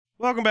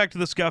Welcome back to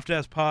the Scuffed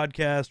Ass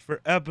Podcast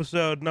for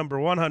episode number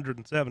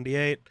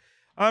 178.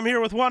 I'm here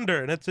with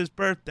Wunder, and it's his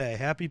birthday.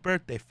 Happy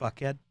birthday,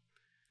 fuckhead.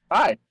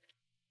 Hi.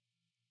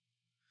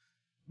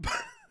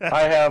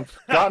 I have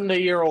gotten a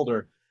year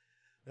older.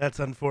 That's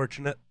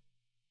unfortunate.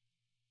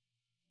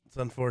 It's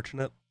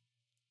unfortunate.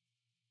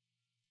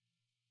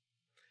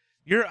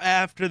 You're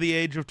after the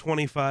age of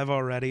 25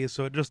 already,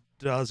 so it just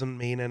doesn't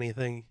mean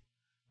anything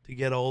to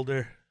get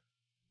older.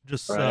 It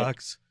just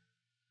sucks.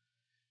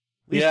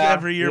 At least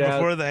every year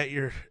before that,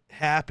 you're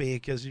happy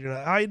because you're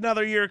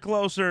another year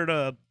closer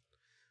to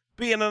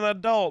being an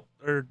adult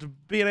or to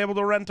being able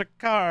to rent a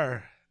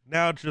car.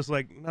 Now it's just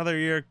like another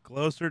year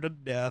closer to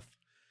death.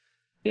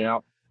 Yeah.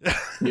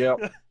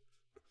 Yep.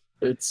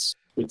 It's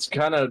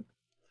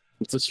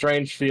a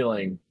strange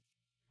feeling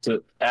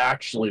to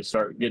actually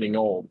start getting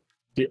old.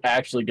 To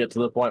actually get to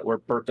the point where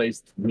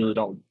birthdays really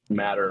don't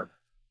matter.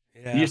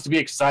 Yeah. You used to be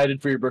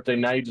excited for your birthday,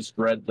 now you just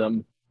dread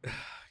them.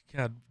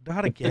 God,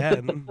 not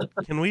again.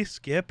 Can we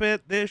skip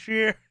it this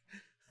year?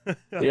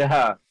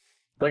 Yeah.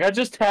 Like, I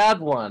just had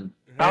one.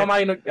 How am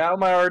I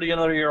already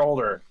another year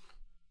older?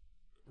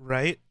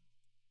 Right?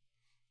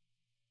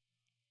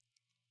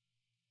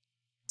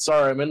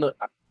 Sorry,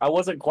 I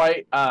wasn't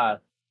quite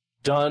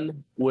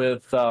done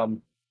with the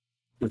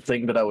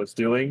thing that I was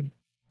doing,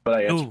 but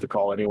I answered the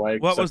call anyway.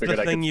 What was the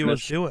thing you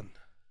was doing?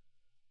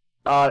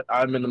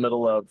 I'm in the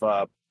middle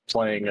of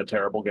playing a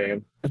terrible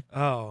game.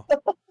 Oh.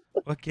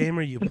 What game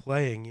are you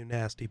playing, you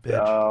nasty bitch?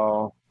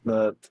 Oh,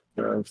 the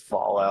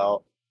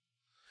Fallout.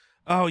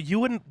 Oh, you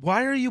wouldn't.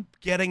 Why are you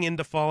getting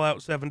into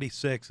Fallout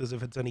 76 as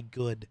if it's any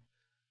good?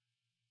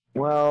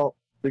 Well,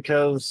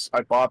 because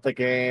I bought the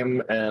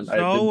game and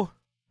I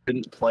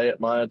didn't play it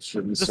much.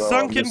 And the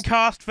sunken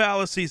cost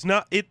fallacy's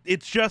not.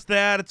 It's just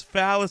that. It's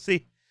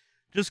fallacy.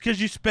 Just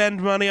because you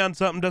spend money on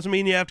something doesn't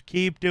mean you have to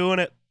keep doing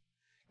it.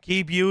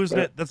 Keep using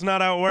it. That's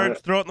not how it works.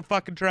 Throw it in the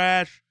fucking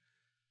trash.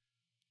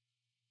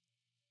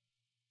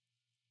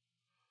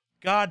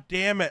 God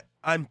damn it.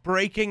 I'm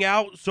breaking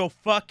out so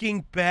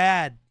fucking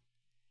bad.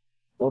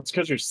 Well, it's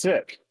because you're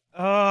sick.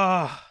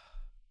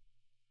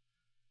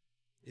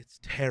 It's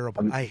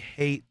terrible. I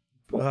hate...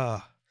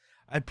 I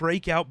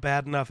break out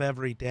bad enough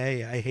every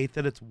day. I hate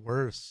that it's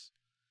worse.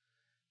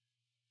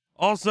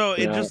 Also,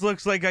 it just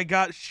looks like I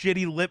got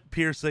shitty lip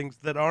piercings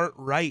that aren't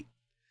right.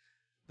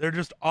 They're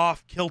just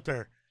off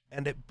kilter,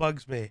 and it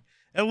bugs me.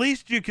 At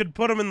least you could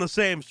put them in the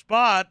same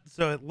spot,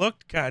 so it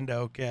looked kind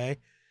of okay.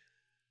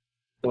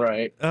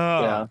 Right.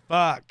 Oh, yeah.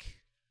 Fuck.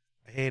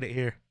 I hate it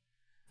here.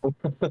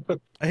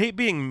 I hate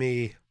being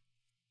me.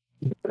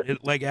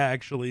 It,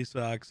 actually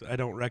sucks. I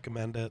don't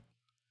recommend it.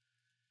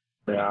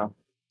 Yeah.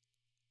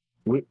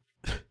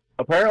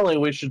 Apparently,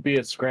 we should be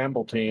a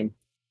scramble team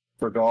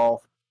for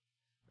golf.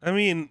 I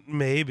mean,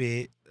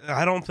 maybe.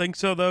 I don't think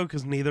so, though,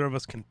 because neither of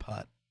us can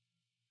putt.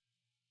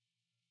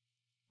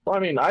 Well, I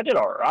mean, I did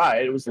all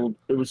right. It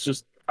was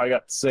just, I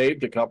got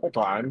saved a couple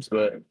times,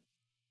 but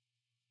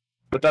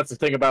that's the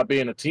thing about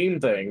being a team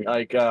thing.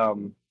 Like, I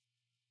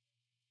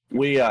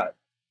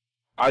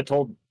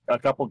told a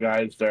couple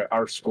guys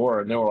our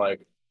score, and they were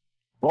like,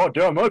 "Oh,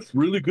 damn, that's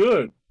really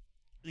good."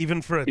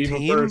 Even for a team?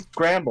 Even for a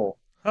scramble.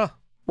 Huh.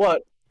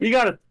 What? You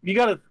gotta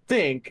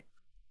think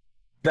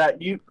that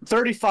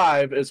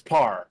 35 is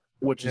par,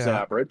 which is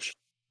average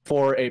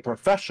for a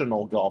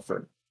professional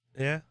golfer.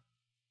 Yeah.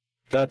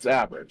 That's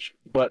average.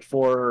 But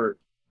for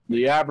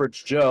the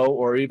average Joe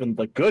or even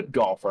the good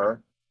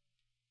golfer,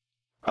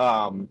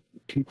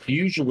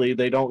 usually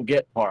they don't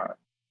get par.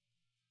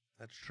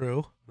 That's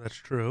true.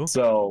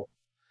 So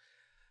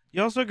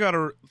you also got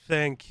to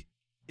think,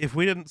 if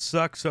we didn't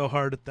suck so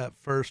hard at that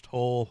first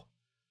hole,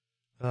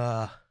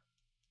 it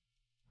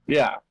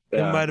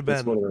might have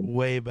been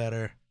way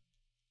better.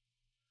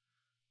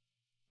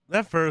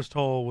 That first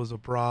hole was a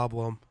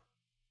problem.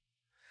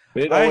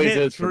 It always is.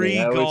 I hit 3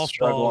 golf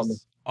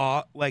balls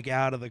out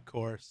of the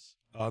course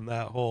on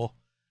that hole.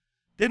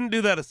 Didn't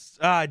do that.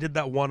 I did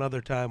that one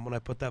other time when I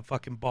put that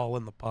fucking ball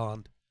in the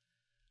pond.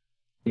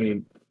 I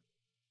mean,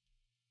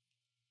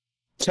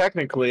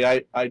 technically,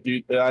 I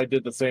did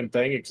the same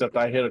thing, except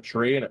I hit a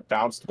tree and it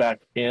bounced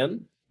back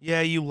in.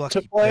 Yeah, you lucky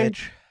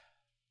bitch.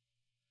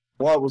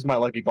 Well, it was my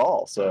lucky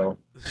ball, so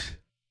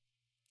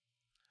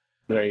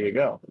there you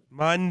go.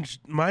 Mine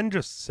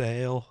just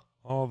sail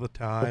all the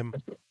time.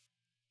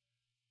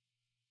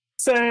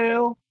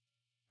 Sail.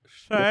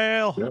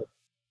 Yep.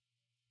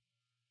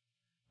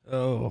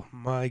 Oh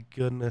my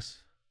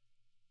goodness.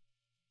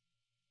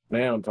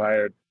 Man, I'm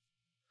tired.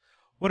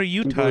 What are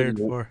you tired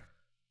for?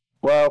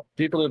 Well,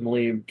 people didn't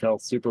leave till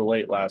super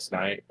late last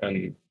night,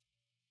 and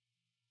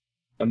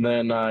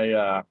then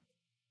I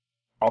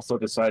also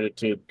decided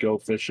to go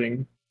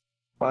fishing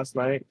last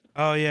night.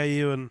 Oh yeah,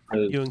 you and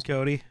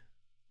Cody.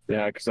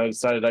 Yeah, because I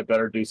decided I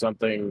better do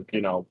something,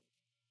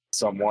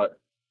 somewhat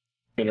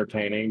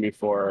entertaining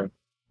before,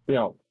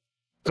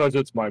 because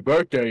it's my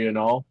birthday,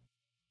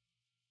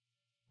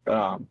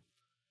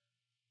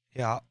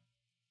 Yeah.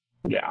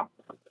 Yeah.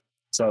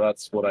 So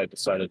that's what I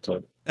decided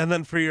to. And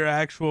then for your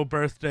actual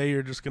birthday,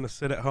 you're just going to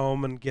sit at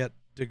home and get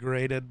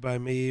degraded by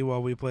me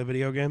while we play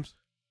video games?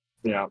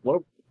 Yeah.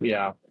 Well,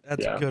 yeah.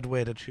 That's a good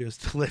way to choose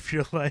to live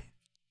your life.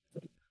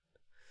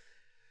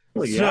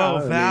 Well,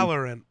 So,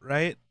 Valorant,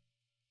 right?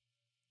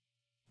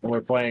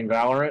 We're playing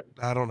Valorant?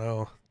 I don't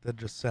know. That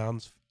just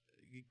sounds...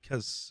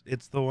 Because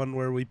it's the one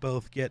where we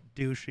both get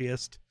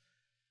douchiest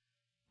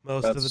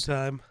most of the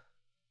time.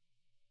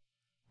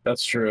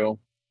 That's true.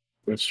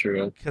 That's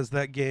true. Because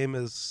that game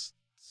is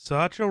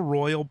such a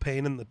royal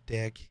pain in the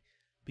dick.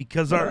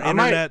 Because our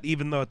internet,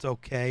 even though it's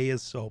okay,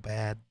 is so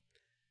bad.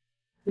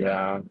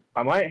 Yeah.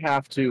 I might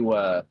have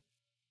to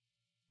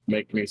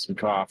make me some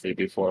coffee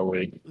before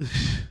we...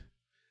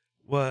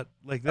 What?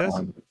 Like this?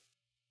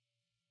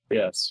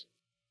 Yes.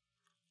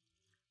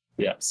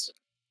 Yes.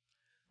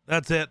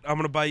 That's it. I'm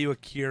going to buy you a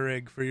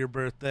Keurig for your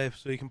birthday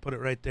so you can put it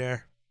right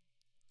there.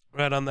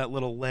 Right on that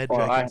little ledge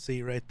I can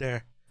see right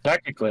there.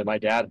 Technically, my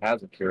dad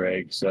has a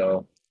Keurig,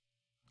 so...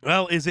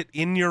 Well, is it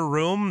in your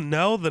room?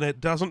 No, then it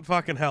doesn't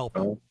fucking help.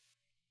 No.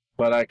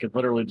 But I could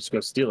literally just go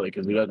steal it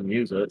because he doesn't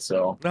use it,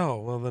 so... Oh,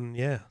 well then,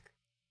 yeah.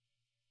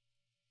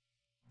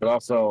 But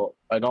also,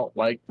 I don't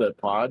like the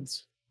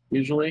pods,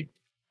 usually.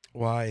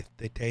 Why?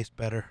 They taste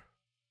better.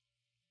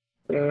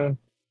 I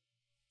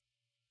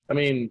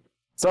mean,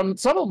 some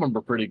of them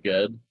are pretty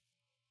good,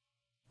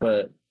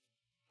 but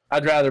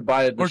I'd rather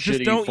buy the or just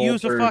shitty don't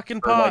use a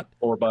fucking pod.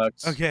 Like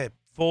 $4. Okay,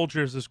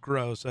 Folgers is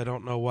gross. I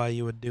don't know why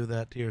you would do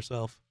that to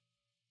yourself.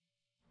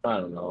 I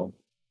don't know.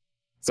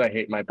 Because I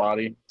hate my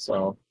body,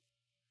 so.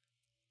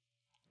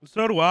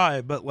 So do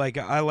I, but like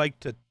I like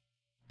to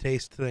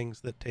taste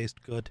things that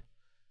taste good.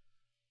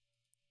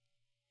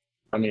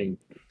 I mean,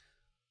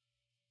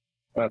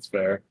 that's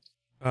fair.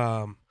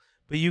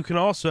 But you can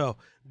also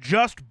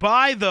just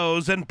buy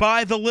those and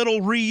buy the little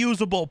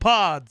reusable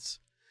pods.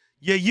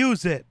 You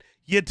use it,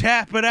 you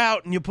tap it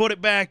out, and you put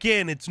it back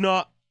in. It's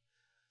not...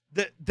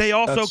 They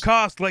also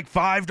cost like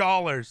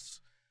 $5.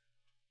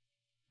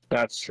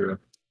 That's true.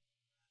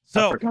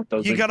 So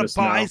you got to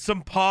buy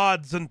some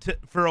pods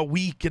for a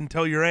week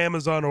until your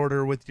Amazon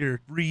order with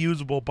your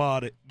reusable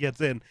pod it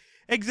gets in.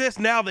 Exists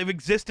now. They've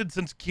existed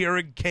since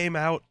Keurig came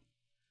out.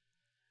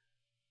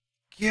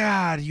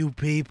 God, you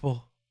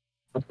people.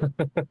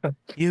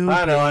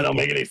 I know, I don't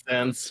make any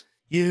sense.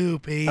 You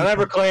people. I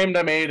never claimed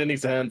I made any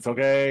sense,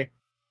 okay?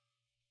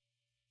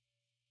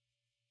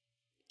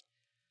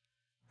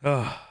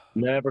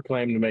 Never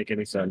claimed to make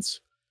any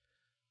sense.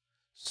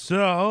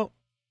 So,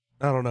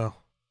 I don't know.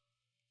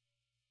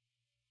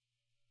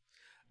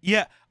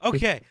 Yeah,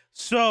 okay.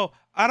 So,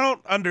 I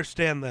don't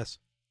understand this.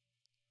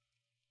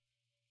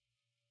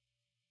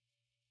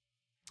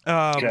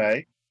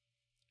 Okay.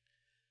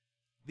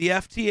 The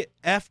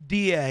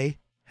FDA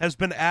has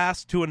been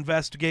asked to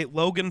investigate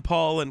Logan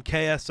Paul and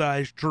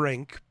KSI's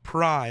drink,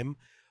 Prime,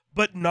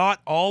 but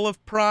not all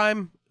of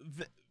Prime,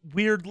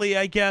 weirdly,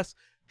 I guess.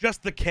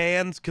 Just the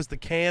cans, because the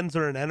cans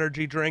are an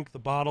energy drink, the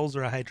bottles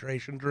are a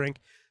hydration drink.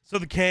 So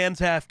the cans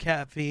have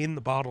caffeine,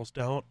 the bottles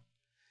don't.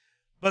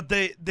 But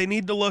they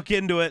need to look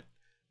into it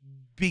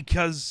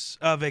because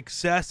of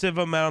excessive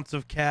amounts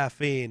of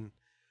caffeine.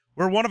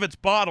 Where one of its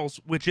bottles,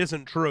 which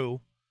isn't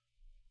true,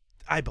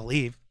 I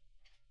believe.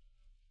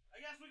 I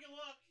guess we can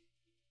look.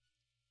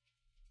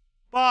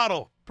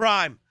 Bottle,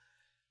 Prime.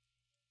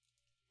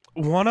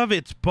 One of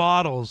its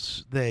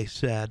bottles, they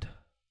said.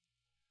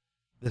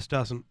 This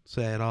doesn't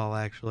say at all,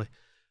 actually.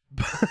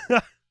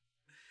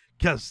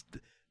 Because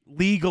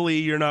legally,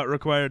 you're not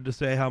required to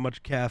say how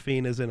much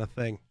caffeine is in a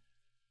thing.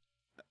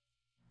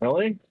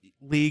 Really?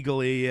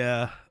 Legally,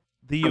 yeah.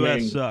 The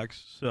U.S.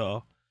 sucks,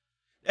 so.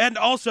 And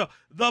also,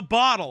 the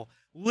bottle,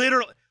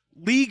 literally,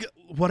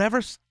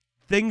 whatever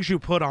things you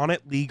put on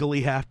it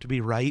legally have to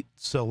be right,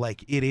 so,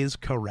 like, it is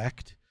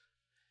correct.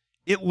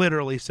 It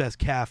literally says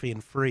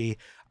caffeine-free.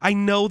 I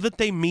know that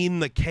they mean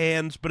the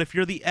cans, but if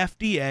you're the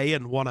FDA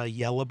and want to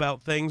yell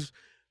about things,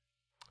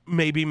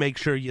 maybe make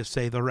sure you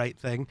say the right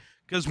thing.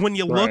 Because when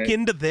you look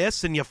into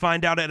this and you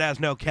find out it has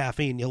no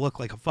caffeine, you look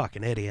like a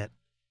fucking idiot.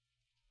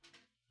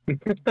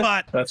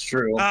 But that's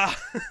true.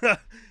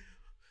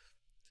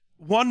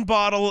 One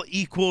bottle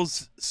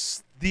equals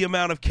the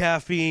amount of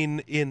caffeine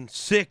in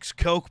 6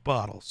 Coke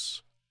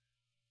bottles.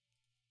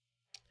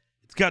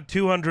 It's got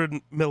 200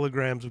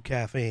 milligrams of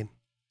caffeine.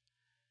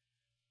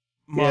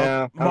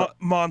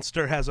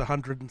 Monster has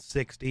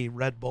 160.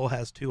 Red Bull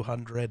has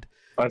 200.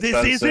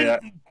 This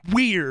isn't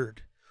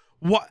weird.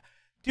 What,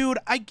 dude?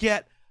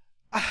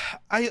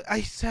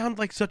 I sound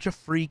like such a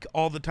freak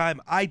all the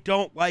time. I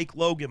don't like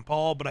Logan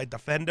Paul, but I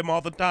defend him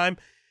all the time.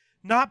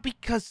 Not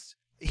because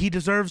he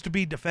deserves to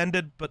be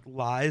defended, but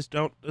lies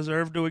don't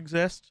deserve to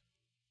exist.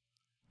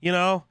 You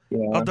know,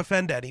 I'll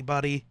defend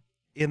anybody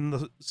in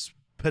the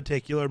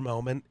particular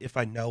moment if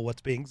I know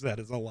what's being said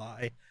is a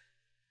lie.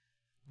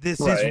 This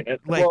is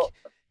like,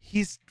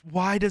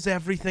 why does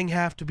everything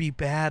have to be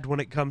bad when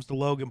it comes to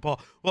Logan Paul?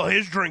 Well,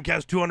 his drink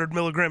has 200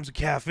 milligrams of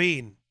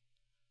caffeine.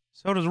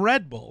 So does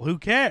Red Bull. Who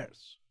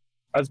cares?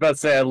 I was about to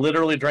say, I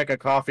literally drank a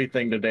coffee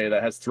thing today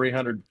that has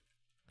 300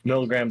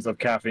 milligrams of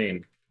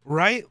caffeine.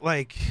 Right?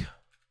 Like,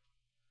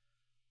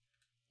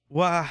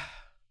 wow.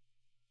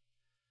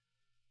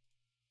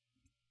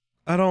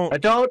 I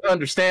don't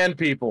understand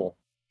people.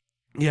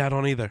 Yeah, I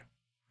don't either.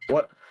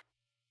 What?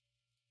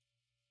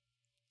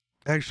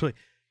 Actually,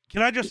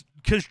 can I just,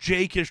 because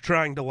Jake is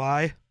trying to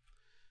lie,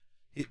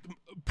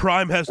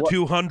 Prime has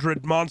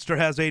 200, Monster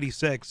has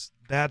 86.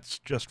 That's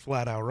just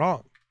flat out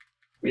wrong.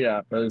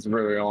 Yeah, that is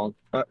really wrong.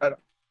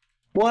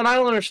 Well, and I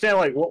don't understand,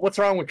 like, what's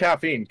wrong with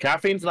caffeine?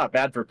 Caffeine's not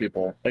bad for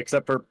people,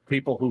 except for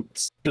people who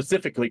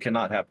specifically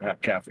cannot have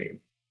caffeine.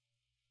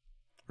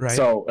 Right.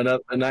 So,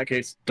 in that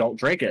case, don't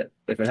drink it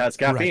if it has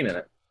caffeine in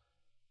it.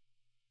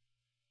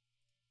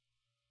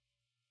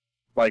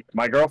 Like,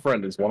 my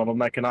girlfriend is one of them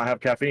that cannot have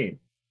caffeine.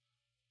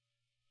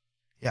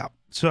 Yeah.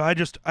 So I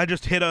just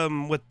hit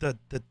him with the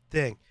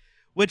thing,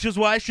 which is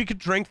why she could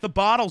drink the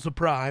bottles of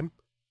Prime,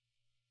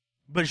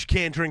 but she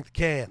can't drink the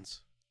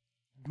cans.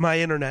 My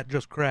internet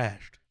just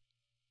crashed.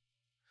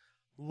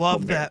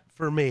 Love that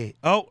for me.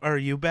 Oh, are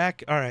you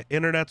back? All right,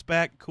 internet's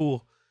back.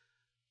 Cool.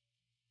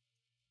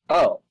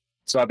 Oh,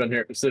 so I've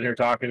been sitting here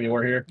talking. You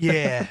weren't here?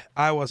 Yeah,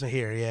 I wasn't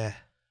here. Yeah.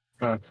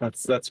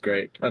 That's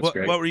great. That's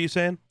great. What were you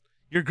saying?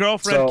 Your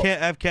girlfriend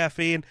can't have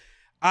caffeine.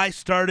 I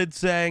started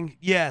saying,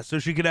 yeah, so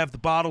she could have the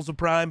bottles of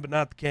Prime, but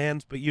not the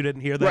cans. But you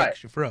didn't hear that. Right.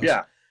 She froze.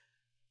 Yeah.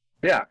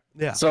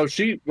 So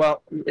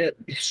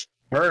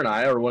her and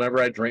I, or whenever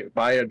I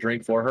buy a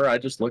drink for her, I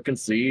just look and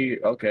see,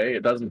 okay,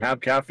 it doesn't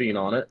have caffeine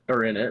on it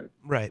or in it.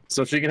 Right.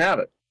 So she can have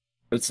it.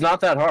 It's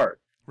not that hard.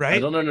 Right. I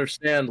don't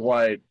understand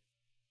why.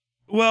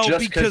 Well,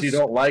 just because you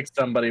don't like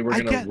somebody,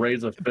 we're going to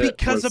raise a fit.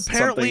 Because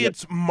apparently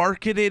it's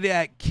marketed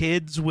at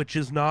kids, which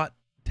is not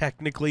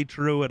technically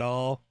true at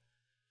all.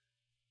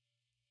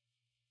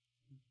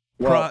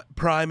 Well,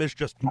 Prime is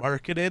just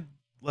marketed.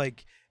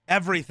 Like,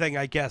 everything,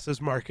 I guess,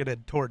 is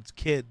marketed towards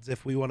kids,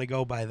 if we want to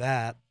go by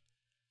that.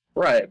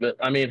 Right, but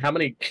I mean, how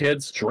many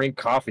kids drink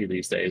coffee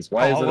these days?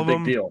 Why is it a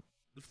big deal?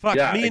 Fuck,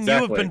 me and you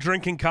have been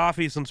drinking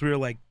coffee since we were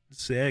like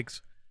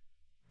 6.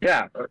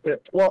 Yeah,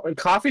 well, and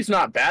coffee's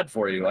not bad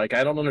for you. Like,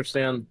 I don't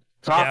understand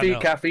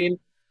caffeine.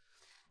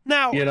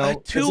 Now,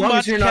 as long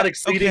as you're not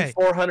exceeding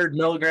 400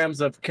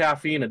 milligrams of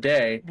caffeine a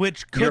day,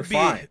 which could be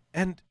fine.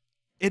 And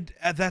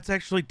that's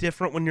actually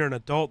different when you're an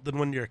adult than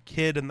when you're a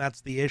kid, and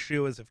that's the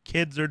issue. Is if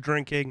kids are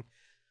drinking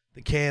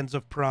the cans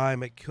of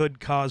Prime, it could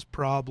cause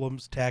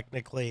problems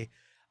technically.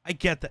 I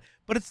get that.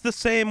 But it's the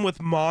same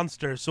with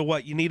Monster. So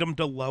what, you need them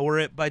to lower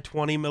it by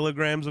 20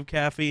 milligrams of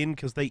caffeine?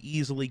 Because they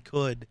easily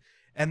could.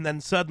 And then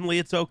suddenly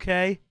it's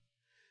okay?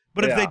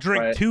 But if they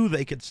drink 2,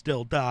 they could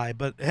still die.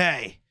 But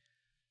hey,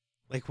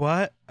 like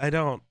what? I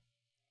don't.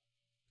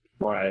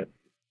 Right.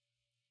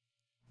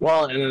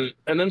 Well, and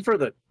then for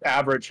the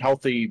average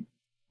healthy,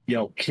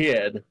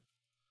 kid,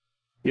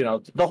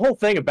 the whole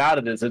thing about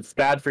it is it's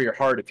bad for your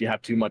heart if you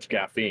have too much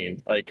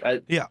caffeine. Like,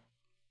 if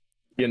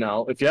you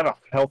have a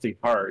healthy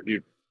heart,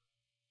 you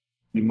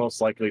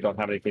most likely don't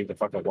have anything to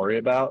fucking worry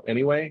about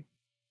anyway.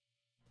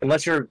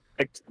 Unless you're,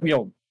 like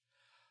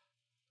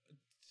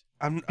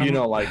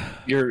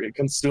you're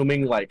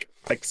consuming like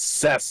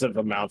excessive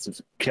amounts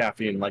of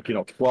caffeine, like,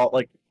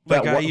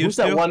 who's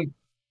that one,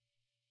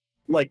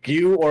 like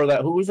you or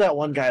that, who was that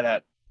one guy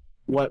that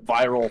went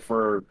viral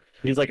for,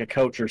 he's like a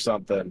coach or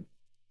something.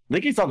 I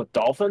think he's on the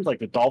Dolphins, like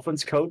the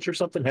Dolphins coach or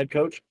something, head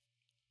coach.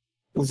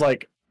 It was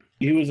like,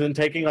 he was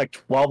taking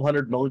like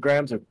 1,200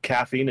 milligrams of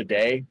caffeine a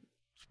day.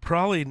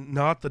 Probably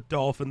not the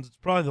Dolphins. It's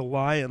probably the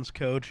Lions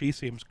coach. He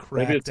seems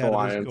cracked out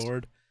of his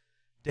gourd.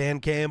 Dan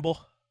Campbell.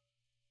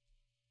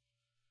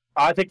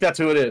 I think that's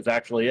who it is,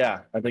 actually. Yeah,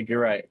 I think you're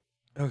right.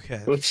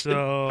 Okay,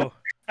 so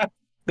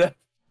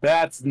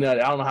that's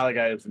nutty. I don't know how that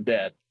guy isn't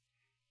dead.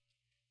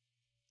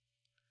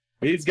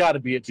 He's got to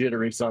be a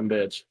jittery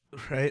sumbitch.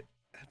 Right.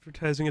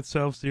 Advertising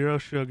itself, 0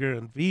 sugar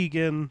and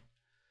vegan.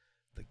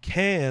 The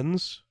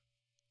cans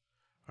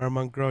are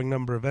among growing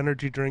number of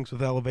energy drinks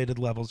with elevated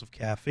levels of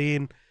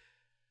caffeine.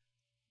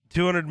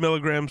 200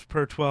 milligrams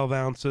per 12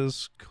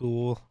 ounces.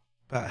 Cool.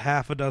 About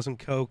half a dozen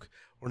Coke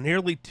or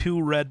nearly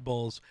 2 Red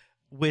Bulls,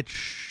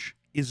 which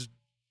is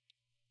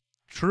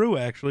true,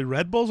 actually.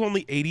 Red Bull's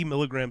only 80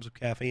 milligrams of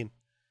caffeine.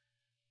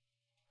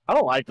 I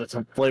don't like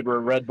the flavor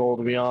of Red Bull,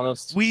 to be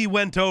honest. We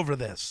went over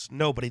this.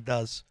 Nobody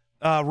does.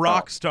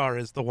 Rockstar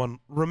is the one.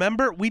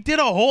 Remember? We did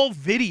a whole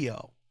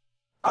video.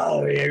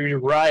 Oh, yeah, you're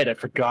right. I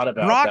forgot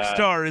about that.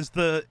 Rockstar is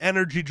the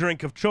energy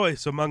drink of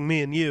choice among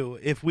me and you,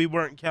 if we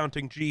weren't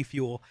counting G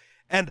Fuel.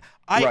 And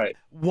I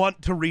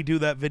want to redo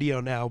that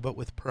video now, but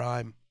with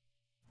Prime.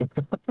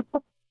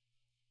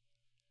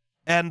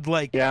 And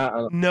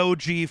no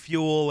G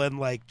Fuel, and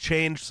like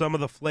change some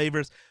of the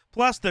flavors.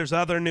 Plus, there's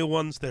other new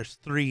ones. There's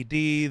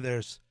 3D.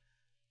 There's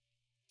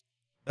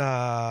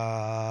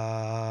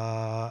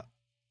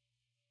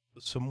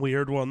some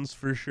weird ones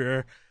for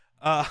sure.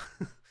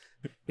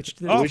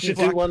 We should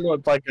do one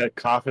with like a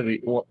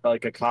coffee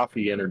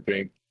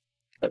energy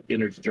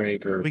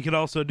drink, or we could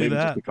also do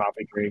that. Just a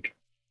coffee drink.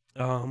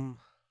 I'm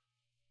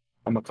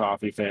a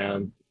coffee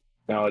fan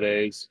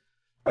nowadays.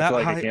 I feel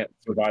like I can't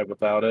survive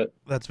without it.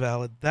 That's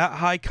valid. That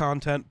high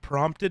content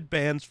prompted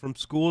bans from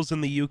schools in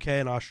the UK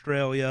and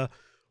Australia,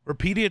 where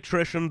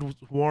pediatricians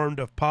warned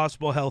of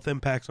possible health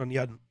impacts on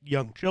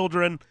young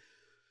children,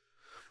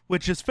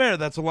 which is fair.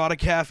 That's a lot of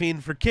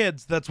caffeine for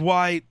kids. That's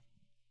why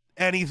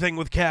anything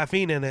with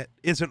caffeine in it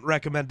isn't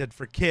recommended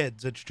for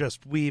kids. It's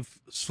just we've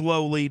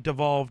slowly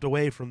devolved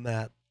away from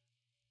that.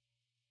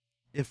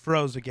 It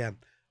froze again.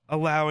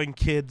 Allowing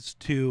kids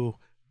to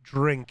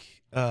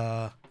drink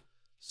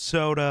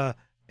soda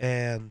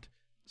and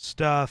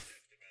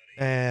stuff.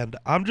 And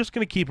I'm just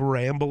going to keep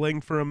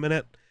rambling for a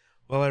minute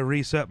while I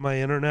reset my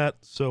internet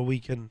so we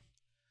can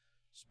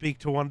speak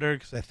to Wunder,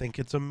 because I think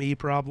it's a me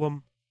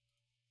problem.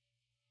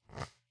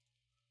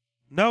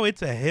 No,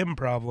 it's a him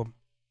problem.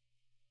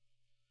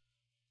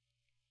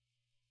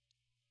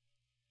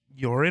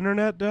 Your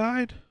internet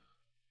died?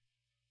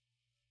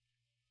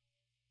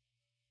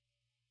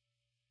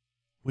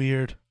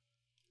 Weird.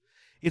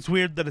 It's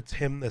weird that it's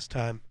him this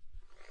time.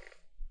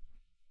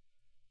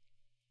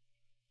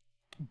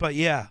 But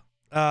yeah,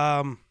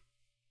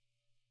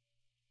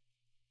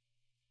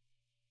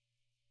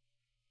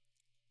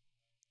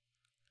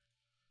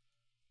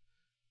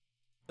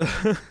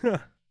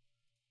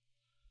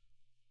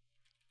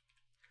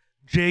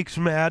 Jake's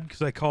mad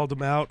because I called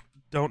him out.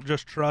 Don't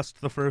just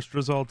trust the first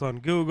result on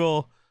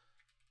Google.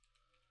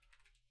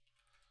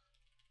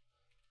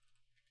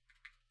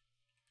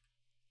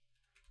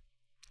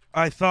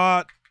 I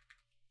thought,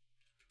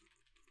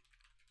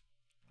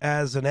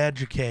 as an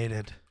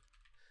educated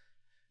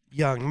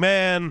young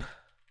man,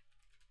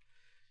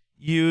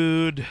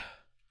 you'd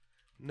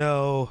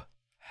know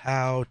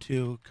how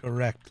to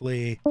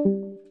correctly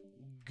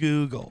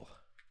Google.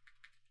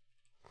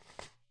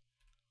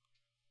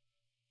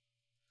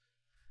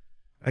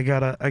 I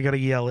gotta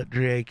yell at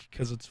Jake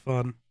because it's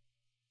fun.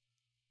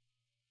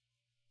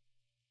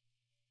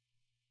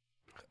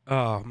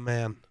 Oh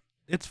man,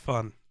 it's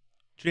fun.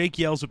 Jake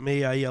yells at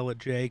me, I yell at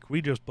Jake.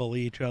 We just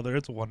bully each other.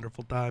 It's a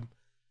wonderful time.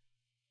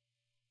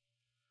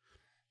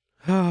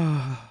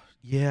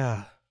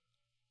 Yeah.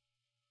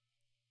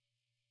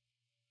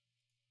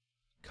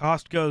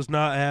 Costco's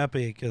not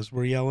happy because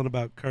we're yelling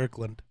about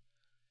Kirkland.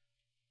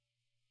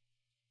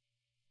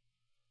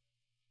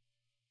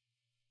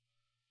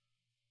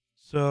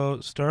 So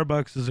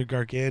Starbucks is a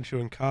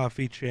gargantuan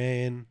coffee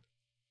chain.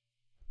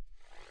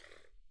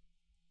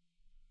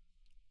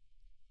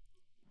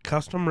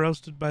 Custom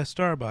roasted by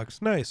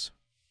Starbucks. Nice.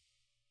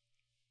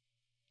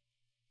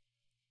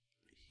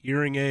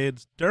 Hearing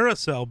aids.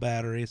 Duracell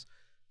batteries.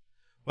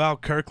 Wow,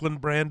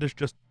 Kirkland brand is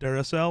just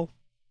Duracell?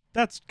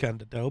 That's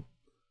kind of dope.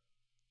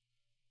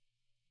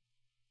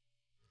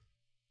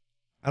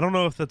 I don't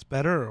know if that's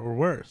better or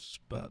worse,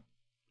 but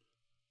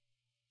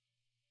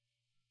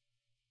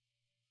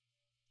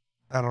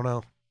I don't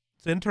know.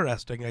 It's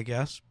interesting, I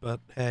guess,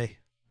 but hey,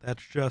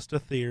 that's just a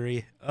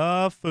theory.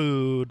 A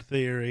food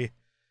theory.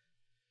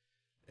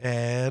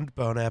 And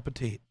bon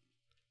appetit.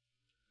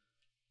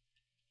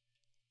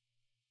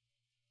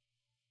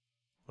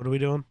 What are we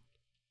doing?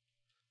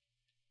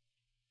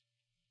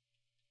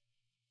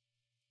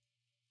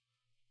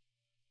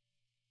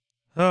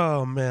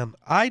 Oh, man.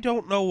 I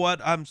don't know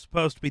what I'm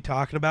supposed to be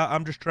talking about.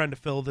 I'm just trying to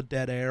fill the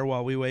dead air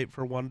while we wait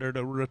for Wunder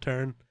to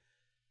return.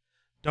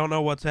 Don't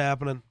know what's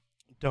happening.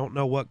 Don't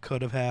know what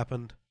could have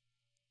happened.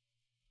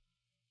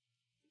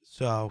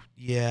 So,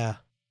 yeah.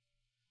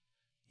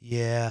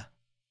 Yeah.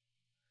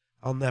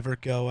 I'll never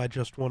go. I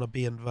just want to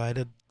be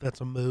invited. That's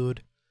a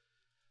mood.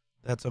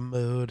 That's a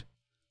mood.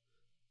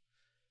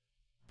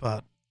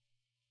 But,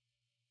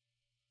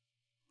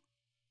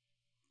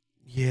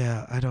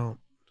 yeah, I don't.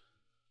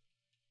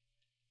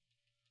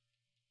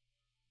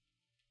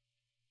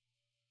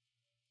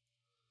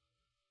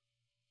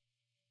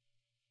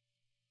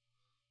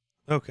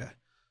 Okay.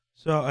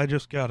 So I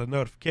just got a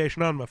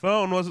notification on my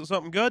phone. Was it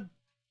something good?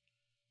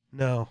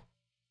 No.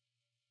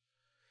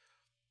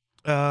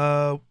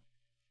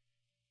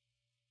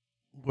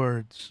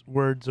 Words.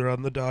 Words are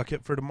on the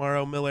docket for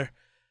tomorrow, Miller.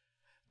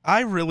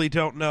 I really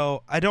don't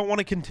know. I don't want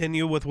to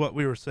continue with what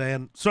we were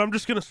saying, so I'm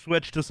just going to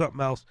switch to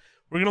something else.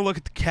 We're going to look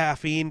at the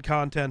caffeine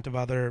content of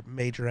other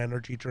major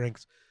energy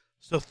drinks.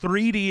 So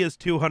 3D is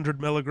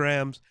 200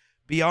 milligrams.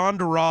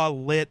 Beyond Raw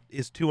Lit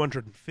is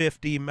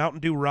 250.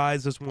 Mountain Dew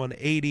Rise is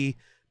 180.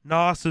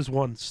 NOS is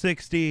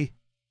 160.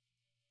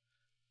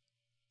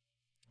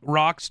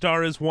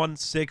 Rockstar is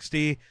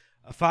 160.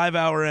 A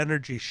 5-hour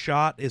energy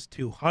shot is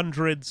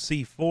 200.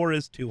 C4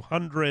 is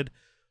 200.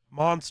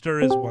 Monster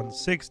is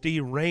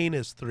 160. Rain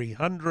is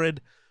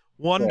 300.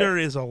 Wunder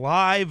is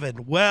alive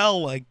and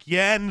well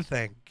again.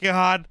 Thank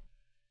God.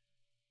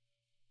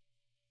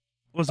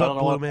 What's up,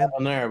 Blue Man?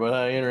 On there,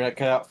 but internet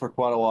cut out for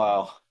quite a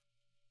while.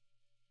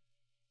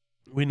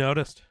 We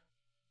noticed.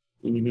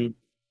 Mm-hmm.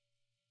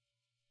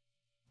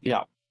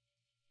 Yeah.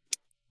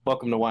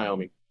 Welcome to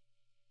Wyoming.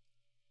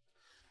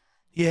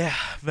 Yeah,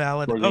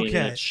 valid.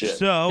 Okay,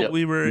 so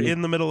we were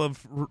in the middle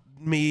of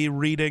me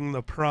reading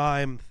the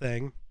Prime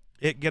thing.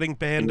 It getting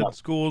banned in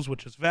schools,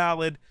 which is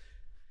valid,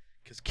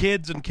 because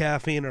kids and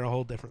caffeine are a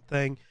whole different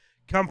thing.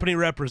 Company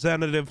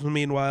representatives,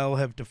 meanwhile,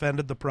 have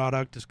defended the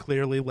product as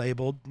clearly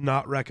labeled,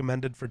 not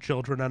recommended for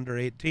children under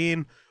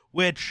 18,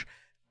 which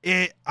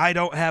I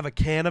don't have a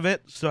can of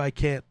it, so I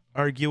can't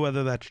argue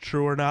whether that's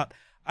true or not.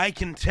 I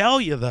can tell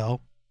you,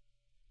 though,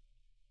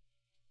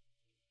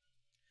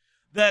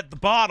 that the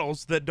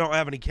bottles that don't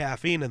have any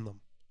caffeine in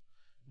them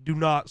do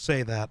not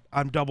say that.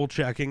 I'm double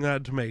checking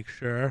that to make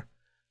sure.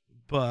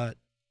 But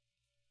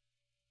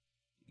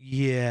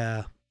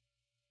yeah.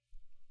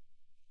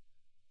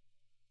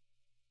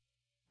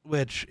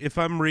 Which, if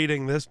I'm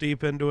reading this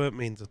deep into it,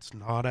 means it's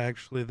not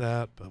actually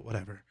that, but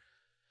whatever.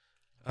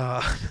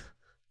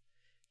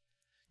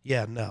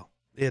 Yeah, no.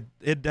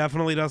 It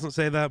definitely doesn't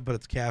say that, but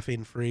it's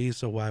caffeine free,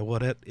 so why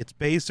would it? It's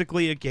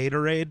basically a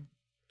Gatorade.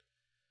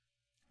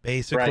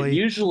 Basically. Right.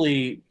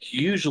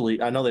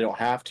 Usually, I know they don't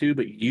have to,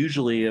 but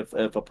usually if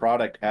a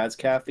product has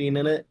caffeine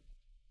in it,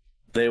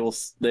 they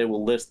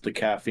will list the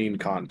caffeine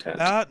content.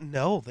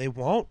 No, they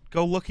won't.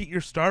 Go look at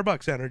your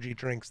Starbucks energy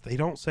drinks. They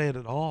don't say it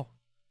at all.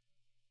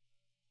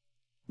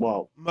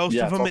 Well, most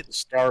of them,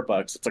 it's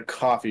Starbucks. It's a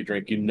coffee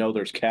drink. You know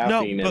there's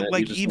caffeine in it. No, but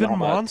like even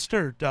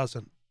Monster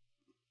doesn't.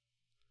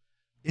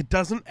 It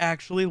doesn't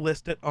actually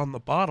list it on the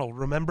bottle.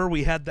 Remember,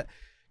 we had that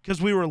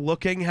because we were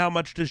looking how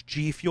much does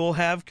G Fuel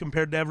have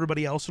compared to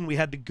everybody else, and we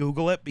had to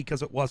Google it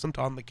because it wasn't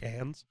on the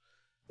cans.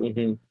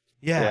 Mm-hmm.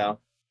 Yeah.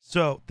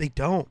 So they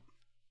don't.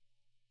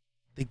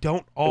 They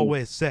don't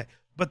always say.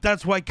 But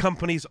that's why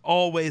companies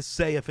always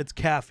say if it's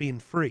caffeine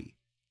free.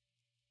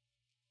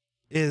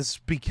 Is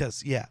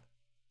because, yeah,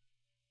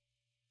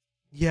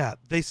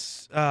 they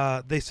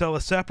sell a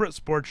separate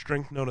sports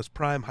drink known as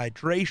Prime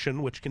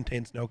Hydration, which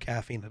contains no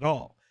caffeine at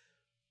all.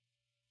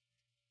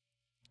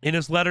 In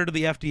his letter to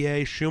the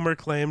FDA, Schumer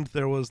claimed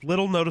there was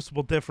little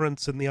noticeable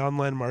difference in the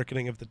online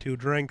marketing of the two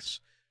drinks.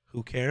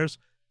 Who cares?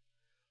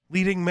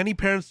 Leading many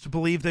parents to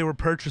believe they were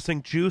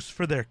purchasing juice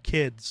for their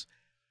kids.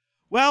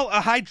 Well,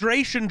 a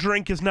hydration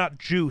drink is not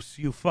juice,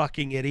 you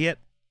fucking idiot.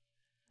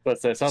 But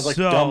it sounds like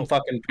dumb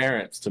fucking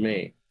parents to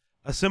me.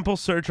 A simple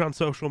search on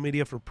social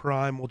media for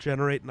Prime will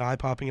generate an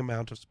eye-popping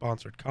amount of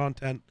sponsored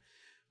content,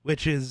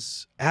 which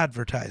is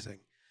advertising.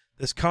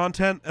 This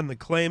content and the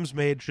claims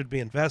made should be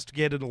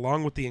investigated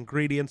along with the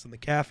ingredients and the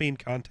caffeine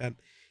content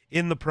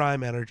in the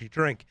Prime energy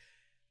drink.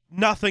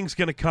 Nothing's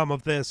going to come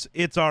of this.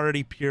 It's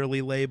already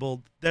purely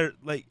labeled.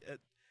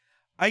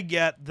 I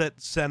get that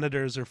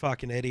senators are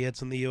fucking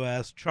idiots in the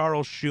U.S.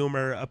 Charles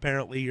Schumer,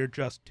 apparently you're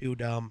just too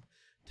dumb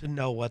to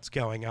know what's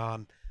going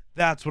on.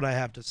 That's what I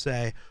have to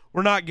say.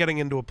 We're not getting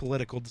into a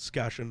political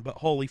discussion, but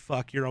holy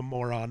fuck, you're a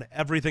moron.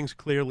 Everything's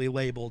clearly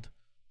labeled.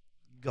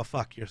 Go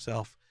fuck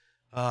yourself.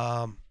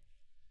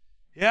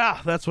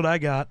 Yeah, that's what I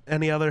got.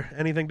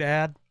 Anything to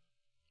add?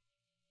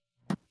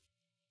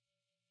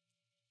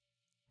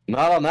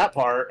 Not on that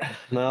part,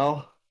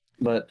 no.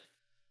 But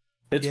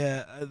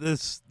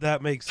that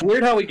makes it's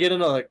weird how we get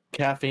into like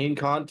caffeine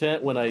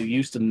content when I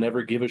used to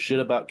never give a shit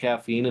about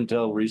caffeine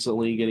until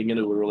recently getting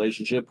into a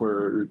relationship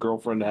where your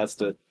girlfriend has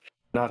to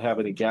not have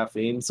any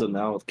caffeine, so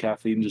now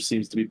caffeine just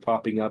seems to be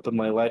popping up in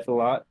my life a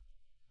lot.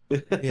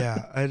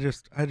 Yeah, I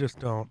just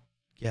don't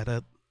get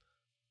it.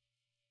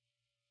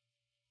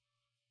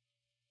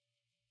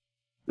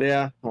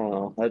 Yeah, I don't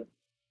know.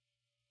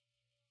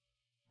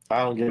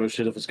 I don't give a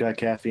shit if it's got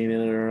caffeine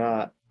in it or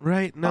not.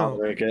 Right? No. I'll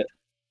drink it.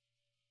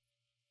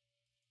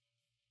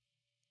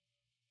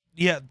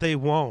 Yeah, they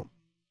won't.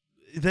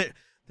 They're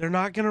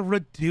not going to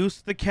reduce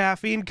the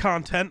caffeine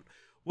content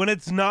when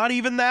it's not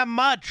even that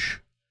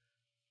much.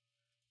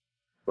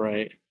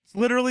 Right. It's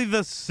literally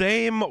the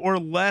same or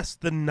less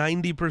than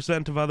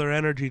 90% of other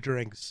energy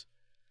drinks.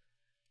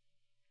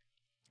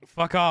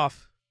 Fuck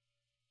off.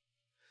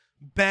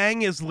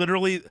 Bang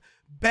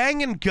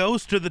and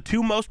Ghost are the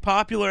two most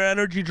popular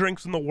energy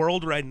drinks in the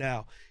world right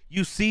now.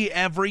 You see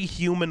every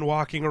human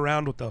walking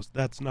around with those.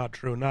 That's not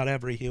true. Not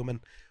every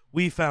human.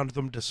 We found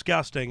them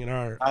disgusting in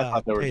our I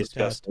thought they were taste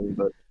disgusting, test.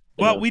 But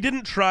well, we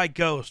didn't try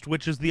Ghost,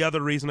 which is the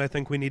other reason I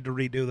think we need to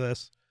redo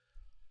this.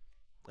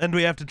 And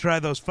we have to try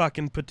those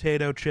fucking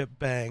potato chip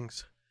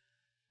bangs.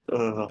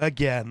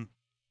 Again.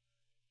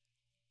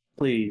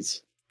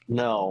 Please.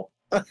 No.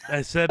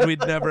 I said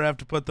we'd never have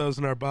to put those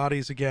in our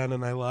bodies again,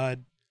 and I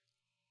lied.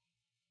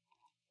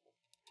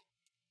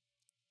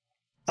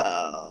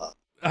 Oh,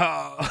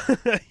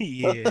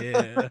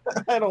 yeah.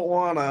 I don't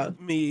wanna.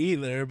 Me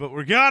either, but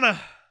we're gonna.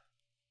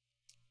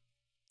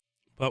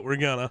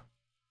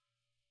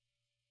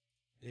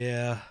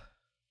 Yeah.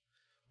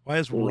 Why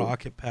is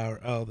Rocket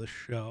Power? Oh, the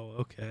show.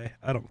 Okay.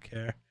 I don't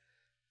care.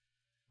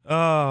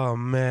 Oh,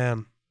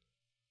 man.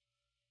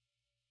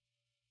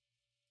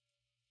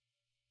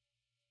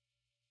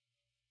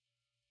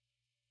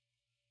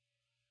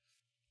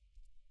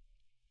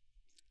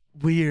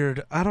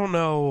 Weird. I don't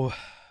know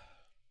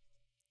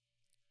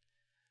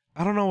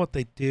what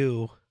they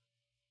do.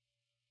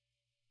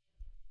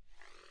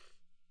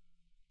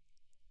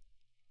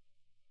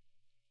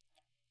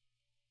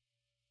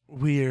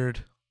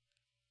 Weird.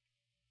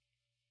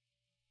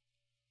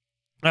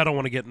 I don't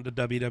want to get into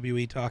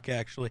WWE talk,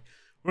 actually.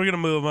 We're going to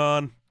move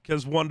on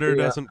because Wunder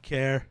doesn't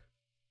care.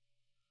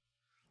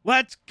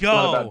 Let's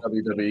go. What about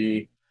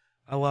WWE?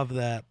 I love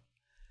that.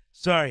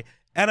 Sorry.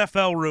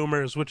 NFL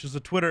Rumors, which is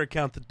a Twitter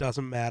account that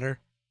doesn't matter.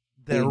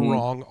 They're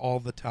wrong all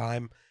the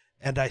time.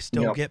 And I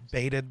still get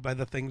baited by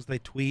the things they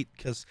tweet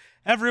because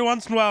every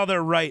once in a while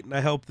they're right, and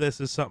I hope this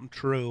is something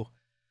true.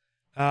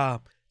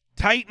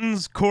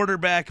 Titans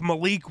quarterback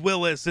Malik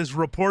Willis is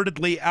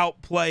reportedly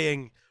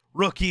outplaying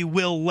rookie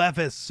Will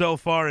Levis so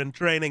far in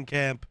training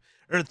camp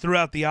or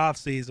throughout the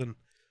offseason.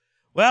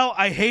 Well,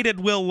 I hated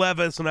Will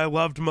Levis and I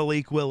loved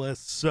Malik Willis,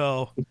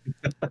 so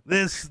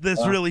this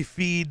really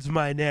feeds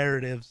my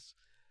narratives.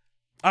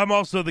 I'm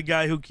also the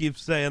guy who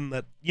keeps saying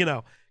that,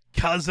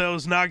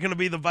 Cuzzo's not going to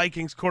be the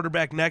Vikings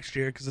quarterback next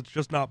year because it's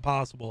just not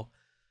possible.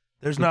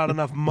 There's not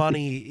enough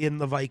money in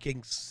the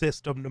Vikings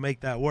system to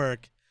make that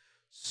work.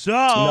 So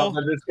no,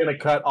 they're just going to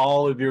cut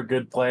all of your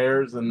good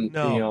players and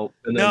and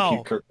then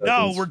keep Kirk Cousins.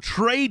 No, we're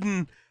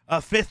trading a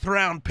 5th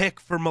round pick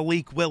for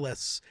Malik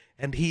Willis,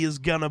 and he is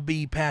going to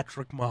be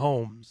Patrick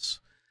Mahomes.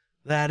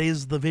 That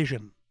is the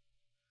vision.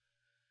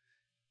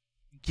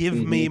 Give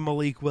me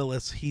Malik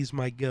Willis. He's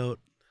my GOAT.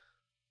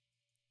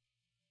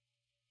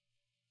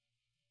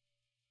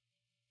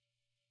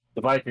 The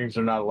Vikings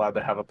are not allowed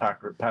to have a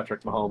Patrick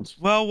Mahomes.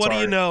 Well, what do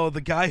you know?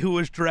 The guy who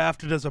was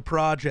drafted as a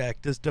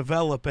project is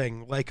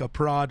developing like a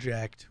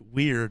project.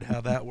 Weird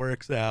how that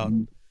works out.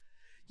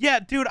 Yeah,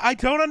 dude, I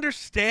don't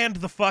understand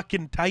the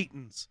fucking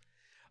Titans.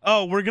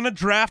 Oh, we're going to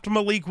draft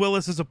Malik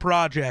Willis as a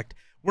project.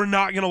 We're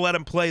not going to let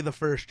him play the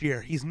first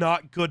year. He's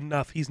not good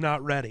enough. He's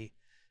not ready.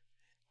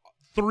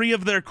 3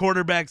 of their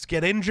quarterbacks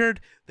get injured.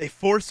 They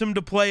force him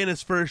to play in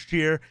his first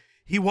year.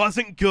 He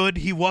wasn't good.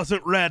 He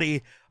wasn't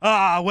ready.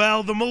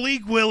 Well, the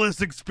Malik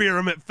Willis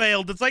experiment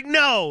failed. It's like,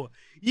 no,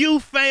 you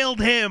failed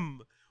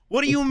him.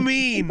 What do you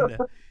mean?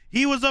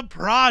 He was a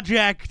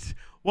project.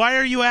 Why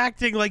are you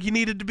acting like you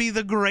needed to be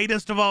the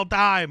greatest of all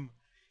time?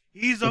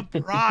 He's a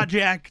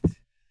project.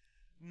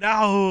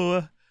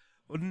 No.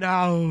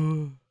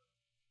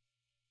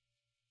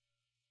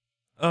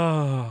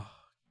 Oh,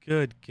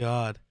 good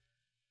God.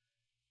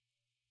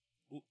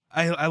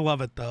 I love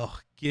it, though.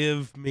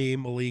 Give me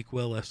Malik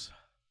Willis.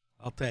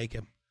 I'll take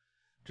him.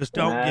 Just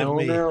don't give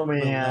me Will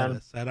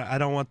Levis. I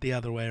don't want the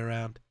other way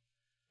around.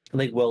 I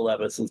think Will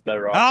Levis is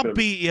better off. I'll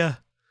beat you.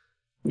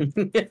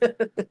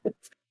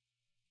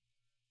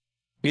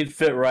 He'd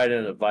fit right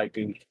in a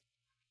Viking.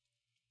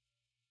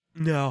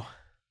 No.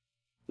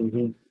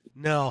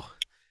 No.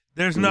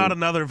 There's not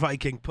another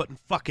Viking putting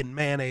fucking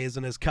mayonnaise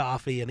in his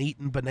coffee and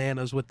eating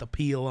bananas with the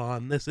peel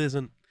on. This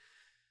isn't...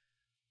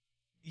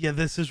 Yeah,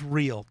 this is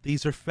real.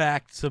 These are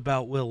facts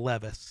about Will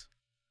Levis.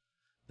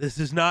 This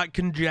is not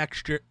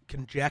conjecture.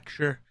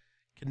 It's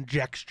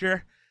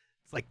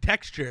like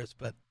textures,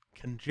 but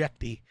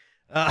conjecty.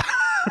 I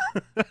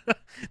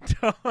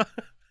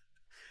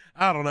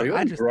don't know. Are you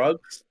on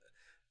drugs?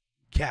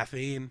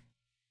 Caffeine.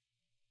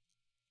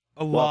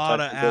 A lot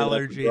of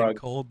allergy and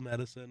cold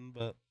medicine,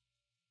 but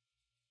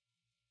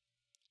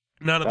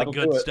none of the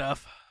good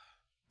stuff.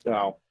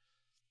 No.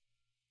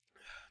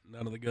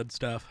 None of the good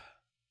stuff.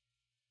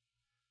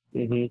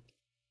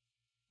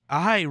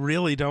 I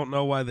really don't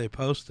know why they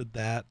posted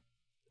that.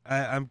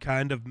 I'm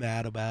kind of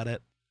mad about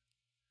it.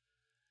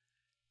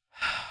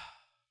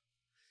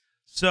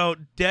 So,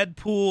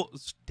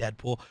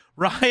 Deadpool,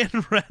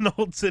 Ryan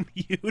Reynolds and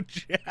Hugh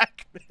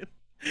Jackman.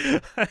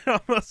 I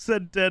almost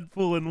said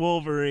Deadpool and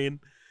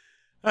Wolverine.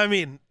 I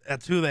mean,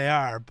 that's who they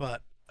are,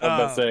 but... I was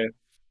about to say,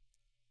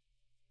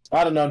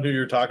 I don't know who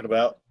you're talking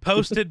about.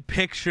 Posted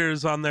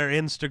pictures on their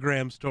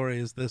Instagram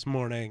stories this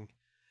morning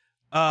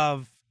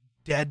of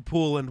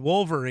Deadpool and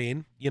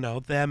Wolverine,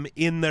 them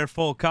in their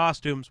full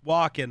costumes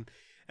walking.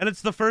 And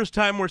it's the first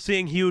time we're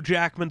seeing Hugh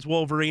Jackman's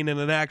Wolverine in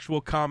an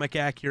actual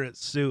comic-accurate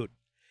suit.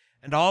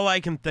 And all I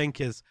can think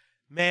is,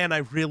 man, I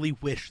really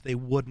wish they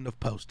wouldn't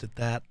have posted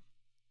that.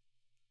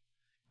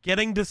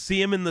 Getting to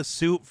see him in the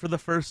suit for the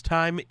first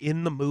time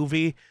in the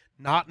movie,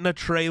 not in a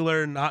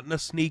trailer, not in a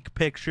sneak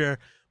picture,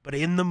 but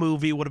in the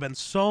movie would have been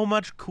so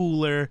much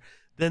cooler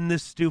than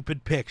this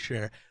stupid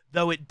picture.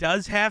 Though it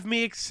does have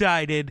me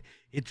excited,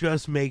 it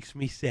just makes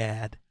me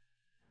sad.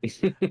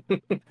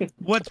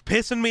 What's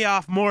pissing me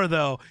off more,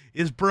 though,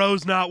 is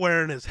Bro's not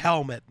wearing his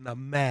helmet, and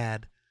I'm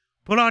mad.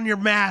 Put on your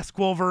mask,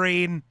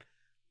 Wolverine.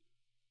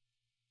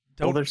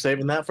 Well, they're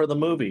saving that for the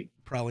movie.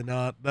 Probably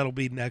not. That'll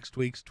be next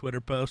week's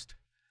Twitter post.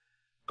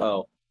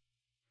 Oh,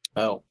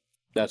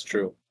 that's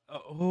true.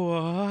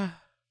 I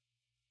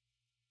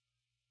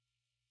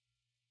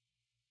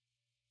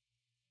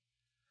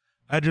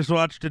just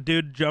watched a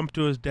dude jump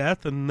to his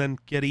death and then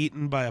get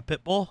eaten by a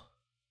pit bull.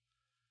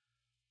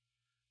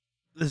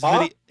 This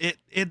video,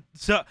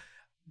 so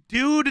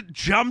dude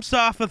jumps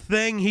off a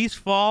thing, he's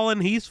falling,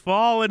 and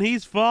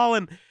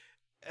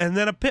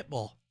then a pit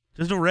bull.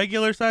 Just a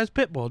regular sized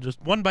pit bull,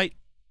 just one bite,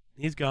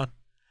 he's gone.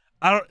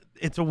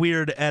 It's a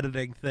weird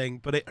editing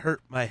thing, but it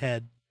hurt my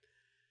head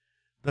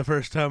the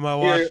first time I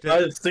watched it.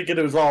 I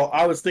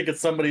was thinking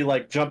somebody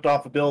like jumped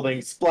off a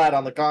building, splat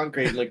on the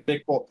concrete, like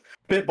pit bull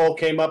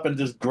came up and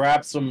just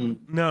grabbed some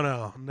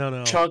no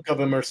chunk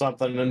of him or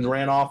something and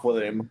ran off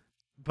with him.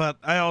 But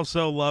I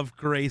also love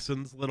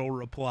Grayson's little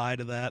reply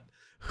to that.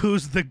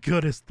 Who's the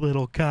goodest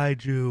little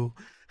kaiju?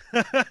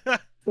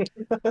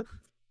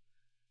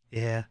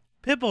 Yeah,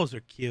 pit bulls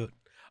are cute.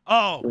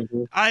 I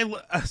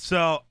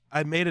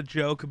made a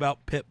joke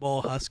about pit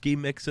bull husky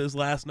mixes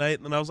last night,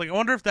 and then I was like, I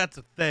wonder if that's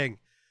a thing.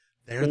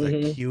 They're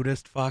the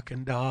cutest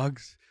fucking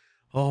dogs.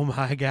 Oh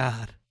my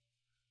God.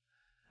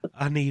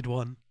 I need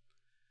one.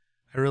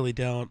 I really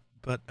don't,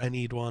 but I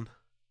need one.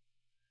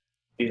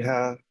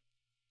 Yeah.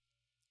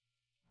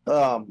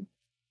 Oh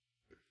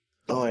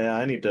yeah,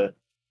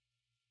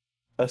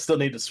 I still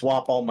need to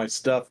swap all my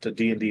stuff to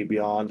D&D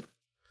Beyond.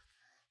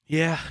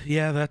 Yeah,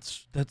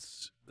 that's a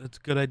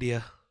good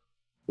idea.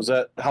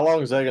 How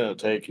long is that gonna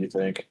take, you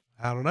think?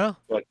 I don't know.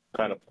 Like,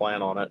 kind of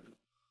plan on it.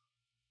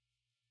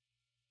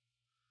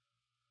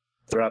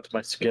 Throughout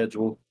my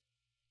schedule.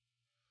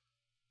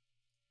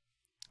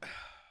 At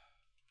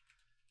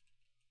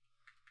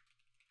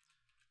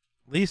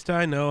least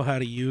I know how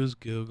to use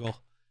Google,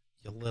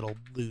 you little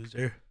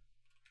loser.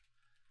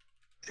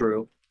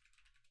 True.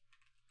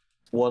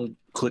 One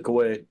click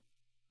away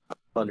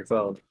on your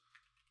phone.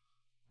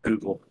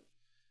 Google.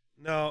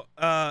 No,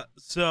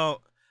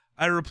 so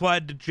I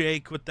replied to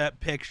Jake with that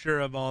picture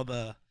of all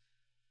the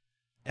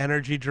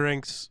energy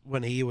drinks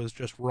when he was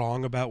just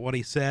wrong about what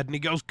he said. And he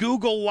goes,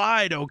 Google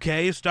lied,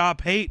 okay?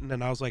 Stop hating.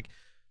 And I was like,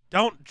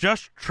 don't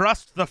just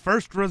trust the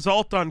first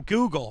result on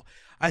Google.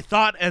 I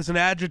thought as an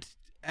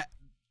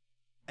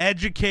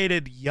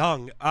educated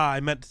young, I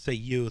meant to say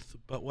youth,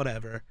 but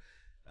whatever.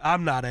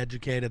 I'm not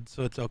educated,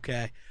 so it's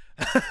okay.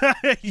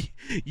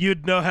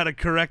 You'd know how to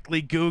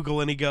correctly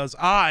Google. And he goes,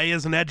 I,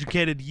 as an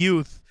educated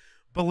youth,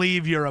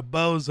 believe you're a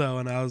bozo.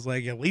 And I was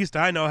like, at least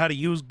I know how to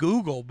use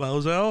Google,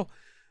 bozo.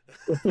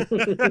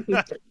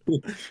 It's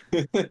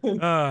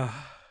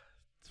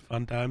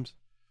fun times.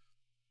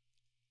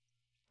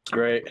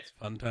 Great. It's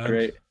fun times.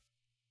 Great.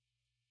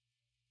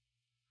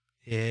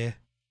 Yeah.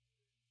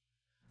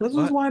 This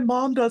is why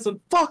mom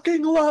doesn't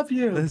fucking love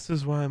you. This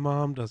is why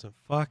mom doesn't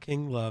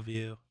fucking love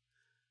you.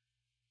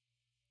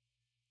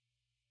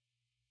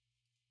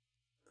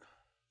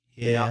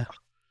 Yeah.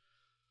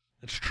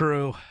 It's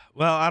true.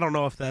 Well, I don't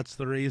know if that's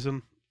the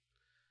reason,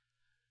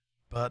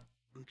 but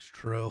it's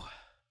true.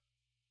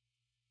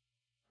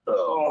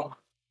 Oh.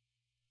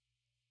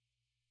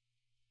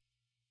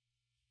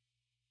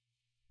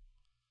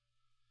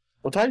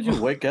 What time did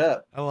you wake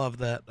up? I love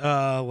that.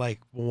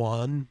 Like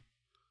 1.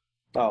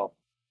 Oh,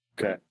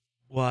 okay.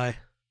 Why?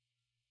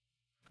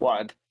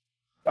 Why?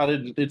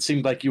 It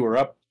seemed like you were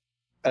up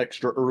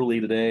extra early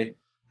today.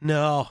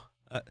 No.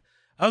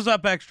 I was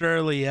up extra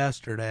early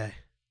yesterday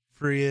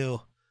for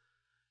you.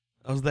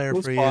 I was there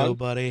for you,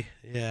 buddy.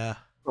 Yeah.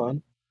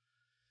 Fun.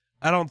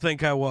 I don't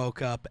think I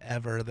woke up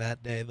ever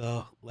that day,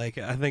 though. Like,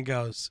 I think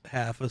I was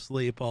half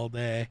asleep all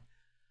day.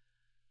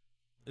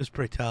 It was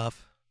pretty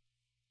tough.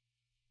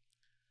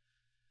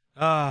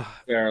 Yeah.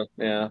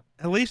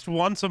 At least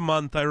once a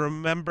month, I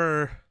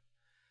remember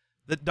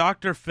that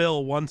Dr.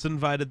 Phil once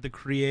invited the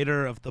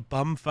creator of the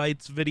Bum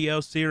Fights video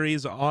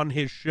series on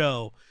his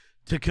show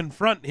to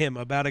confront him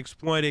about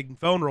exploiting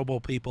vulnerable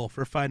people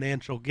for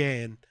financial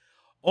gain,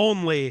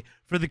 only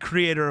for the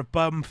creator of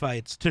Bum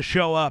Fights to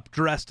show up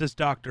dressed as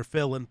Dr.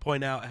 Phil and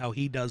point out how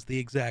he does the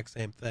exact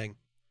same thing.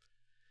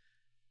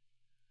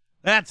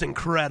 That's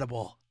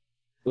incredible.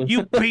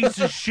 You piece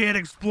of shit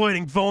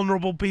exploiting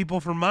vulnerable people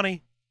for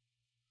money.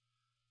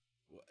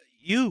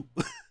 You.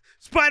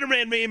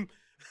 Spider-Man meme.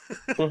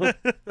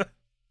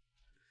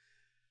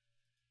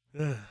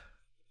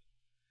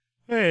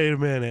 Wait a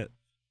minute.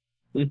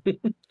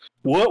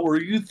 What were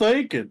you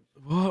thinking?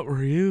 What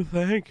were you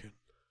thinking?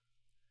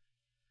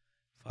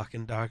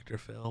 Fucking Dr.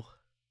 Phil.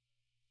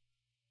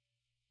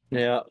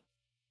 Yeah.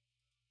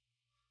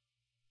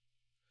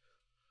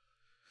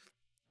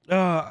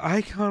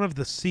 Icon of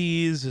the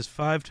Seas is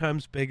 5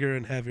 times bigger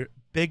and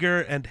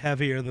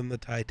heavier than the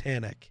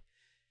Titanic.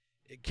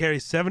 It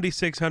carries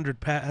 7,600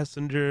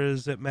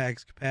 passengers at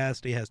max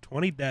capacity, has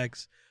 20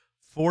 decks,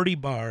 40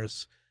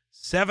 bars,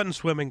 7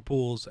 swimming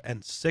pools,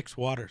 and 6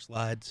 water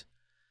slides.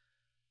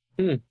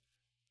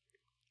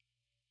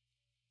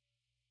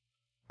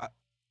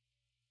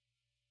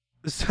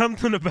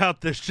 Something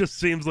about this just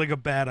seems like a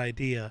bad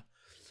idea.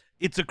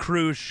 It's a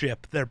cruise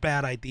ship. They're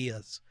bad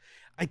ideas.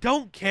 I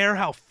don't care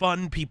how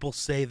fun people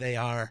say they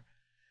are.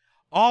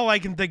 All I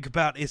can think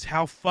about is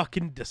how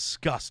fucking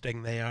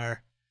disgusting they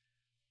are.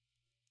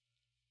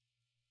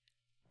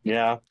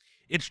 Yeah.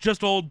 It's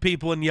just old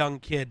people and young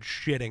kids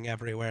shitting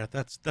everywhere.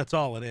 That's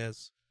all it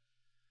is.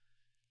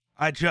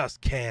 I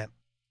just can't.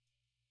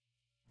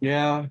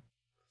 Yeah.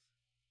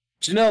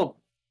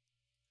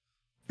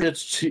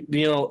 It's,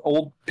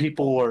 old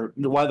people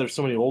why there's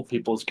so many old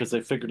people is because they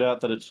figured out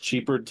that it's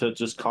cheaper to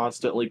just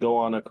constantly go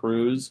on a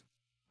cruise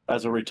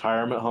as a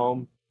retirement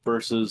home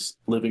versus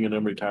living in a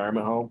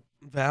retirement home.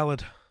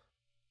 Valid.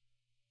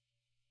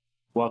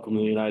 Welcome to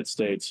the United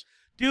States.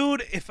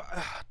 Dude, if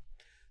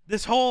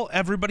this whole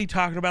everybody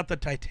talking about the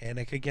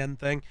Titanic again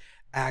thing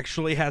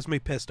actually has me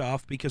pissed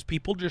off because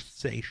people just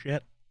say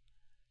shit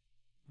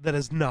that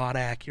is not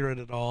accurate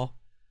at all.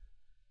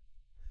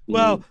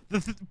 Well,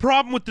 the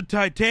problem with the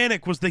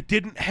Titanic was they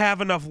didn't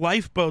have enough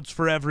lifeboats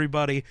for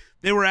everybody.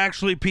 They were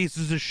actually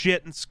pieces of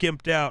shit and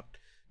skimped out.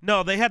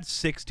 No, they had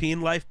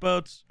 16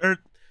 lifeboats. Or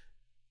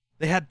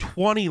they had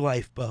 20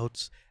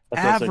 lifeboats.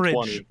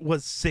 Average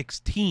was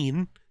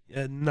 16.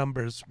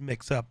 Numbers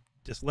mix up.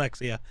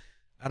 Dyslexia.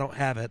 I don't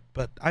have it,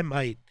 but I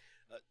might.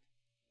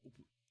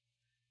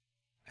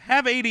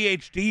 Have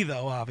ADHD,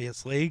 though,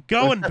 obviously.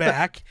 Going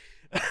back,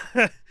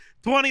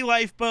 20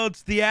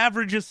 lifeboats, the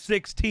average is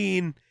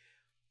 16.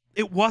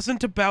 It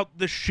wasn't about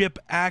the ship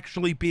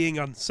actually being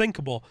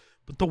unsinkable,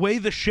 but the way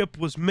the ship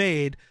was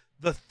made,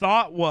 the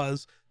thought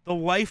was the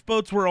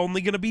lifeboats were only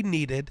going to be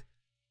needed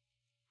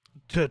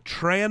to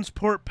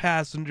transport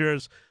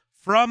passengers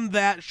from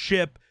that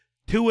ship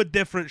to a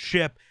different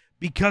ship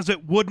because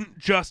it wouldn't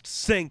just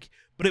sink,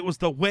 but it was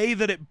the way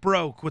that it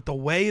broke, with the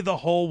way the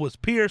hull was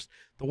pierced,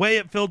 the way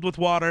it filled with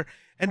water,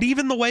 and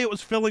even the way it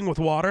was filling with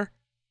water.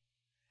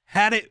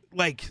 Had it,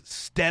 like,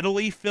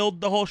 steadily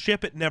filled the whole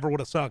ship, it never would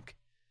have sunk.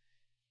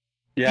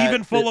 Yeah,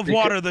 even full of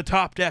water, the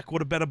top deck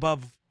would have been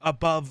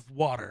above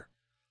water.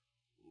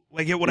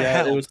 Like, it would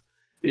have held.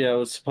 It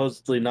was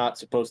supposedly not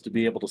supposed to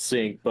be able to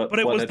sink, but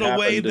it was the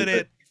way that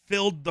it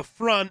filled the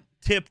front,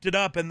 tipped it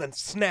up, and then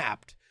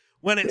snapped.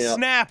 When it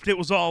snapped, it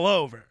was all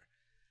over.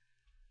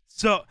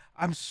 So,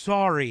 I'm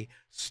sorry.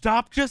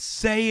 Stop just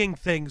saying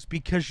things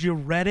because you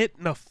read it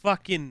in a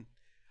fucking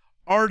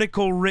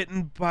article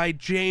written by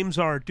James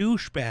R.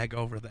 Douchebag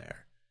over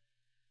there.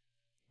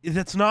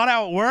 That's not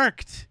how it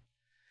worked.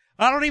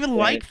 I don't even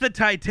like the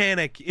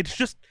Titanic. It's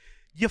just,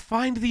 you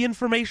find the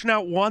information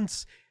out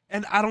once,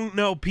 and I don't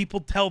know, people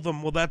tell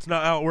them, well, that's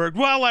not how it worked.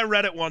 Well, I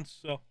read it once,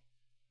 so.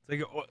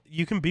 It's like,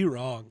 you can be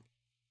wrong.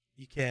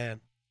 You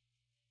can.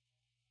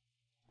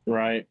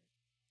 Right.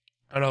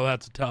 I know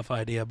that's a tough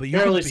idea, but you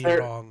can be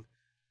wrong.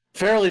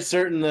 Fairly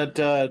certain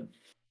that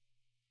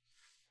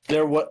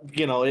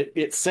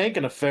it sank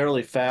in a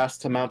fairly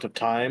fast amount of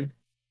time.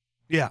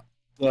 Yeah.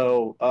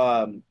 So,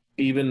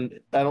 even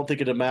I don't think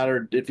it'd have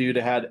mattered if you'd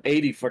have had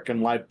 80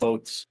 freaking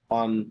lifeboats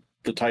on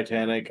the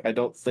Titanic. I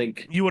don't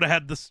think you would have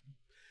had this,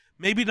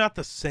 maybe not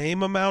the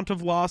same amount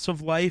of loss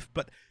of life,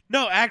 but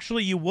no,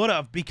 actually you would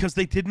have, because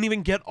they didn't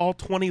even get all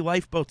 20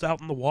 lifeboats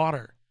out in the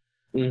water.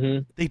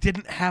 Mm-hmm. They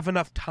didn't have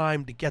enough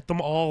time to get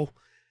them all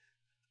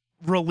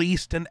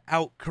released and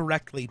out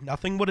correctly.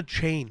 Nothing would have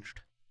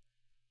changed.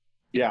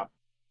 Yeah.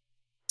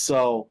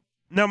 So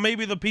now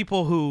maybe the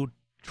people who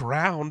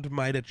drowned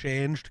might have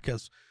changed,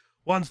 because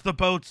once the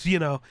boats,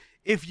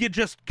 if you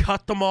just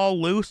cut them all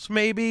loose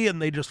maybe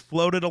and they just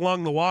floated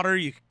along the water,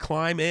 you could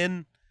climb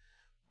in.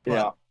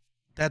 But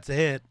that's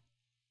it.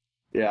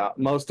 Yeah,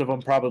 most of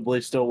them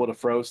probably still would have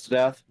froze to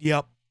death.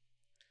 Yep.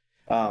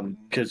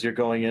 Because you're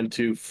going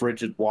into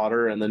frigid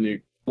water, and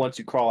then once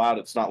you crawl out,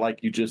 it's not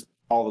like you just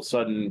all of a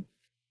sudden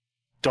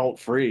don't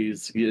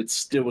freeze.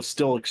 It was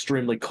still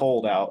extremely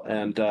cold out,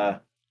 and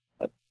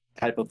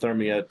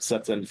hypothermia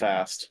sets in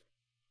fast.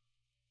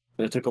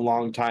 And it took a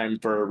long time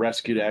for a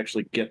rescue to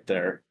actually get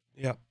there.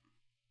 Yep.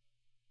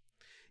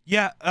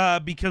 Yeah,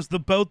 because the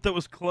boat that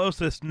was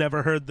closest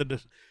never heard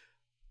the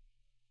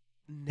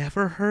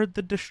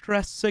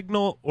distress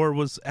signal, or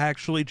was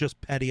actually just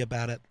petty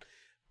about it.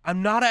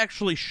 I'm not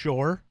actually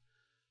sure,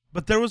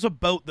 but there was a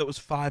boat that was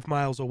 5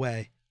 miles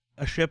away,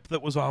 a ship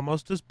that was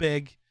almost as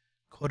big,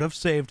 could have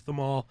saved them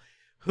all,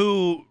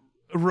 who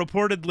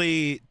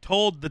reportedly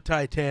told the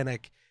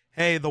Titanic,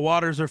 hey, the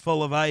waters are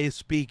full of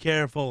ice, be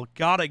careful,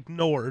 got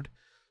ignored,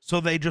 so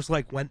they just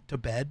went to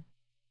bed.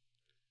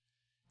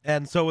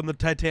 And so when the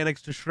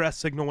Titanic's distress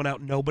signal went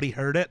out, nobody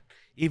heard it,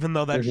 even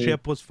though that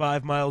ship was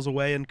 5 miles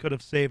away and could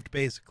have saved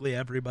basically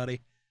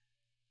everybody.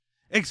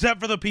 Except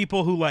for the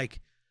people who,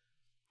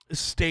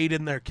 stayed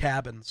in their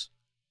cabins.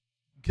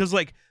 Because,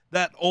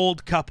 that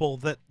old couple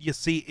that you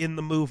see in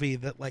the movie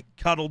that,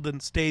 cuddled and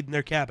stayed in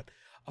their cabin.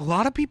 A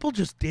lot of people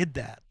just did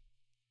that.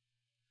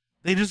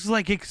 They just,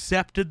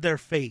 accepted their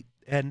fate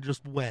and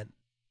just went.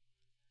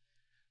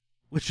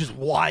 Which is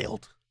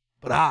wild.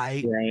 But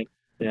Right,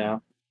 yeah.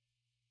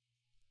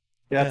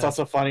 Yeah, it's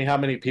also funny how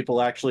many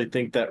people actually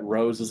think that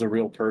Rose is a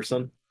real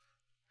person.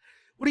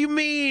 What do you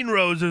mean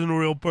Rose isn't a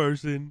real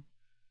person?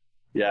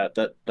 Yeah,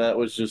 that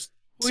was just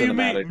what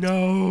cinematic. Do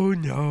you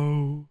mean?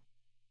 No.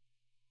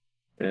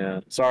 Yeah,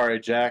 sorry,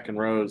 Jack and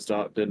Rose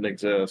didn't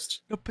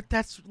exist. No, but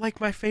that's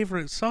my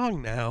favorite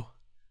song now.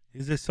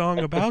 Is a song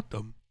about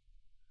them.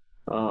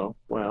 Oh,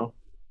 well.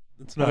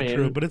 It's not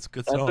true, but it's a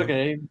good song. That's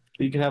okay.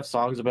 You can have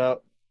songs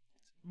about...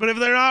 But if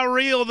they're not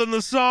real, then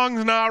the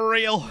song's not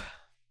real.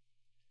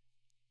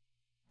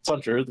 It's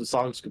not true. The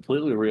song's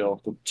completely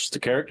real. Just the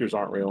characters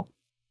aren't real.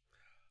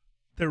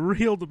 They're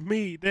real to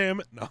me, damn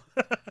it. No.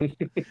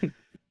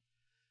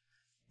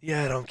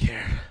 Yeah, I don't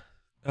care.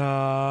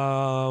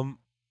 The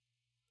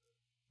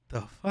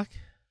fuck?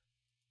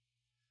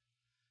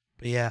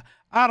 But yeah,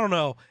 I don't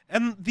know.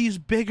 And these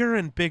bigger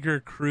and bigger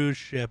cruise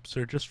ships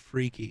are just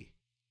freaky.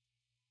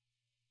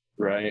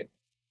 Right.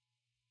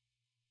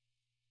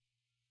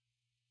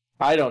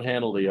 I don't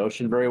handle the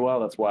ocean very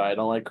well. That's why I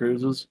don't like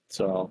cruises.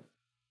 So,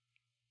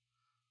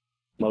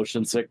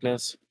 motion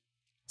sickness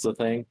is a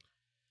thing.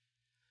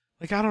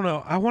 I don't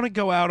know. I want to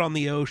go out on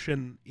the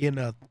ocean in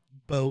a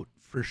boat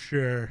for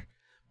sure.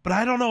 But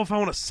I don't know if I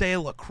want to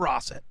sail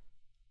across it.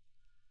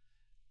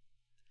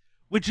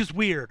 Which is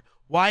weird.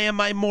 Why am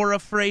I more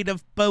afraid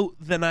of boat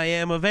than I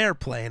am of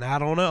airplane? I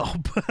don't know.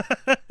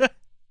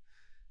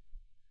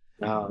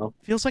 I don't know.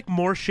 Feels like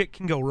more shit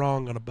can go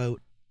wrong on a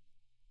boat.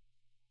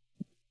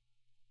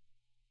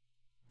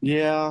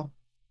 Yeah.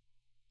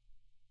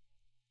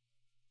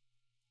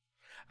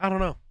 I don't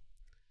know.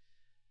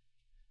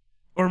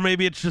 Or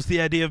maybe it's just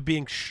the idea of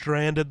being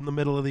stranded in the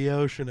middle of the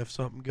ocean if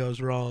something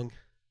goes wrong.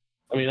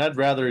 I mean, I'd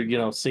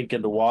rather, sink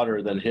into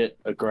water than hit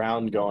a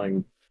ground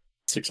going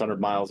 600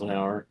 miles an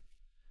hour.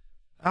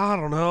 I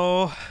don't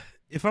know.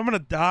 If I'm going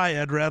to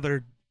die, I'd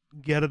rather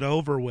get it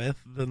over with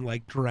than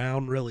like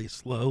drown really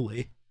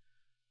slowly.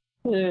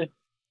 I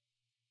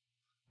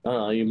don't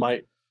know. You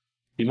might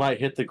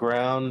hit the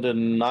ground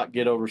and not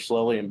get over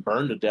slowly and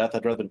burn to death.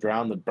 I'd rather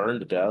drown than burn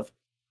to death.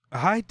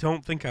 I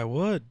don't think I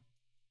would.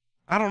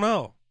 I don't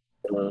know.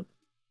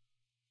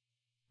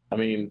 I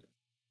mean,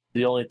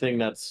 the only thing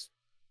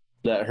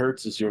that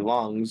hurts is your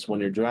lungs when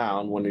you're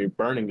drowned. When you're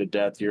burning to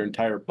death, your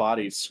entire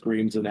body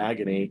screams in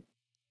agony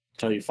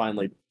until you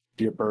finally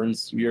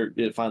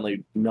it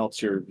finally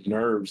melts your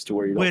nerves to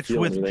where you don't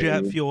feel anything. Which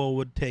with jet fuel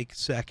would take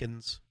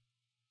seconds,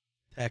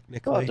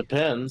 technically. Well, it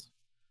depends.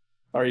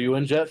 Are you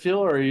in jet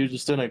fuel, or are you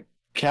just in a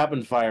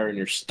cabin fire and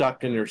you're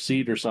stuck in your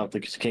seat or something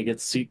because you can't get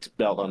the seat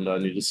belt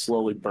undone? You just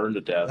slowly burn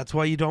to death. That's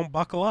why you don't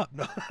buckle up.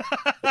 No.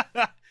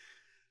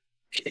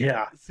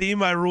 Yeah. See,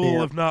 my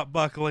rule of not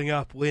buckling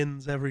up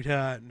wins every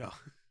time.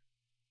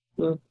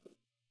 No.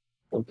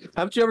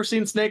 Haven't you ever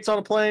seen snakes on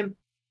a plane?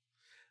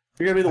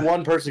 You're going to be the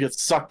one person who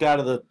gets sucked out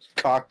of the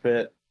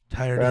cockpit.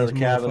 Tired of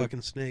these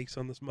motherfucking snakes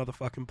on this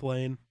motherfucking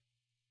plane.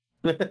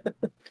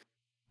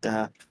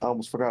 I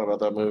almost forgot about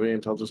that movie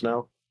until just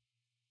now.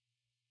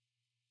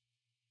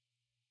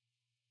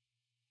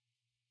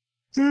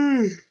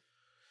 I'm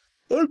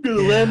going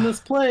to land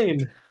this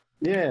plane.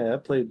 Yeah, I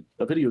played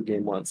a video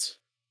game once.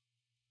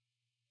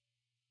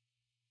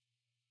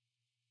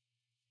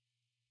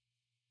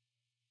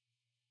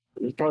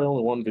 There's probably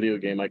only one video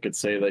game I could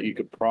say that you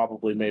could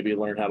probably maybe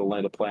learn how to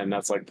land a plane.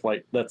 That's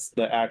that's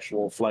the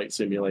actual flight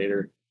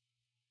simulator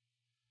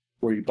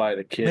where you buy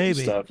the kit and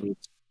stuff.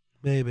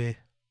 Maybe.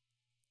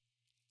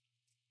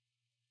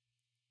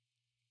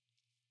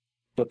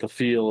 But the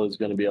feel is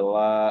going to be a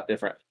lot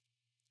different.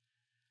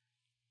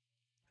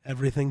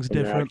 Everything's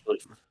different.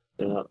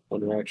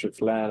 When you're actually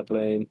flying a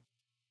plane.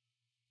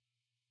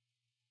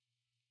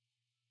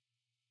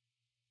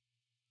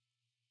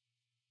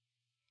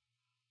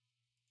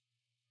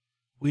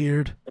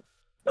 Weird.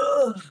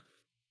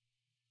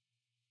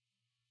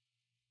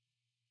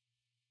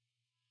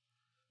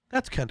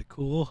 That's kind of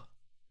cool.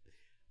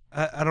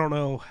 I don't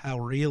know how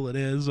real it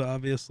is,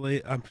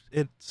 obviously.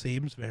 It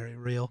seems very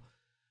real.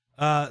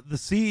 The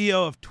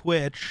CEO of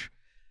Twitch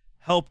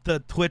helped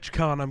the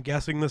TwitchCon. I'm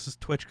guessing this is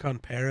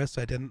TwitchCon Paris.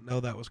 I didn't know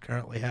that was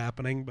currently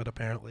happening, but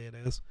apparently it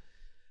is.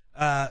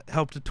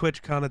 Helped a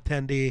TwitchCon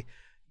attendee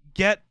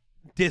get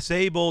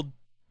disabled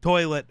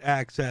toilet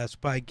access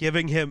by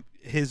giving him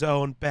his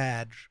own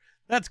badge.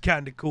 That's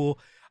kind of cool.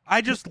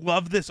 I just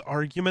love this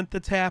argument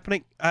that's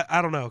happening.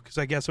 I don't know, because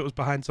I guess it was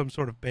behind some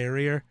sort of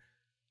barrier.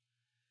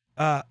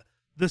 The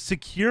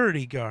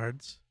security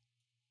guards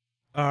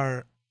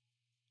are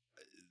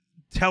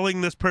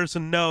telling this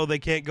person, no, they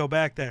can't go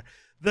back there.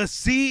 The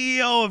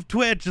CEO of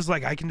Twitch is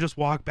like, I can just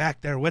walk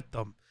back there with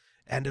them,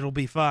 and it'll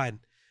be fine.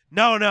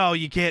 No,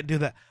 you can't do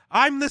that.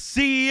 I'm the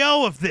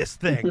CEO of this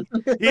thing.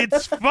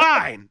 It's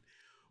fine.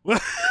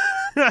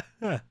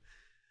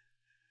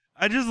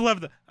 I just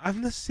love that.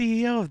 I'm the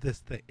CEO of this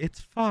thing. It's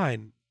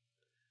fine.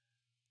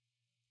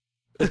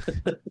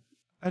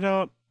 I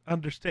don't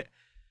understand.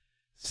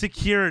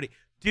 Security.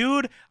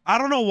 Dude, I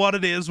don't know what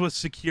it is with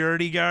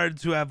security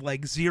guards who have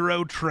like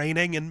zero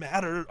training and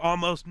matter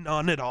almost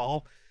none at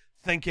all,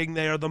 thinking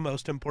they are the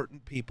most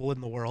important people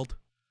in the world.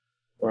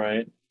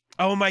 Right.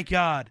 Oh my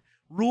God.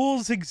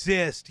 Rules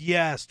exist,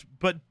 yes,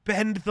 but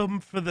bend them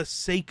for the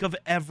sake of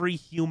every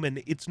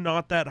human. It's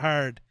not that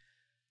hard.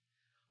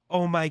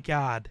 Oh my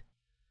God.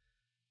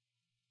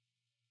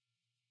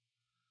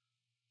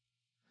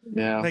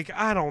 Yeah. Like,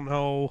 I don't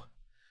know.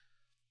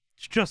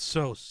 It's just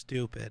so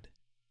stupid.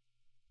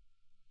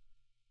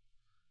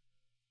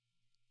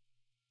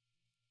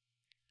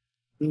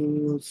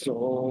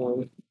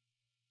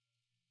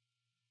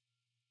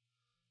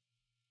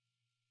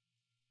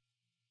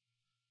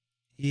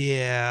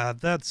 Yeah,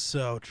 that's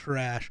so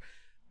trash.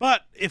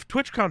 But if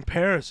TwitchCon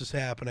Paris is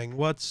happening,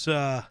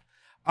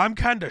 I'm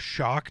kind of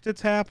shocked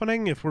it's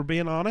happening, if we're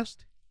being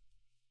honest.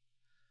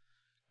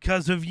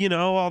 Because of,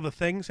 all the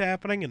things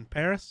happening in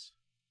Paris.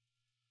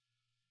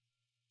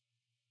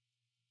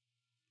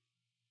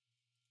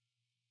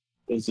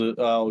 Is it?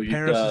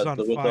 Paris is on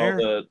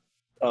fire?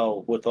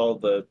 With all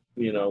the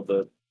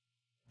the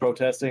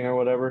protesting or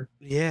whatever.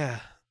 Yeah.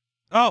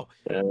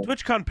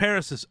 TwitchCon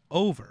Paris is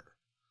over.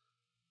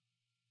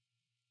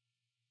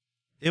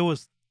 It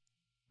was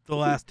the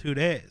last 2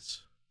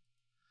 days.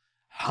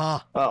 Huh.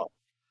 Oh.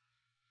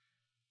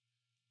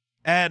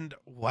 And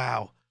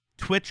wow,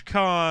 the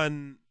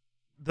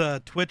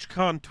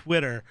TwitchCon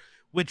Twitter,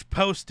 which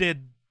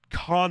posted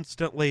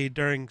constantly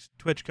during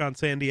TwitchCon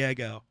San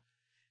Diego,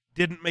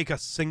 didn't make a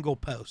single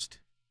post.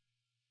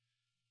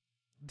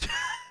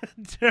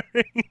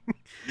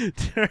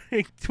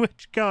 during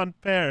TwitchCon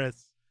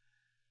Paris.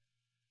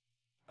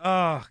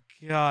 Oh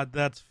God,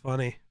 that's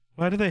funny.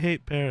 Why do they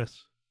hate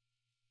Paris?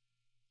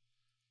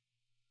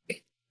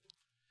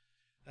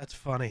 That's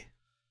funny.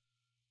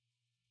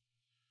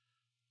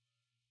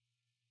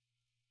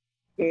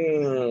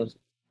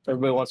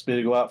 Everybody wants me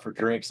to go out for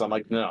drinks. I'm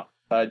like, no,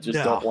 I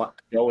just don't No. want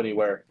to go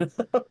anywhere.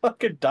 I'm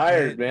fucking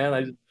tired, man.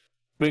 I've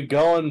been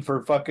going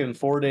for fucking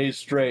 4 days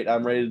straight.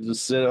 I'm ready to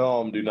just sit at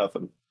home, do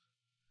nothing.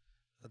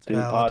 That's Do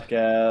valid.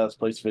 podcasts,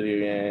 play video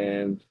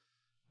games.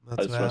 That's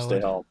I just want to stay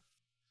valid. home.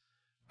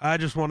 I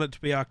just want it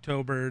to be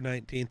October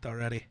 19th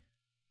already.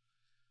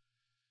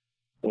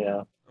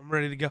 Yeah. I'm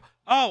ready to go.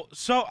 Oh,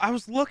 so I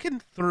was looking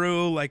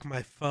through like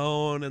my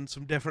phone and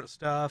some different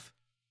stuff.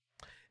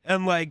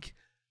 And like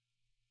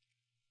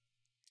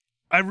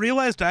I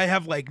realized I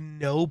have like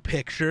no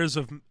pictures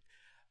of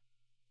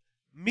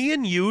me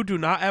and you do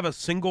not have a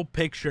single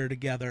picture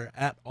together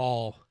at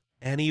all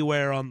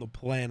anywhere on the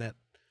planet,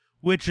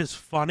 which is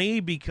funny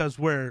because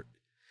we're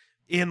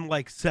in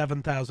like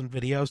 7,000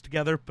 videos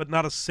together, but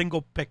not a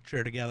single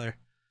picture together.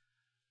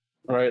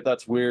 Right,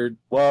 that's weird.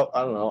 Well,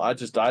 I don't know. I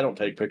don't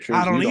take pictures.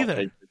 I don't You either.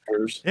 don't take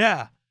pictures.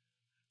 Yeah.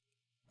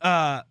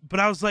 But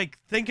I was like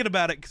thinking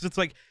about it because it's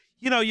like,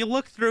 you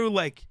look through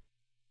like,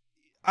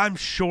 I'm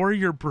sure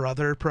your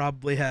brother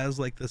probably has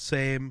like the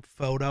same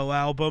photo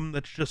album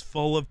that's just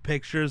full of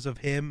pictures of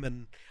him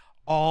and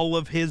all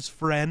of his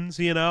friends,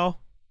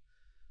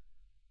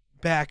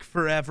 back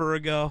forever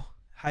ago.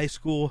 High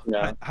school,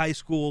 Yeah. high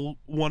school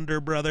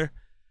Wunder brother.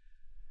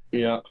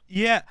 Yeah.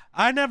 Yeah,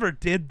 I never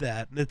did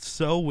that, and it's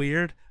so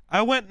weird.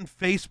 I went and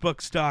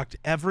Facebook stalked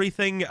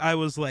everything. I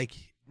was like,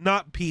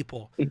 not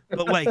people,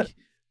 but like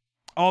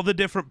all the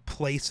different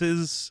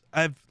places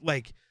I've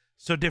like,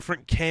 so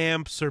different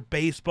camps or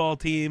baseball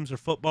teams or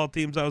football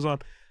teams I was on.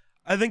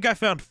 I think I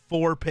found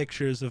 4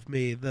 pictures of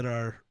me that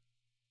are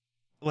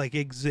like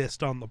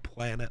exist on the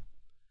planet.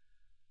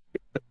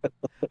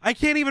 I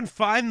can't even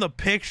find the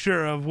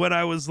picture of when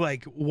I was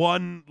like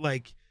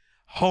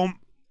home,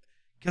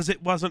 because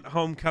it wasn't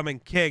Homecoming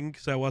King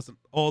because I wasn't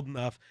old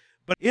enough.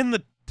 But in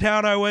the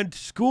town I went to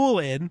school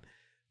in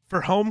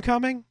for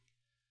Homecoming,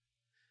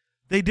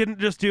 they didn't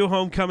just do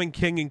Homecoming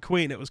King and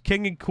Queen. It was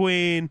King and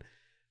Queen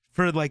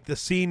for like the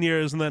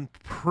seniors, and then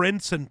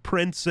Prince and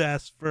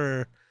Princess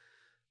for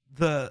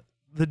the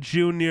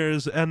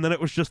juniors, and then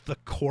it was just the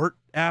court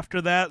after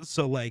that.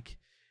 So like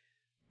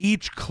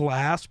each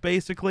class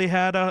basically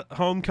had a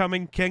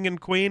Homecoming King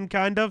and Queen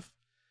kind of.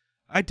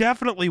 I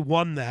definitely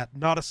won that.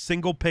 Not a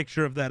single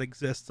picture of that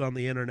exists on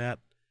the internet.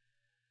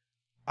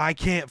 I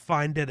can't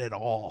find it at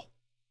all.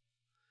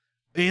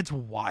 It's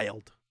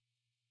wild.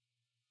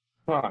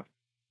 Huh.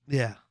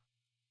 Yeah.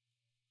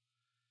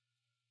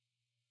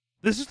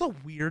 This is the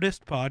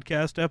weirdest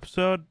podcast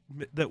episode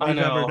that we've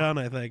ever done,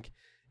 I think.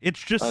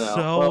 It's just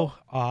so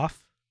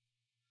off.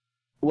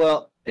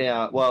 Well,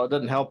 yeah. Well, it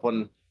doesn't help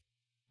when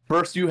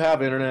first you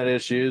have internet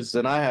issues,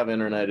 then I have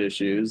internet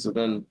issues, and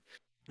then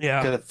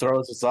kind of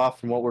throws us off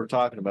from what we're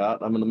talking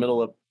about. I'm in the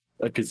middle of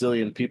a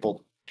gazillion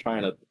people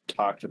trying to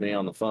talk to me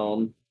on the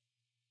phone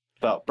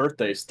about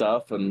birthday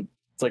stuff, and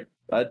it's like,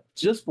 I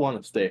just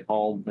want to stay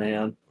home,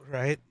 man.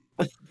 Right.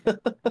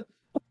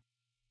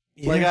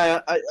 Like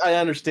I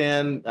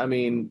understand. I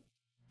mean,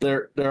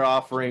 they're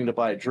offering to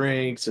buy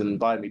drinks and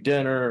buy me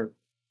dinner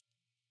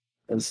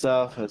and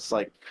stuff. It's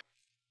like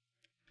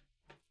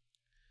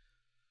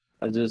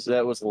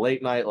that was a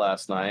late night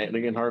last night, and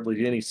I can hardly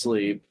get any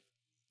sleep.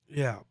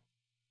 Yeah.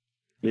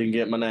 Didn't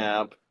get my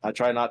nap. I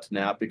try not to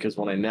nap because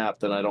when I nap,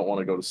 then I don't want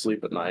to go to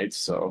sleep at night.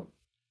 So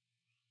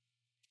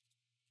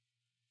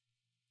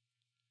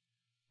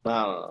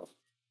I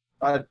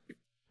don't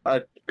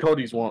know.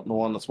 Cody's the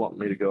one that's wanting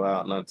me to go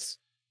out, and that's.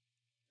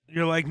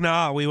 You're like,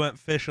 nah, we went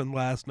fishing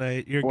last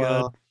night. You're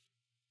good.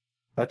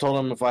 I told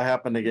him if I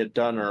happen to get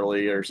done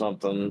early or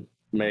something,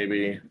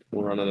 maybe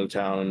we'll run into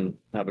town and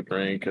have a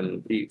drink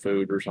and eat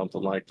food or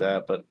something like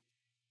that, but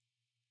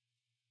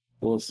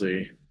we'll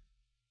see.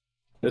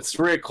 It's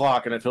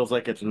 3:00 and it feels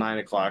like it's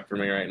 9:00 for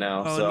me right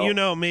now. Oh, so. And you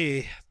know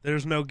me.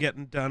 There's no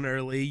getting done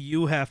early.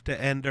 You have to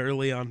end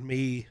early on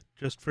me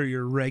just for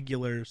your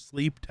regular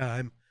sleep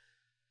time.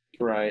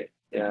 Right.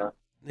 Yeah.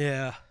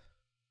 Yeah.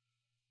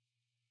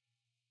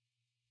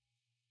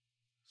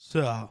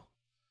 So,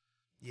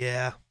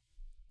 yeah.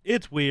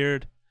 It's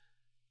weird.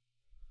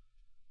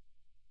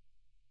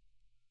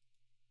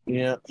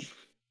 Yeah.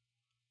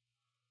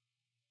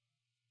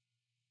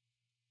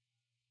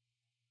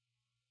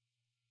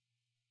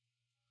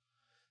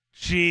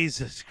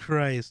 Jesus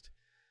Christ.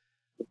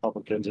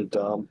 Republicans are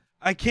dumb.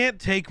 I can't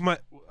take my...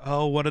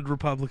 Oh, what did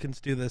Republicans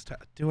do this time?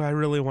 Do I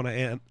really want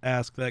to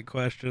ask that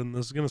question?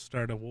 This is going to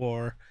start a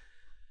war.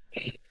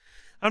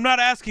 I'm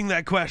not asking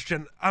that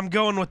question. I'm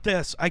going with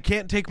this. I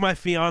can't take my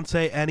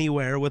fiance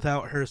anywhere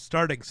without her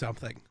starting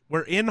something.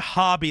 We're in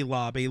Hobby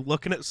Lobby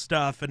looking at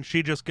stuff, and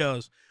she just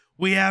goes,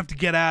 "We have to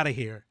get out of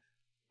here."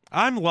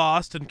 I'm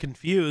lost and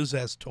confused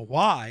as to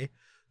why,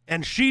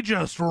 and she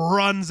just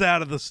runs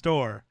out of the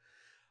store.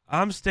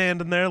 I'm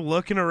standing there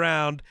looking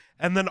around,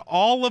 and then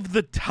all of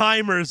the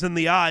timers in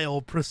the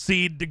aisle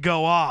proceed to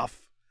go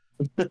off.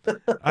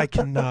 I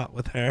cannot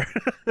with her.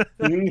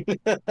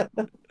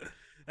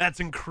 That's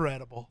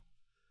incredible.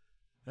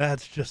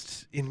 That's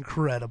just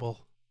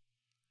incredible.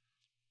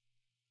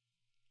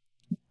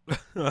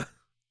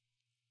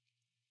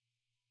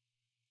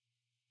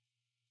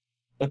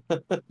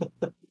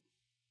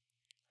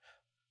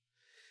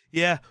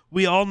 Yeah,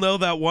 we all know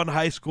that one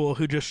high school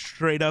who just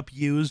straight up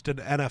used an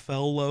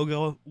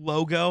NFL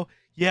logo.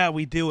 Yeah,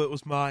 we do. It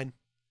was mine.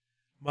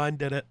 Mine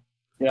did it.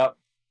 Yep.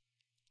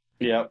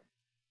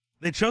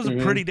 They chose a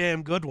pretty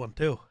damn good one,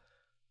 too.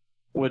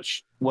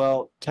 Which,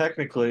 well,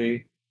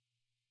 technically,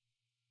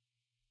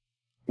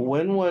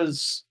 when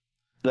was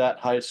that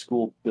high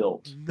school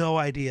built? No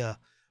idea.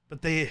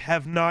 But they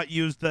have not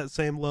used that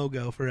same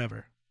logo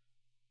forever.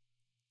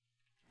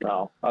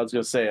 No, I was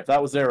going to say, if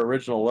that was their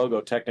original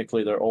logo,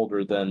 technically they're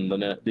older than the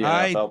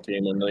NFL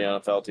team, and the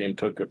NFL team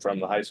took it from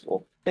the high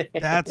school.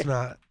 That's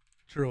not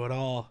true at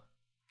all.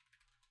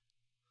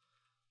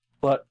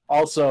 But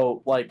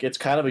also, like, it's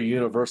kind of a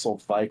universal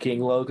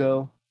Viking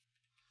logo.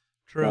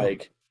 True.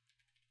 Like,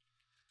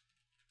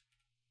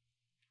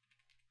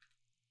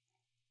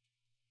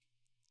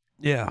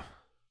 yeah.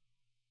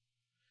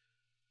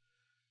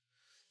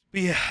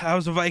 But yeah, I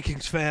was a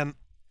Vikings fan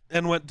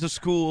and went to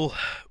school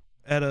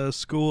at a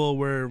school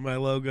where my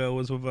logo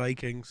was a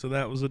Viking, so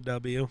that was a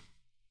W.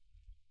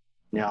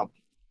 Yeah.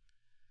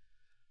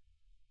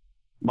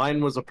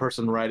 Mine was a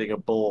person riding a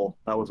bull.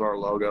 That was our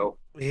logo.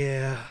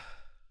 Yeah.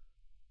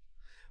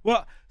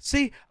 Well,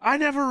 see, I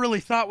never really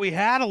thought we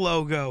had a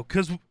logo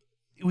because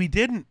we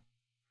didn't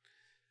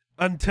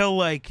until,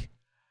 like,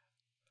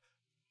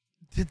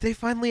 did they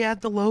finally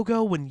add the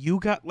logo when you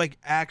got, like,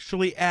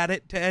 actually add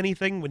it to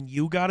anything when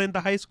you got into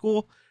high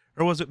school,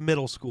 or was it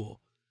middle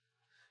school?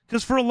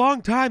 Because for a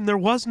long time there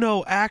was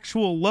no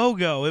actual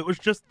logo. It was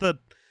just the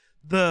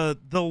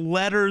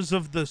letters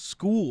of the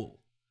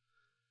school.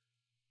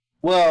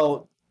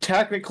 Well,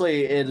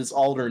 technically, it is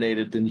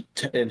alternated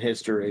in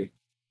history.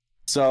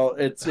 So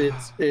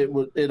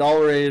it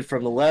alternated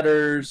from the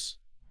letters.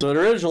 So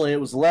originally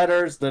it was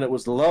letters, then it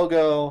was the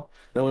logo,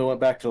 then we went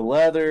back to the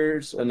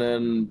letters, and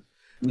then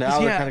now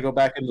they kind of go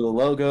back into the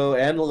logo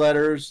and the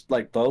letters,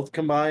 like both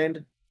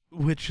combined.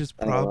 Which is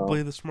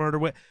probably the smarter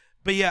way.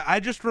 But yeah, I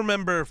just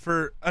remember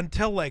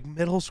until like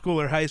middle school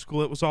or high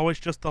school, it was always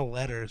just the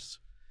letters.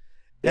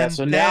 Yeah, and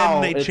so then now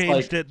they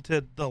changed it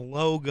to the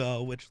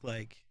logo, which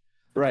like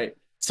right.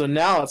 So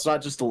now it's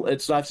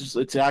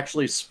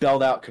actually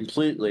spelled out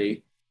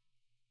completely,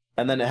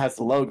 and then it has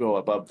the logo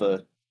above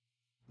the.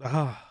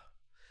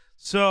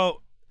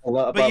 So,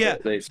 but yeah,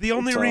 the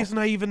only reason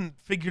I even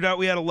figured out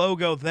we had a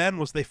logo then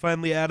was they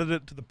finally added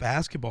it to the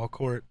basketball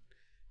court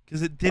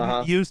because it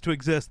didn't used to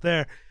exist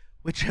there.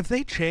 Which, have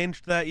they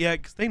changed that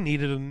yet? Because they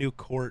needed a new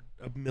court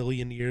a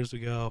million years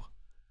ago.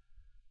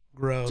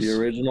 Gross. The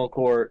original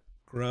court.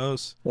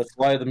 Gross. That's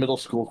why the middle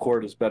school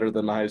court is better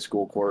than the high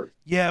school court.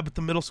 Yeah, but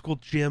the middle school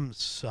gym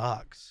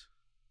sucks.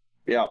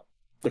 Yeah.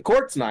 The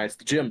court's nice.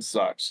 The gym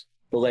sucks.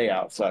 The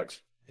layout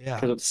sucks. Yeah.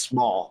 Because it's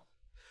small.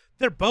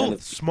 They're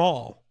both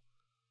small.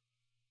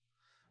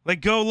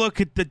 Like, go look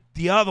at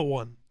the other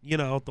one. You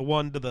know, the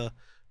one to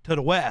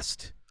the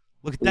west.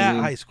 Look at that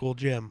high school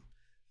gym.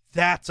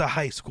 That's a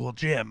high school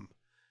gym.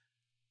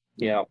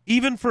 Yeah.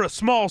 Even for a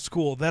small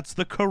school, that's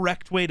the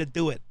correct way to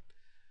do it.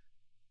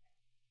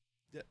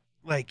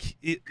 Like,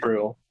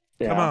 True.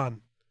 Yeah. Come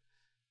on.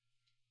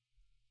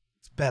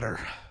 It's better.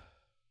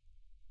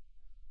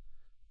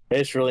 They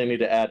just really need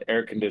to add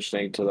air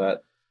conditioning to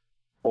that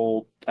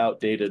old,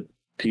 outdated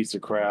piece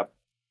of crap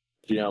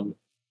gym.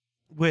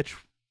 Which?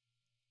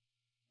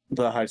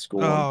 The high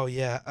school Oh, one.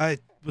 yeah.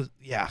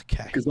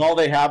 Okay. Because all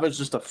they have is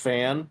just a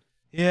fan.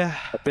 Yeah.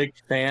 A big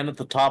fan at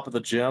the top of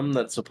the gym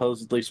that's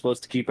supposedly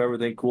supposed to keep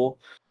everything cool.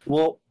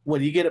 Well,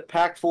 when you get it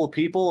packed full of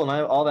people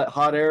and all that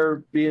hot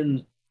air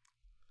being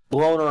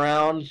blown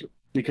around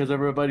because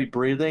everybody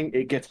breathing,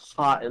 it gets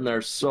hot in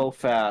there so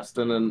fast,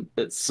 and then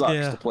it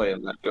sucks to play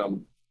in that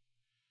gym.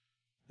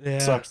 Yeah.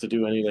 It sucks to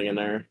do anything in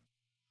there.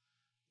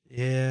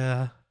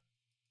 Yeah.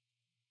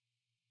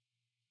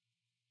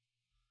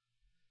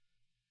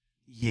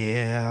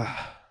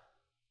 Yeah.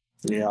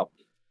 Yeah.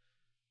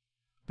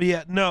 But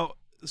yeah, no.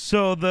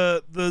 So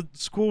the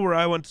school where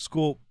I went to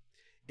school,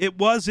 it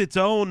was its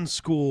own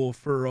school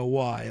for a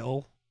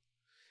while,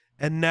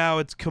 and now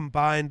it's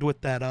combined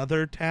with that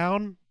other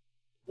town.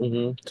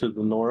 To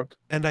the north.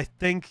 And I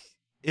think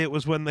it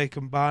was when they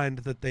combined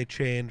that they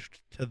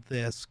changed to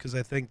this, because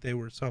I think they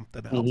were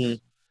something else.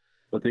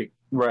 I think,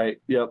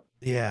 right, yep.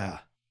 Yeah.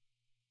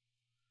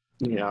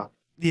 Yeah.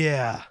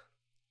 Yeah.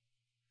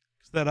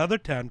 Because that other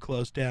town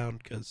closed down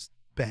because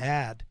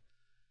bad.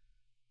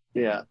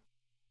 Yeah.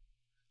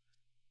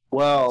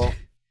 Well,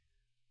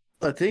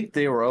 I think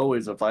they were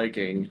always a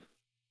Viking,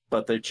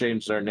 but they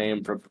changed their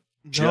name from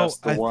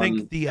just the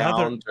one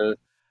town to...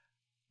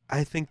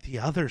 I think the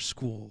other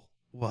school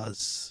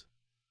was...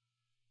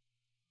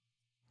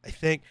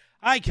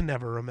 I can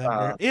never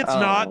remember. It's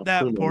not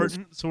that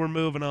important, so we're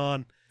moving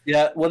on.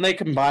 Yeah, when they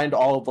combined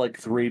all of like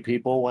 3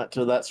 people went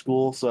to that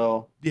school,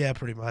 so Yeah,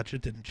 pretty much.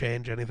 It didn't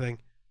change anything.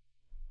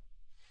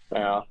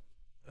 yeah.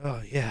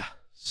 Oh, yeah.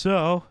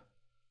 So,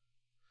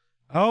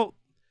 oh,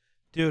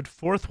 dude,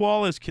 Fourth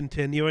Wall is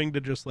continuing to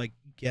just like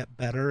get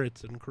better.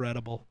 It's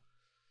incredible.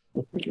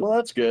 Well,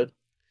 that's good.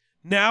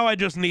 Now I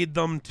just need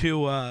them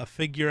to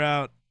figure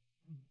out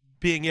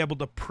being able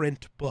to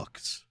print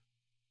books.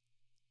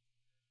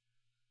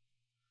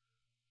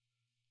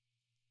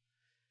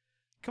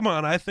 Come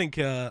on, I think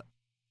a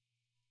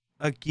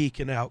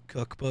Geekin' Out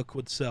cookbook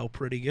would sell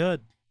pretty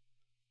good.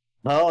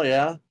 Oh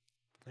yeah,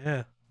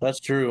 Yeah, that's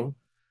true.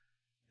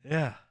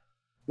 yeah.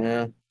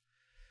 Yeah.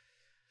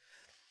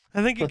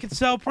 I think it could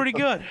sell pretty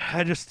good.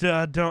 I just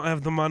don't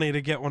have the money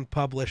to get one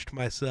published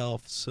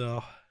myself,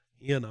 so,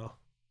 you know.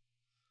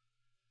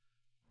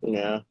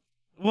 Yeah.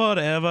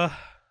 Whatever.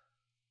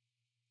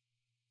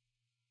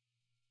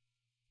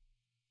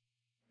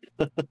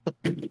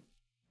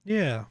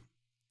 Yeah.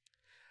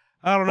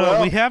 I don't know.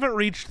 Well, We haven't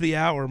reached the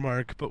hour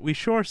mark, but we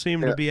sure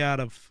seem to be out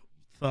of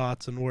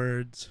thoughts and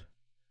words.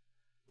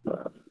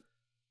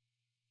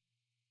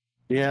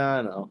 yeah,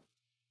 I know.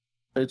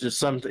 It's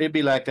just it'd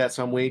be like that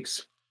some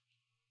weeks.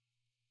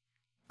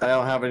 I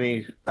don't have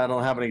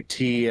any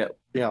tea. I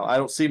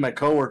don't see my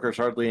coworkers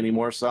hardly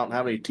anymore, so I don't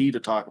have any tea to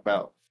talk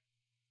about.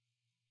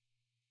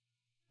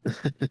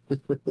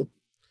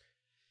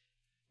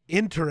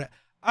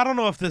 I don't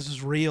know if this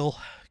is real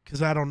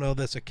because I don't know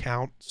this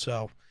account,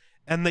 so.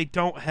 And they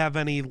don't have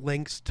any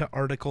links to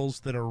articles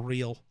that are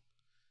real.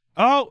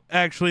 Oh,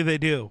 actually, they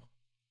do.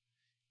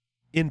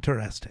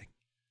 Interesting.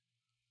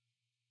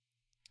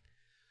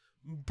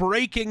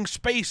 Breaking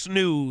space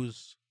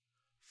news.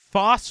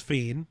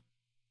 Phosphine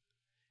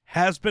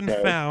has been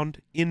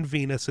found in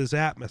Venus's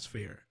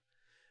atmosphere.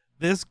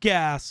 This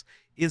gas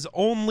is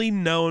only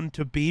known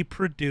to be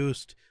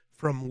produced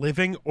from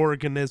living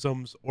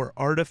organisms or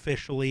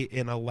artificially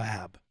in a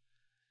lab.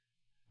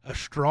 A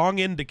strong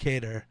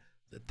indicator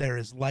that there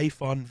is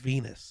life on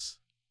Venus.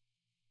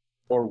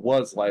 Or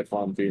was life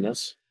on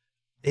Venus?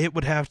 It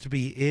would have to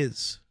be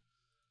is.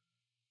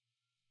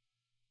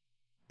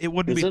 It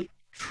wouldn't be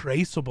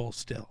traceable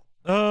still.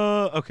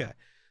 Okay.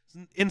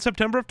 In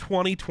September of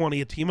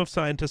 2020, a team of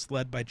scientists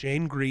led by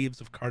Jane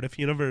Greaves of Cardiff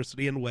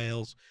University in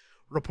Wales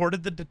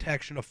reported the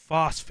detection of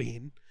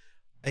phosphine,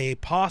 a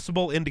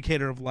possible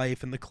indicator of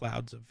life in the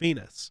clouds of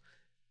Venus.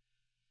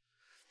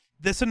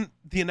 The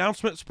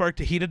announcement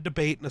sparked a heated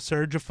debate and a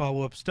surge of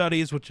follow-up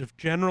studies, which have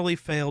generally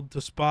failed to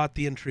spot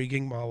the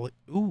intriguing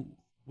molecule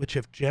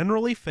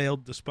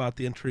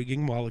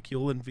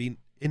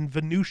in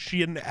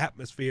Venusian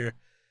atmosphere.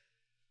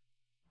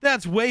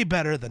 That's way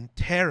better than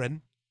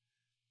Terran.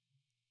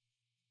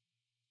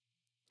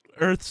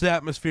 Earth's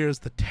atmosphere is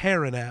the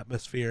Terran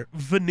atmosphere.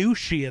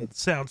 Venusian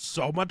sounds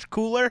so much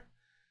cooler.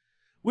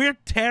 We're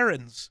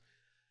Terrans.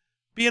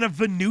 Being a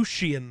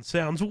Venusian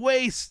sounds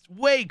way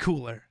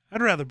cooler.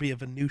 I'd rather be a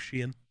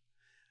Venusian.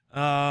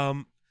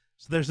 So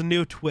there's a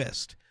new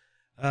twist.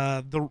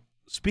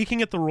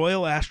 Speaking at the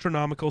Royal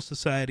Astronomical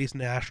Society's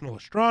National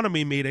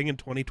Astronomy meeting in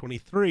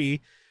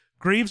 2023,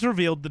 Greaves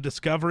revealed the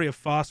discovery of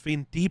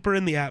phosphine deeper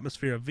in the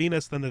atmosphere of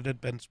Venus than it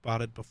had been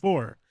spotted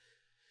before.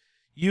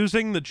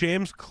 Using the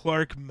James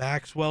Clerk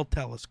Maxwell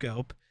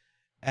telescope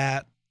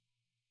at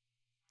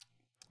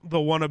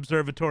the one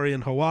observatory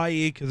in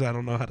Hawaii, because I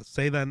don't know how to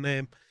say that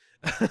name,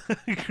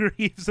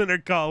 Greaves and her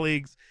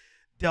colleagues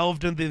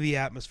delved into the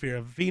atmosphere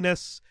of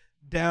Venus,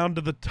 down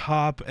to the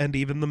top and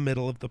even the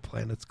middle of the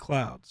planet's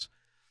clouds.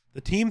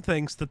 The team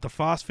thinks that the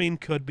phosphine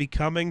could be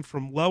coming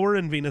from lower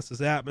in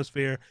Venus's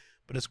atmosphere,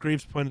 but as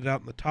Greaves pointed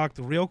out in the talk,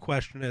 the real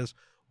question is,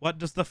 what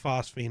does the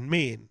phosphine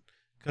mean?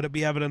 Could it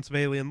be evidence of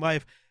alien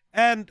life?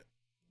 And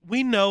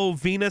we know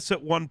Venus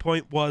at one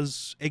point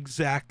was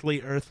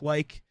exactly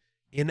Earth-like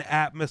in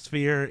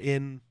atmosphere,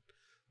 in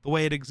the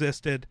way it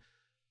existed.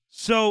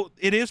 So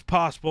it is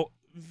possible.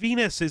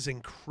 Venus is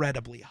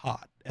incredibly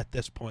hot at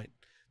this point.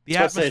 The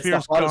atmosphere is gone.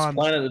 It's the hottest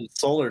planet in the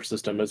solar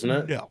system, isn't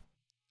it? No.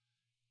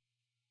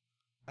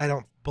 I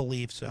don't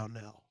believe so,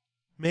 no.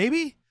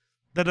 Maybe?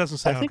 That doesn't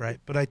sound right,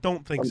 but I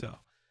don't think so.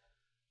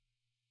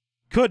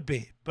 Could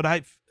be,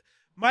 but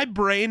my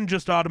brain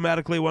just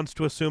automatically wants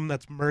to assume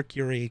that's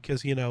Mercury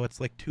because, it's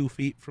like 2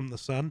 feet from the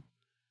sun.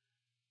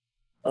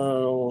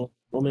 Oh,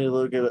 let me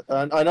look at it.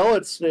 I know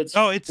it's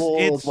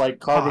full of like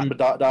carbon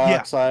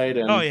dioxide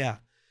and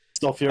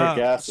sulfuric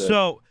acid.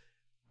 So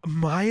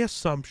my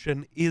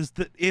assumption is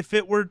that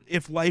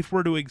if life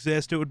were to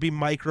exist, it would be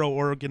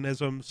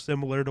microorganisms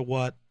similar to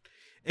what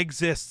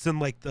exists in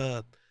like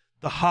the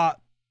hot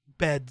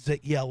beds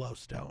at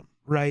Yellowstone,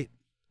 right?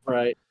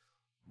 Right.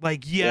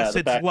 Like, yes,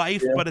 it's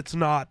life, but it's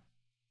not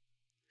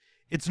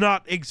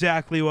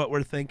exactly what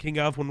we're thinking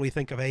of when we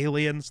think of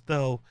aliens,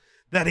 though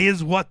that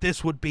is what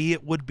this would be.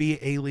 It would be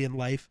alien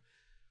life.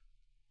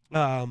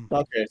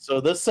 Okay,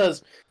 so this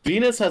says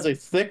Venus has a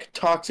thick,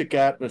 toxic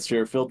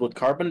atmosphere filled with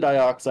carbon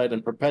dioxide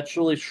and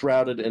perpetually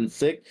shrouded in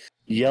thick,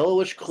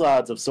 yellowish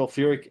clouds of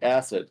sulfuric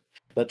acid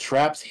that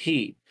traps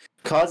heat,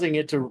 causing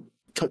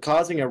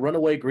a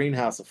runaway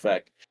greenhouse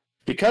effect.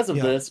 Because of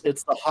this,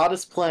 it's the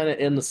hottest planet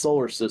in the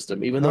solar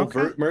system, even though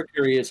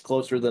Mercury is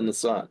closer than the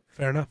sun.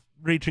 Fair enough.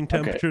 Reaching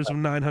temperatures of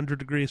 900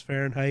 degrees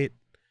Fahrenheit.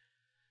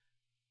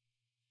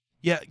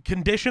 Yeah,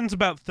 conditions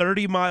about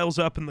 30 miles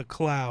up in the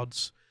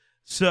clouds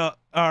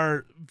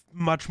are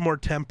much more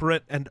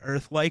temperate and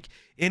Earth-like,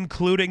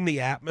 including the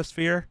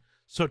atmosphere.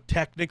 So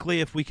technically,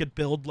 if we could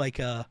build like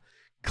a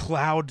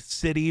cloud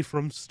city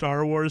from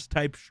Star Wars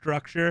type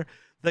structure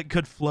that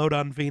could float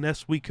on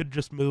Venus, we could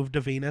just move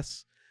to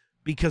Venus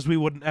because we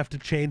wouldn't have to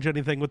change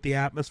anything with the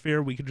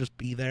atmosphere. We could just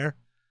be there.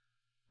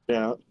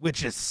 Yeah.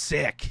 Which is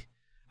sick.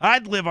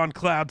 I'd live on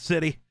Cloud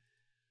City.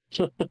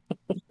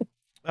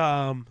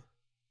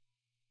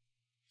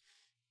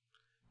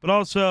 But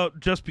also,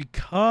 just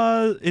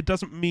because it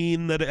doesn't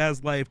mean that it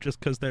has life just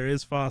because there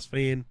is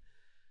phosphine.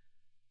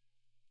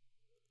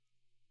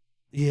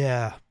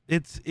 Yeah,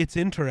 it's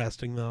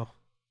interesting, though.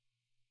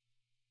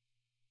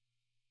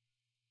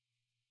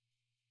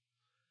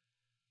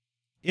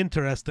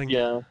 Interesting.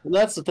 Yeah,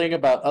 that's the thing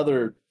about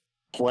other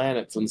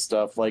planets and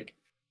stuff. Like,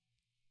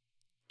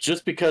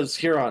 just because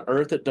here on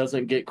Earth it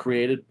doesn't get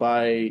created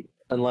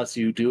unless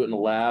you do it in a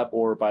lab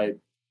or by,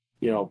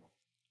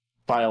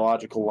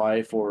 biological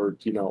life or,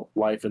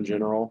 life in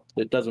general.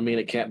 It doesn't mean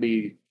it can't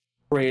be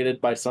created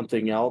by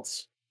something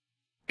else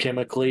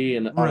chemically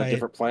and on a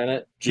different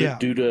planet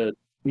due to,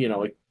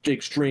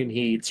 extreme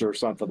heats or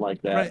something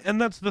like that. Right,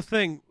 and that's the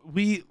thing.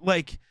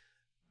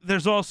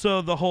 There's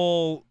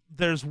also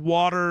there's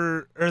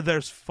water, or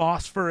there's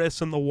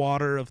phosphorus in the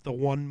water of the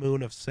one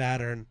moon of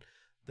Saturn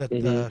that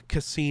the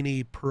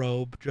Cassini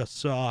probe just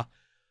saw,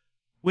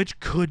 which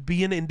could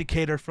be an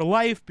indicator for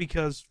life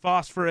because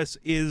phosphorus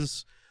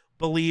is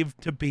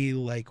believed to be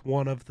like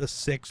one of the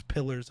 6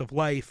 pillars of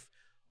life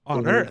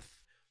on Earth.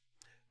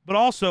 But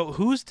also,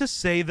 who's to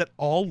say that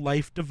all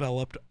life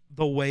developed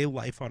the way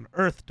life on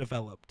Earth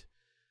developed?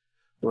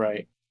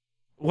 Right.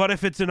 What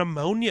if it's an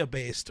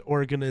ammonia-based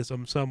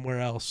organism somewhere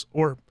else?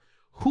 Or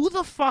who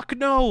the fuck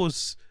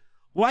knows?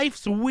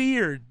 Life's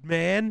weird,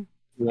 man.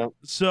 Yeah.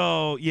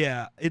 So,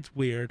 yeah, it's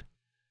weird.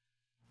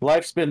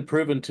 Life's been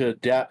proven to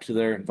adapt to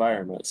their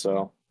environment,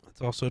 so.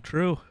 That's also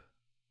true.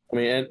 I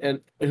mean,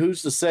 and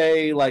who's to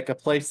say, like, a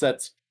place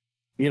that's,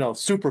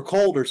 super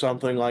cold or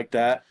something like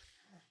that,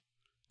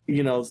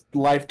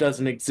 life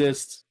doesn't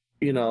exist,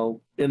 in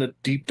a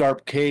deep,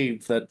 dark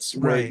cave that's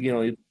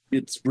where,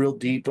 it's real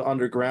deep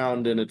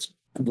underground and it's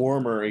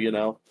warmer,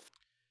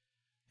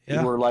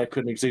 where life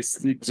couldn't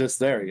exist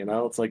there,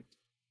 It's like,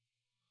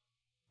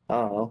 I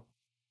don't know.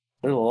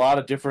 There's a lot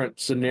of different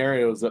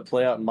scenarios that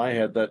play out in my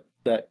head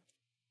that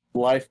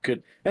life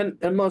could, and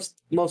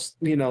most,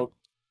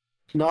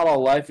 not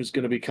all life is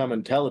going to become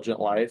intelligent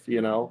life,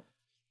 Oh,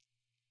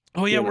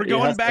 yeah, we're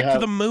going back to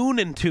the moon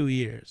in 2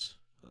 years.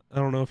 I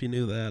don't know if you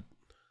knew that.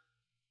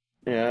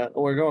 Yeah,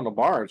 we're going to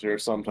Mars here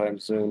sometime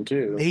soon,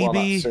 too. Maybe. Well,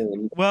 not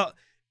soon. Well,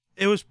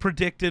 it was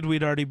predicted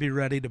we'd already be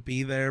ready to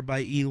be there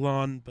by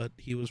Elon, but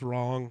he was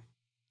wrong.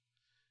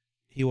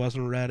 He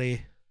wasn't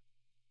ready.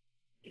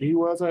 He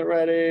wasn't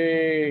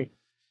ready.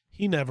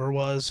 He never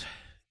was.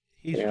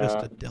 He's just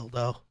a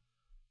dildo.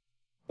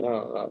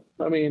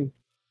 I mean,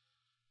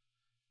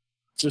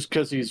 just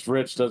because he's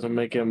rich doesn't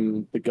make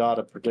him the god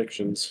of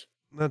predictions.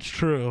 That's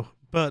true.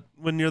 But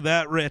when you're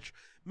that rich,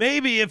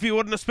 maybe if you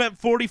wouldn't have spent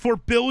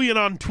 $44 billion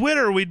on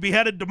Twitter, we'd be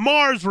headed to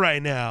Mars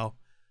right now.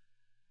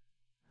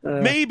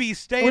 Maybe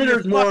stay in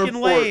your fucking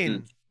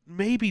lane.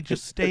 Maybe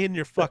just stay in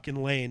your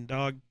fucking lane,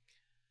 dog.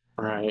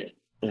 Right.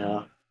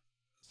 Yeah.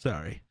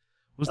 Sorry.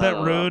 Was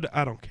that rude?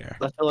 I don't care.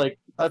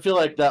 I feel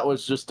like that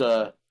was just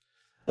that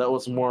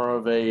was more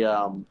of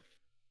a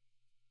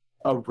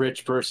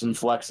rich person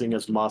flexing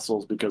his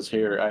muscles because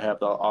here I'll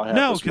have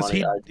no, because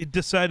he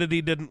decided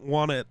he didn't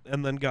want it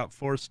and then got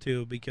forced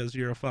to because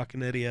you're a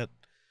fucking idiot.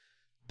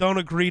 Don't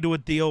agree to a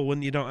deal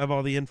when you don't have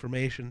all the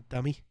information,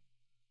 dummy.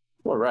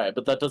 Well, right,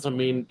 but that doesn't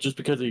mean just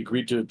because he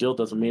agreed to a deal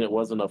doesn't mean it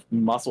wasn't a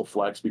muscle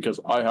flex because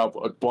I have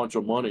a bunch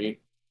of money.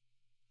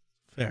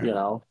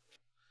 Fair.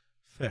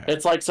 Fair.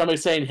 It's like somebody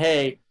saying,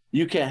 "Hey,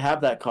 you can't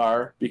have that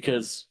car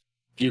because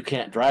you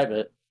can't drive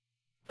it,"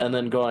 and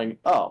then going,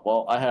 "Oh,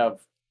 well, I have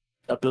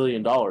 $1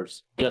 billion.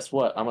 Guess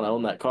what? I'm going to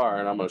own that car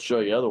and I'm going to show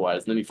you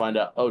otherwise." And then you find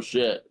out, oh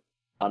shit,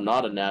 I'm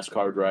not a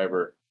NASCAR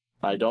driver.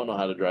 I don't know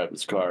how to drive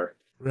this car.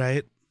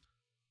 Right.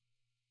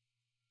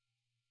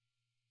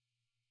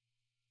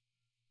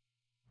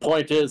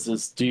 Point is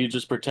do you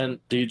just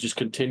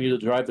continue to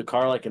drive the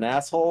car like an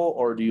asshole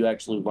or do you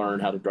actually learn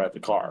how to drive the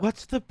car?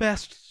 What's the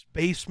best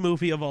space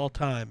movie of all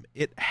time?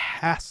 It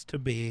has to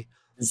be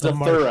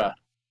Zathura.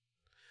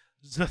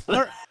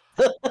 Zathura.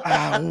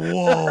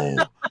 Whoa.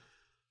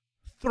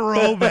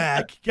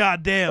 Throwback.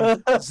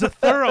 Goddamn.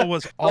 Zathura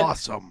was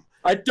awesome.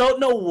 I don't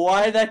know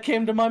why that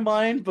came to my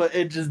mind, but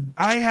it just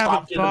I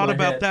haven't thought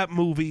about that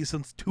movie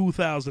since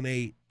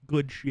 2008.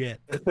 Good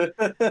shit. You're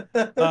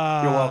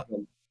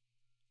welcome.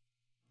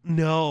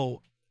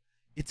 No.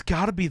 It's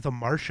got to be The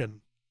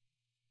Martian.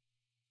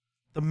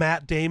 The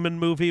Matt Damon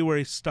movie where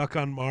he's stuck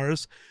on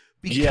Mars.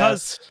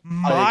 Because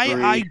my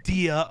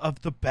idea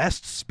of the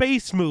best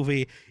space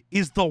movie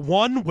is the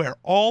one where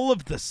all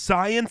of the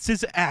science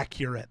is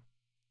accurate.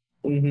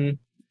 Mm-hmm.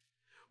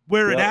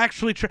 Where it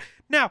actually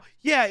now,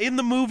 yeah, in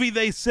the movie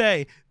they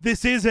say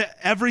this is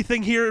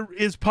everything here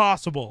is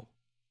possible,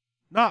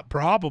 not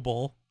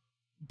probable,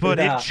 but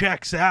it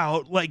checks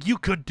out. Like, you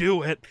could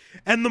do it,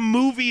 and the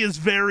movie is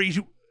very,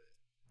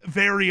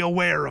 very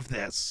aware of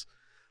this.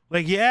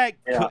 Like,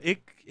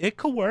 it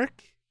could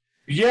work.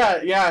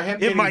 Yeah. Him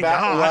getting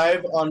back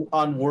alive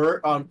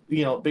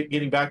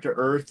getting back to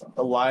Earth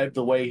alive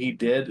the way he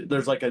did.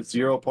 There's like a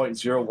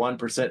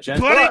 0.01% chance,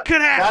 but it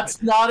could happen.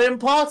 That's not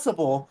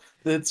impossible.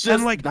 It's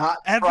just not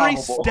every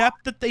probable. step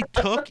that they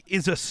took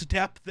is a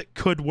step that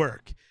could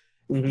work.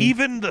 Mm-hmm.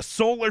 Even the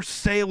solar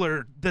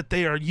sailor that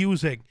they are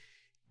using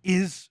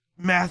is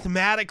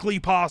mathematically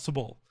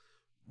possible.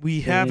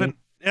 We haven't.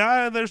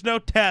 There's no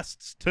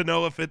tests to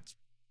know if it's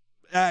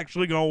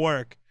actually gonna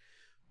work,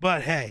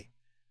 but hey,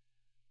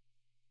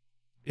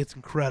 it's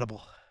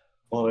incredible.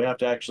 Well, we have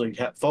to actually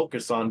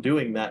focus on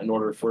doing that in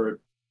order for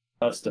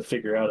us to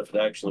figure out if it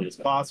actually is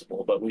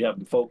possible, but we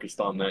haven't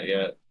focused on that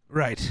yet.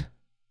 Right.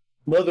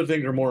 Other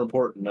things are more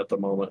important at the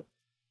moment.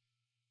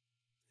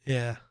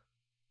 Yeah.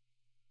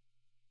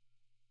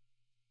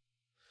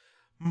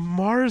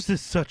 Mars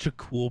is such a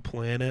cool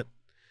planet.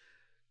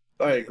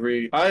 I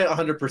agree. I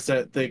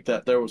 100% think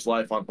that there was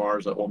life on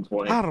Mars at one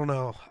point. I don't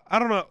know.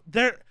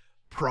 There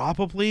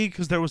probably,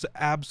 because there was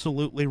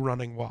absolutely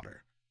running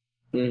water.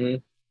 Mm-hmm.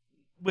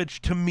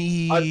 Which to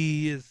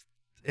me is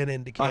an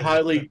indicator. I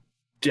highly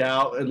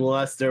doubt,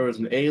 unless there was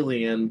an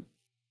alien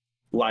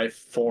life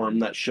form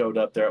that showed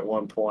up there at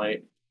one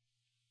point.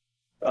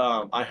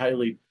 I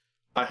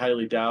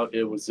highly doubt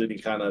it was any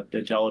kind of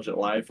intelligent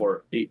life,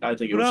 or I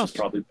think it was just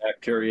probably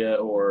bacteria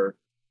or,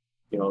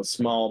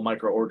 small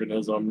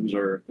microorganisms,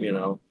 or,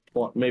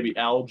 maybe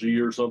algae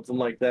or something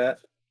like that.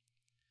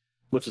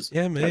 Which is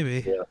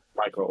maybe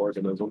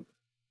microorganism.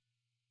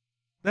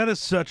 That is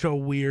such a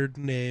weird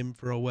name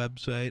for a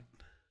website.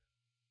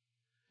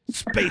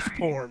 Space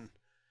porn.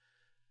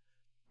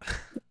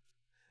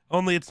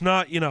 Only it's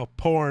not,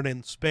 porn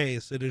in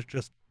space. It is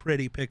just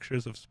pretty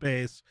pictures of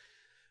space.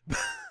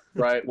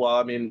 Right. Well,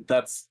 I mean,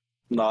 that's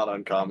not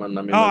uncommon.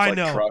 I mean, I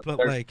know, but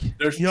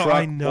there's truck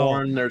I know.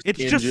 porn, there's it's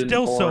just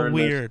still porn, so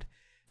weird.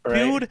 Right?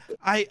 Dude,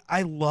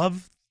 I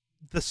love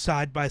the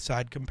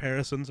side-by-side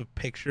comparisons of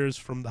pictures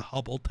from the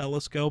Hubble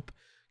telescope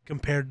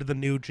compared to the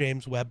new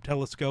James Webb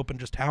telescope, and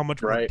just how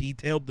much more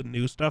detailed the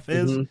new stuff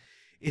is. Mm-hmm.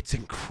 It's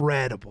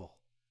incredible.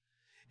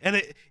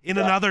 And in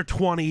another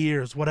 20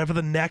 years, whatever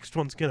the next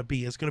one's going to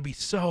be is going to be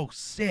so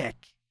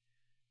sick.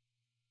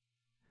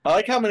 I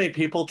like how many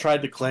people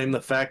tried to claim the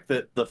fact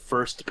that the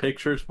first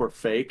pictures were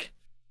faked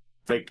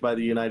by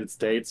the United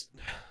States.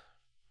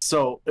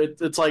 So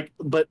it's like,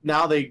 but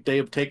now they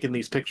have taken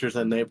these pictures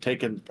and they have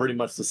taken pretty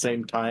much the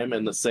same time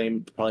and the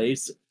same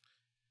place.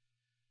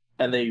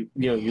 And they,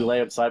 you lay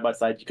them side by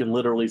side, you can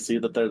literally see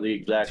that they're the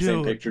exact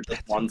same picture.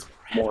 Just one's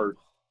more,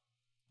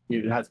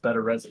 it has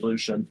better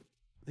resolution.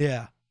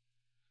 Yeah.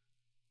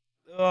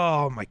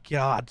 Oh my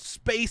God.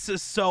 Space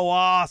is so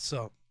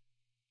awesome.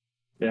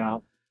 Yeah.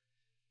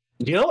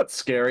 You know what's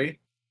scary?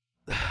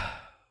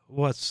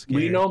 What's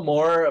scary? We know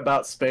more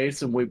about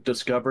space and we've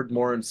discovered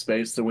more in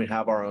space than we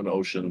have our own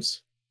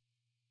oceans.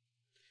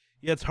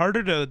 Yeah, it's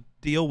harder to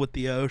deal with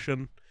the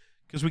ocean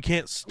because we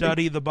can't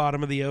study the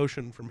bottom of the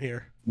ocean from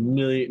here.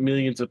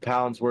 Millions of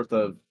pounds worth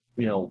of,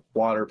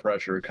 water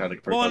pressure kind of.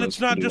 Well, and it's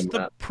not just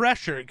the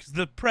pressure, because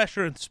the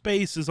pressure in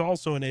space is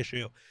also an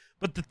issue.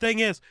 But the thing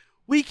is,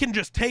 we can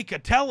just take a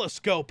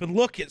telescope and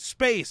look at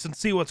space and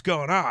see what's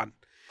going on.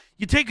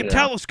 You take a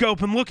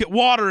telescope and look at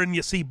water and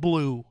you see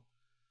blue.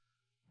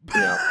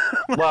 Yeah.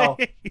 Well,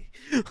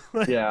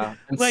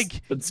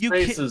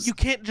 you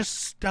can't just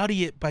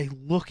study it by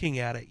looking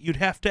at it. You'd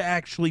have to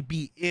actually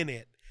be in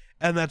it,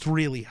 and that's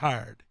really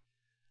hard.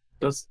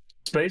 Does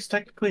space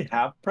technically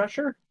have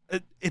pressure?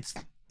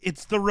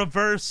 It's the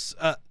reverse,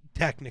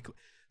 technically.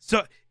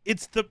 So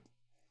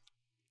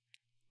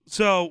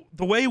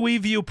the way we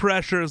view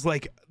pressure is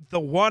like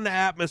the one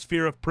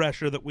atmosphere of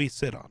pressure that we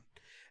sit on.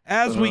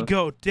 As we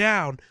go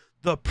down,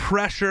 the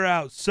pressure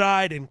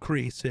outside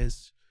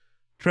increases,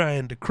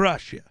 trying to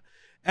crush you.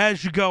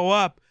 As you go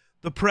up,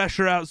 the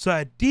pressure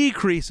outside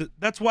decreases.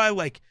 That's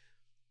why,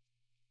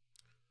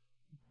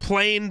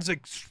 planes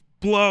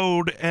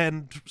explode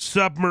and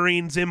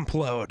submarines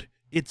implode.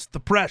 It's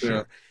the pressure.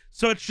 Yeah.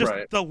 So it's just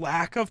the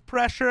lack of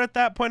pressure at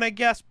that point, I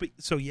guess. But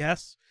so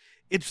yes,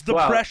 it's the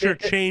pressure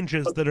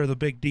changes that are the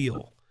big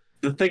deal.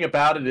 The thing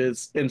about it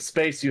is, in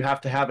space, you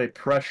have to have a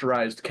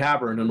pressurized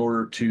cavern in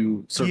order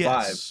to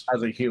survive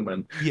as a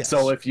human. Yes.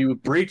 So if you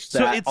breach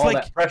that,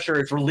 that pressure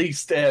is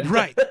released. And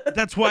right.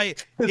 That's why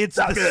it's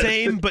the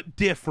same but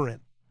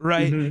different,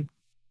 right? Mm-hmm.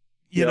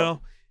 You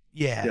know?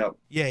 Yeah. Yep.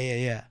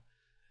 Yeah.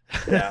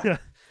 Yeah.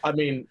 I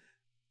mean,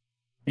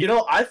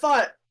 I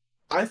thought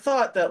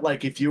that,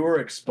 if you were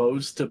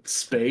exposed to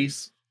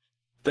space,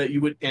 that you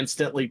would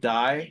instantly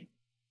die.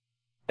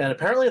 And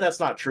apparently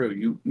that's not true.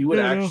 You would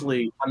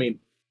actually,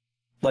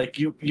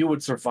 you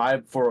would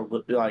survive for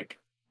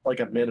like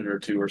a minute or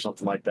two or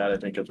something like that. I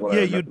think is what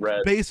Yeah, I you'd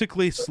read.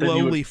 basically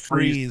slowly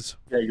freeze.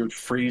 Yeah, you would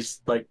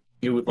freeze like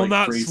you would Well, like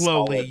not freeze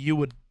slowly. solid. You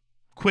would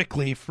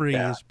quickly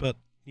freeze, but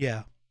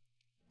yeah.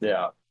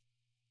 Yeah.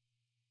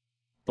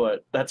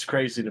 But that's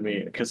crazy to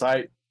me because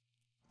I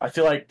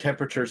feel like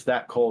temperatures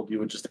that cold, you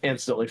would just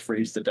instantly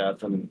freeze to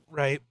death, and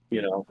Right.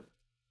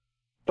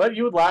 But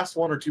you would last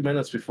 1 or 2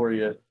 minutes before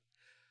you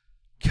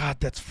God,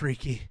 that's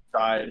freaky.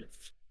 died.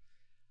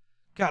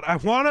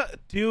 God,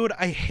 dude,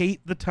 I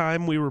hate the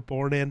time we were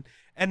born in.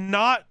 And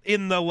not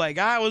in the, like,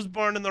 I was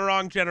born in the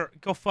wrong generation.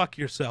 Go fuck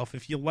yourself.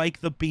 If you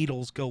like the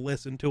Beatles, go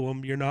listen to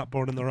them. You're not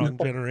born in the wrong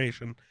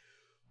generation.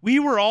 We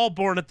were all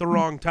born at the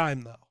wrong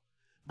time, though.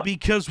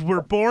 Because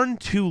we're born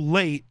too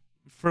late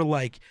for,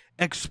 like,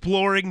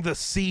 exploring the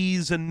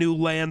seas and new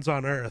lands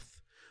on Earth.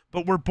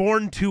 But we're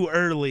born too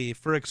early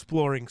for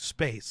exploring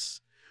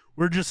space.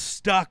 We're just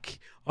stuck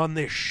on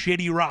this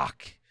shitty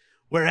rock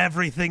where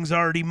everything's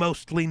already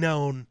mostly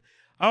known.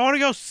 I want to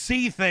go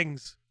see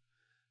things.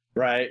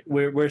 Right.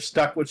 We're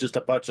stuck with just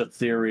a bunch of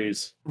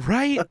theories.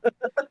 Right?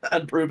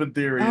 Unproven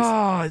theories.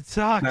 Oh, it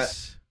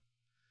sucks.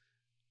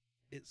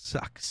 It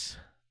sucks.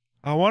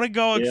 I want to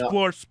go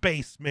explore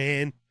space,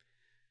 man.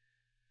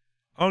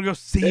 I want to go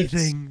see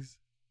things.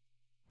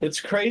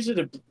 It's crazy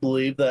to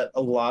believe that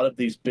a lot of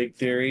these big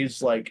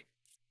theories, like,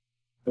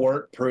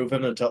 weren't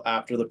proven until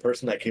after the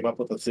person that came up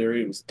with the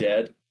theory was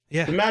dead.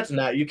 Yeah. Imagine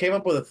that. You came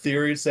up with a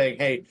theory saying,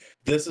 hey,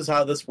 this is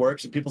how this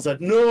works. And people said,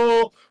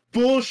 no,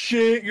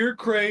 bullshit, you're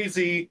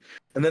crazy.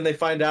 And then they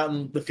find out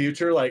in the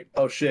future, like,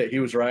 oh, shit, he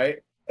was right.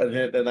 And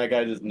then that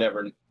guy just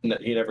never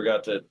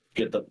got to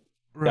get the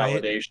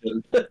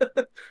validation.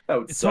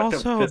 It's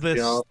also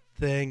this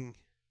thing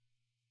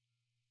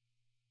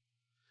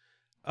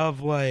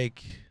of,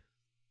 like,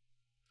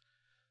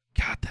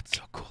 God, that's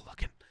so cool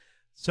looking.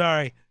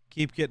 Sorry,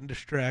 keep getting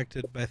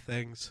distracted by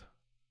things.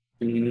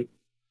 Mm-hmm.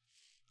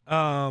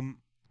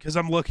 Because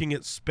I'm looking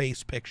at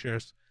space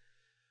pictures.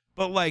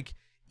 But, like,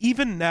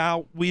 even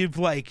now, we've,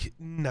 like,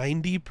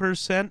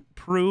 90%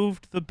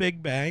 proved the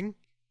Big Bang.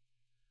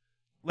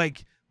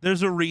 Like,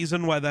 there's a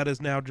reason why that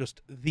is now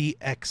just the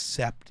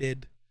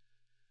accepted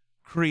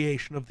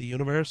creation of the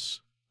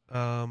universe.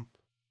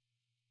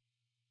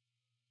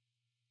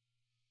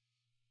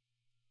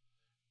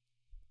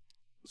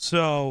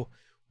 So,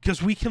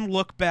 because we can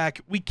look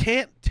back, we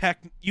can't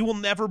you will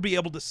never be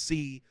able to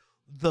see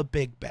the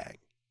Big Bang.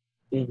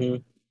 Mm-hmm.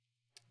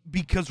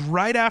 Because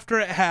right after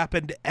it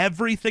happened,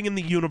 everything in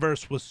the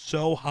universe was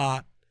so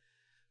hot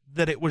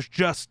that it was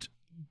just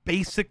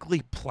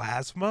basically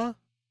plasma.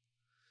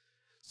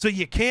 So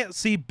you can't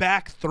see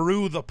back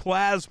through the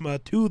plasma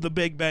to the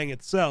Big Bang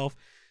itself.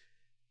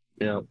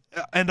 Yeah.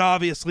 And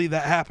obviously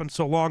that happened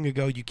so long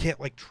ago, you can't,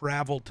 like,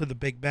 travel to the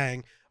Big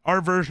Bang. Our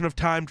version of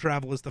time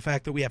travel is the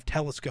fact that we have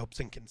telescopes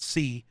and can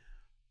see.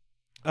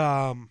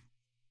 So,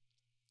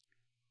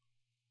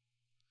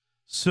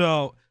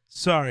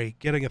 sorry,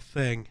 getting a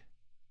thing.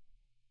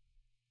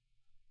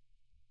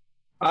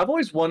 I've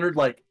always wondered,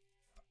 like,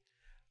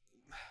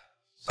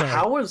 Sorry.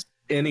 How was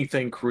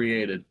anything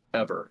created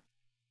ever?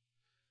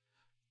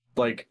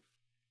 Like,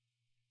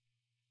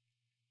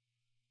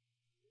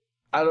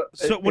 I don't.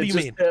 So what do you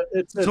mean?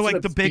 It's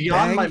like the Big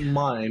beyond Bang? my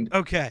mind.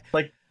 Okay.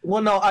 Like,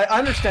 well, no, I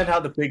understand how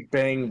the Big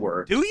Bang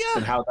works. Do you?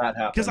 And how that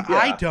happened. Because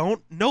I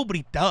don't.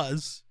 Nobody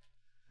does.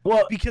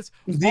 Well, because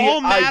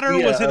all matter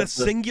was in a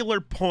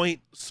singular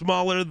point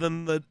smaller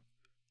than the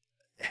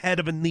head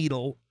of a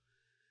needle.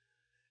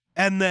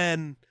 And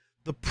then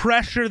the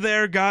pressure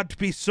there got to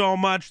be so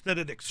much that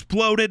it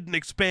exploded and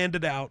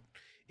expanded out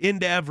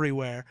into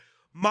everywhere.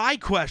 My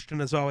question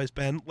has always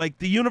been, like,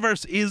 the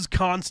universe is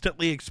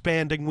constantly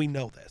expanding. We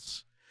know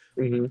this.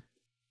 Mm-hmm.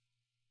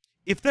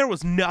 If there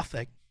was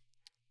nothing,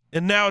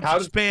 and now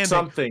it's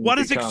expanding, what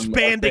is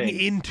expanding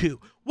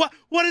into?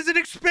 What is it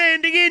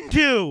expanding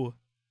into?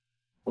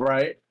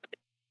 Right.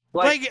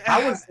 Like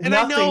and nothing,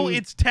 I know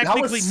it's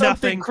technically that was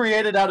something nothing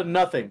created out of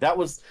nothing. That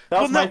was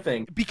my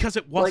thing. Because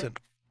it wasn't.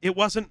 Like, it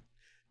wasn't.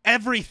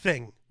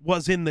 Everything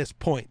was in this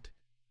point.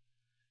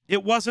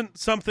 It wasn't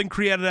something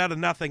created out of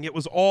nothing. It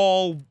was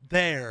all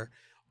there.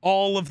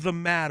 All of the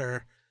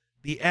matter,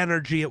 the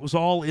energy, it was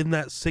all in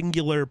that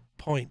singular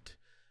point.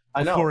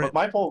 I know, but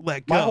my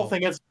whole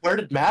thing is, where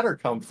did matter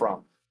come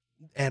from?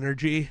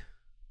 Energy.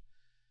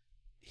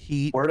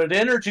 Heat. Where did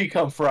energy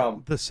come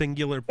from? The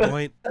singular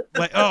point.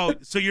 Like, oh,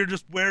 so you're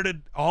just, where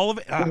did all of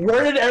it?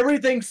 Where did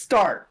everything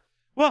start?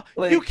 Well,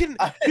 like, you can,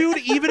 dude,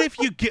 even if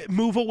you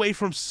move away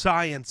from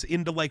science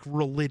into, like,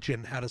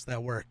 religion, how does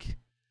that work?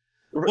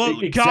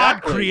 Well, exactly.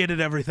 God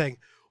created everything.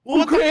 Well,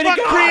 what the fuck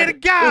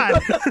created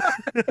God?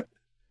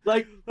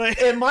 like,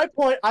 in my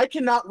point, I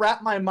cannot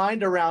wrap my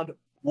mind around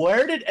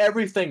where did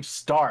everything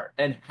start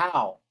and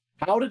how?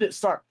 How did it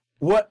start?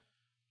 What?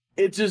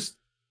 It just,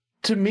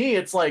 to me,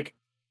 it's like,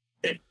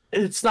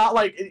 it's not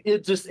like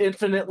it just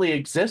infinitely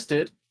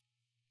existed.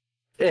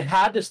 It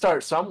had to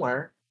start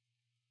somewhere.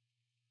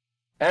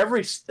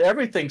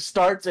 Everything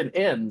starts and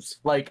ends.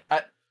 Like,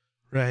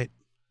 right.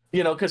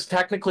 You know, because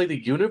technically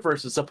the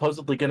universe is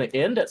supposedly going to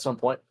end at some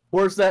point.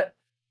 Where's that?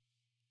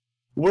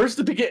 where's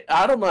the begin?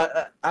 I don't know.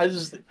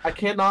 I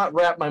cannot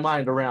wrap my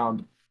mind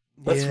around.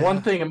 That's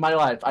one thing in my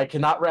life I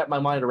cannot wrap my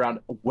mind around.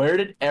 Where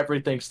did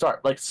everything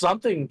start? Like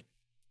something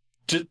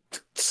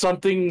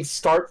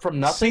start from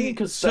nothing?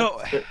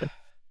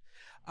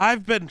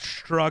 I've been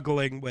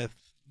struggling with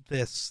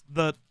this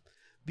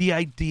the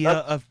idea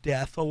of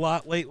death a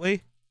lot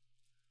lately,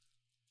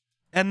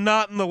 and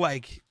not in the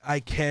like I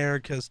care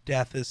because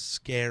death is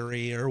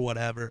scary or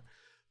whatever,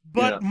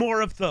 but more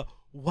of the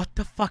what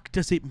the fuck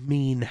does it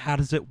mean? How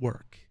does it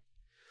work?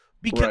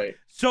 Because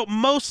so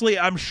mostly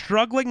I'm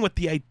struggling with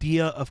the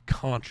idea of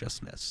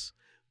consciousness,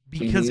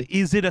 because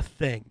is it a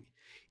thing?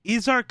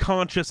 Is our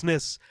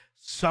consciousness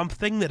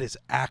something that is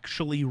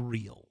actually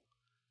real?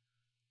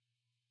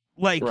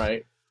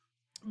 Like,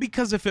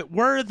 because if it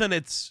were, then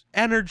it's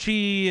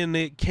energy and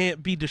it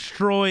can't be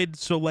destroyed.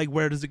 So like,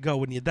 where does it go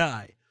when you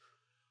die?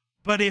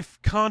 But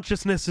if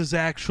consciousness is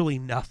actually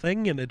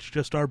nothing and it's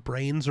just our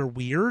brains are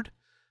weird,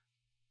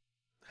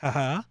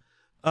 I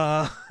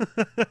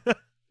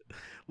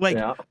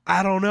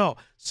don't know.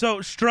 So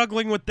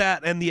struggling with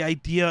that and the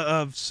idea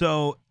of,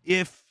 so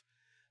if,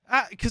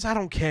 because I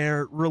don't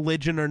care,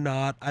 religion or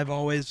not, I've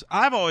always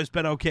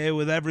been okay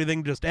with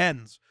everything just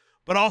ends.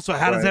 But also,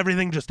 how does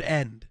everything just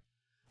end?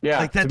 Yeah,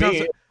 like that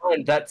doesn't.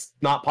 That's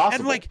not possible.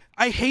 And like,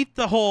 I hate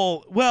the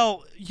whole.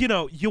 Well, you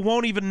know, you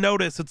won't even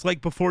notice. It's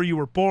like before you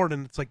were born,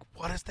 and it's like,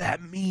 what does that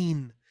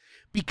mean?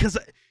 Because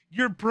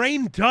your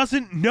brain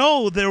doesn't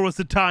know there was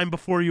a time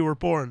before you were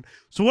born.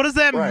 So what does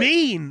that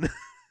mean?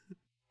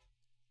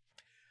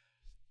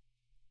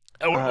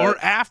 Or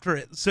after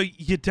it. So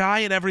you die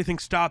and everything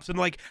stops. And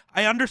like,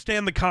 I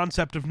understand the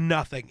concept of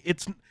nothing.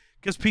 It's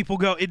because people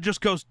go, it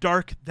just goes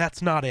dark.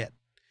 That's not it.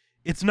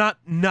 It's not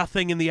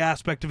nothing in the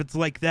aspect of it's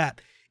like that.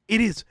 It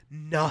is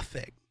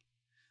nothing.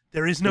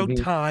 There is no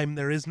time.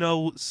 There is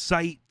no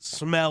sight,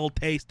 smell,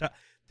 taste.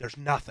 There's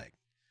nothing.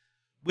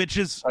 Which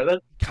is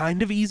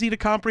kind of easy to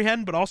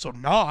comprehend, but also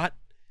not.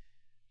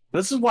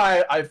 This is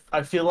why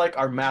I feel like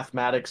our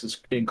mathematics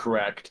is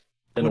incorrect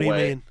in a way. What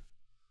do you mean?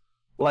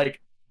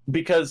 Like,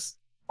 because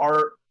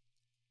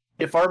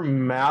if our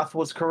math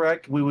was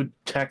correct, we would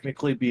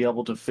technically be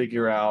able to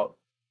figure out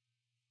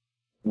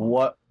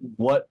what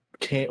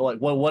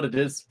it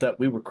is that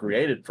we were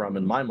created from.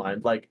 In my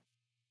mind, like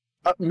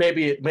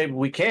maybe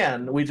we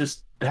can. We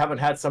just haven't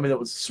had somebody that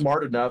was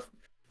smart enough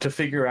to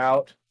figure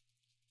out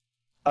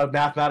a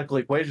mathematical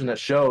equation that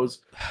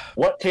shows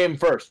what came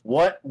first,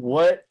 what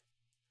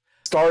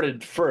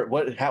started first,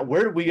 where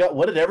did we go,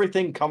 what did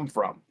everything come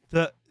from?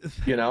 The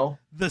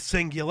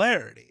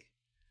singularity.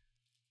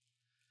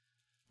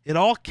 It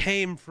all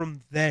came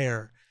from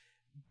there,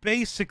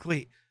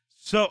 basically.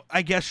 So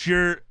I guess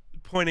you're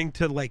pointing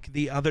to like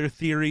the other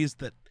theories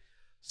that.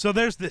 So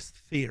there's this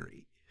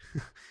theory,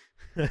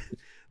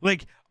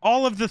 like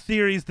all of the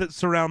theories that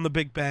surround the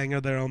Big Bang are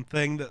their own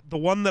thing. The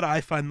one that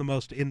I find the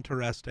most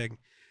interesting,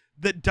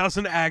 that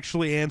doesn't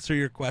actually answer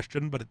your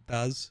question, but it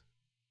does.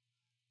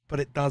 But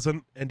it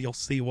doesn't, and you'll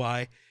see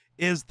why,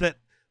 is that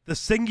the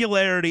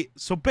singularity.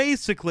 So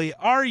basically,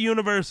 our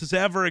universe is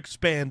ever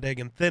expanding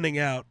and thinning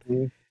out.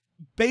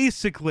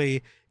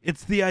 Basically,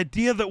 it's the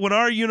idea that when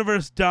our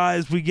universe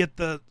dies, we get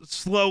the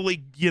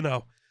slowly,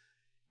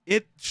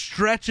 it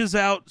stretches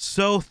out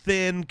so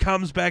thin,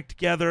 comes back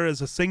together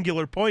as a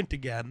singular point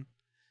again.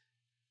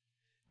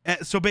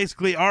 So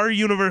basically, our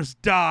universe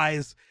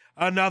dies,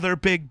 another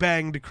Big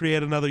Bang to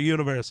create another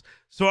universe.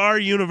 So our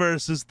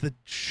universe is the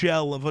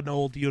shell of an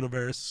old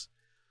universe,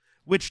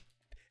 which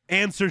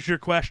answers your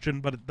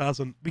question, but it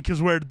doesn't, because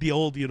where did the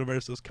old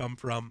universes come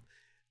from?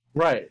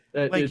 Right.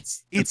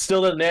 It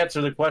still doesn't answer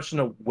the question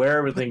of where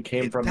everything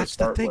came from to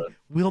start with.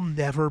 We'll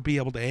never be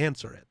able to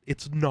answer it.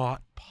 It's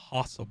not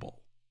possible.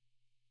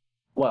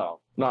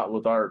 Well, not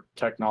with our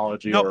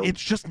technology. No,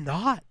 it's just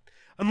not.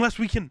 Unless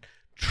we can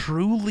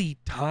truly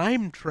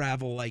time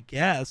travel, I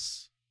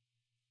guess.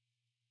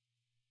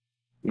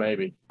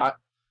 Maybe.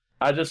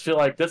 I just feel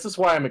like this is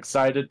why I'm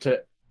excited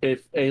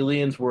if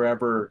aliens were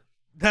ever...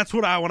 That's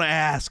what I want to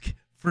ask,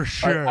 for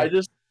sure. I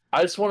just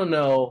want to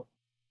know,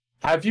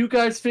 have you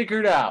guys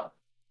figured out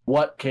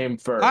what came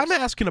first? I'm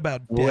asking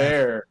about death.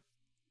 Where?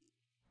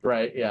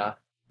 Right, yeah.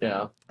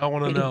 I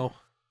want to know.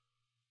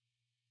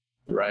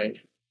 Right.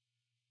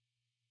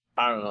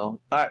 I don't know.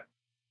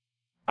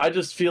 I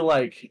just feel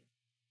like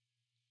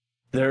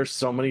there's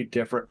so many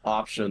different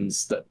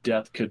options that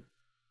death could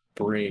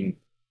bring.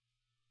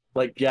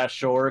 Like, yeah,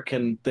 sure,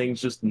 can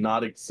things just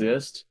not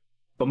exist?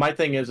 But my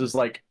thing is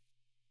like,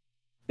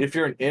 if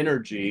you're an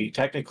energy,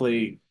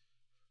 technically,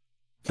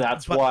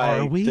 that's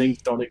why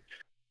things don't.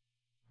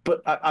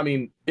 But I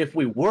mean, if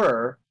we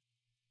were,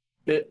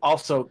 it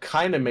also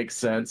kind of makes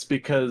sense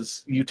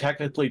because you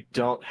technically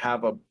don't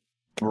have a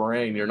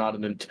brain. You're not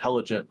an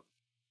intelligent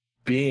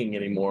being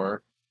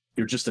anymore.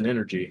 You're just an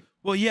energy.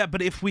 Well, yeah,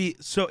 but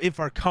if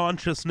our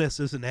consciousness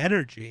is an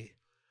energy,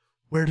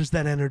 where does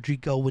that energy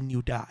go when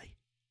you die?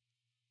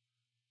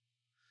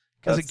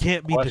 Because it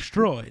can't be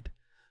destroyed.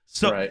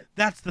 So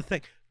that's the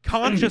thing.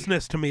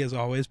 Consciousness to me has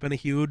always been a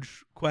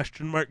huge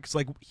question mark. Because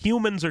like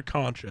humans are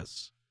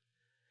conscious.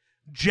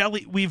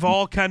 we've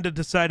all kind of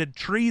decided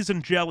trees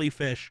and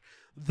jellyfish,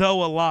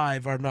 though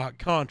alive, are not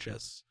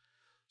conscious.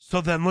 So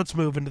then let's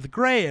move into the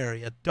gray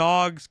area.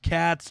 Dogs,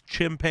 cats,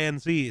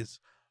 chimpanzees.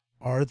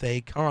 Are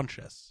they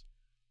conscious?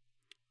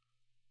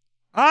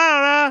 I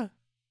don't know.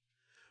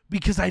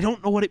 Because I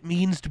don't know what it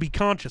means to be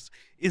conscious.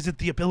 Is it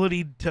the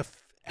ability to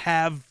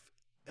have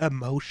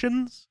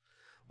emotions?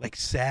 Like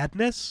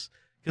sadness?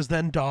 Because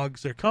then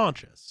dogs are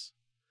conscious.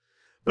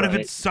 But if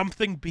it's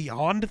something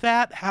beyond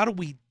that, how do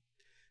we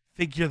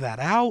figure that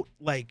out?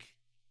 Like,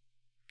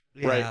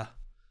 yeah. Right.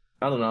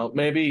 I don't know.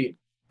 Maybe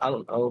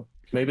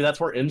that's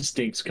where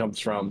instincts comes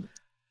from.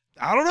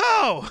 I don't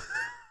know.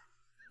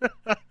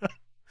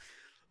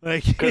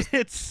 Like,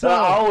 it's so...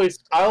 I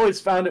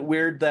always found it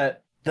weird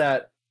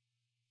that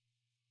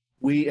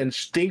we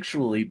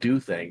instinctually do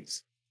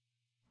things.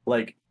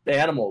 Like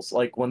animals,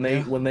 like when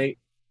they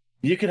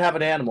you could have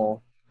an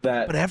animal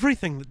that... But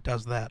everything that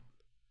does that.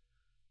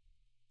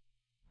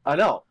 I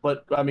know,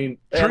 but I mean,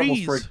 trees.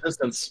 Animals for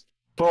existence.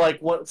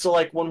 But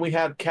like when we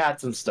had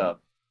cats and stuff,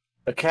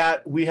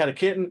 we had a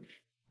kitten.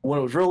 When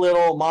it was real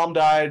little, mom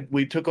died.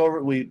 We took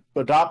over. We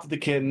adopted the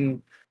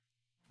kitten.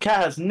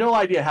 Cat has no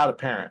idea how to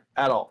parent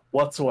at all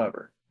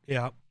whatsoever.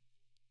 Yeah.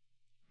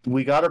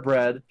 We got her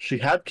bred. She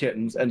had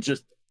kittens and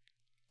just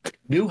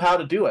knew how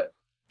to do it.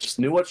 Just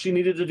knew what she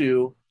needed to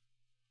do.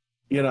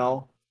 You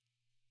know,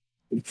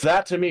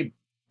 that to me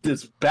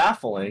is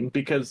baffling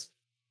because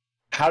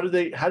how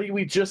do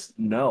we just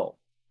know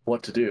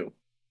what to do?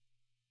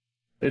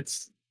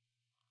 It's,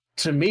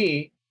 to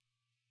me,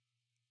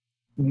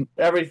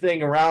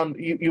 everything around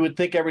you would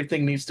think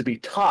everything needs to be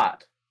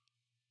taught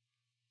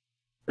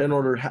in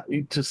order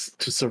to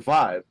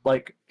survive.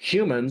 Like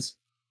humans,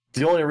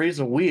 the only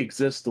reason we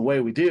exist the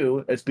way we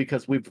do is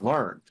because we've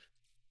learned,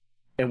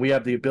 and we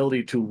have the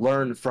ability to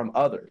learn from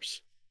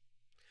others.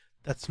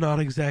 That's not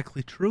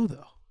exactly true,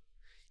 though.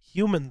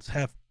 Humans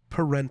have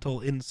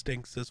parental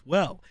instincts as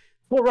well.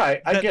 Well,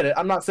 right, I get it.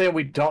 I'm not saying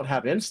we don't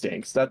have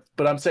instincts.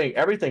 But I'm saying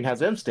everything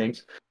has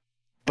instincts.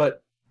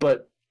 But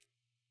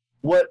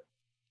what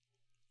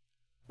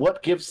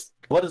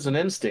is an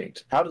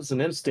instinct? How does an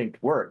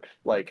instinct work?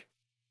 Like,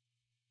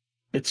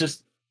 it's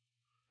just,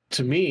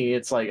 to me,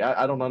 it's like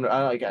I don't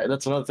understand.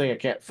 That's another thing I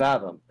can't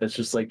fathom. It's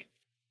just like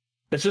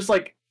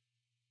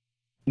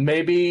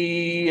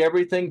maybe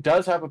everything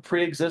does have a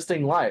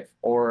pre-existing life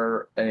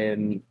or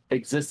an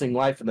existing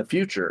life in the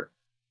future.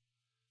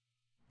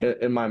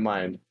 In my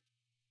mind,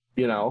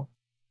 you know,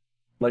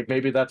 like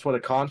maybe that's what a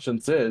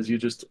conscience is.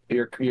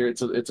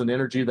 It's an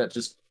energy that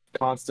just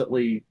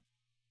constantly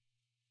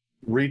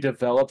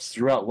redevelops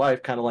throughout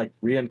life, kind of like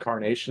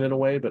reincarnation in a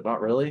way, but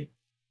not really.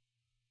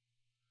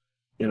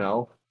 You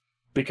know,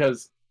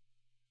 because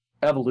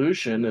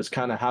evolution is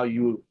kind of how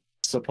you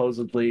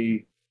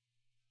supposedly,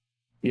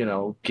 you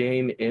know,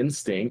 gain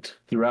instinct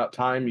throughout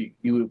time.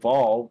 You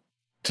evolve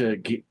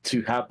to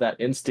have that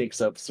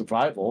instincts of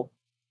survival.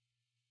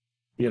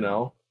 You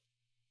know.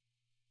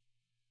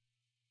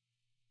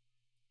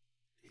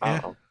 Yeah, I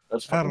don't know.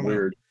 That's fucking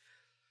weird.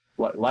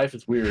 Life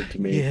is weird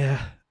to me.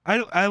 Yeah.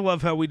 I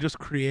love how we just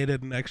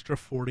created an extra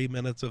 40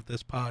 minutes of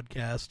this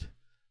podcast.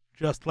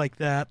 Just like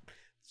that.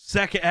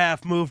 Second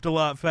half moved a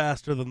lot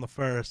faster than the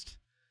first.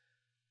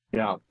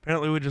 Yeah.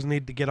 Apparently we just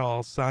need to get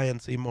all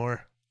science-y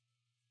more.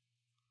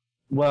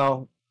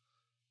 Well,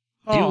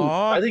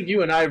 I think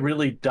you and I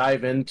really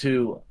dive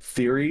into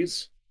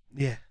theories.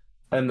 Yeah.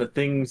 And the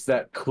things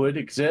that could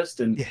exist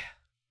and,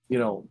 you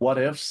know, what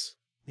ifs.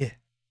 Yeah.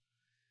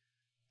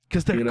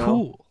 Because they're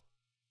cool.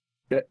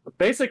 Yeah,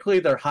 basically,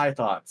 they're high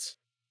thoughts.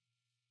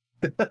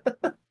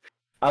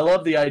 I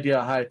love the idea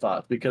of high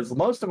thoughts because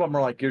most of them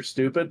are like, you're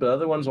stupid, but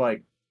other ones are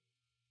like,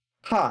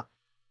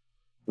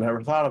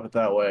 never thought of it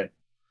that way.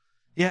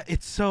 Yeah,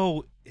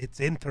 it's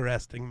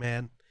interesting,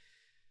 man.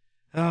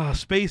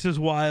 Space is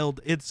wild.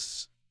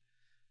 It's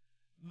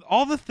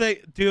all the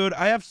dude,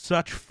 I have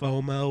such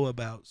FOMO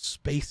about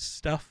space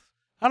stuff.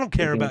 I don't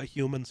care about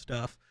human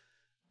stuff.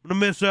 I'm going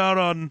to miss out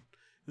on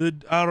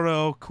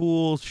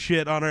cool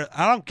shit on Earth.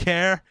 I don't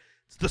care.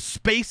 It's the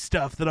space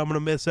stuff that I'm going to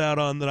miss out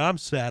on that I'm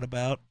sad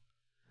about.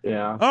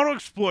 Yeah. I want to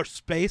explore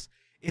space.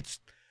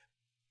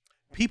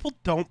 People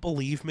don't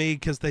believe me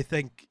because they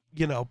think,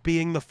 you know,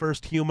 being the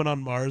first human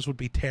on Mars would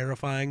be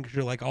terrifying because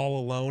you're like all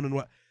alone and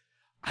what.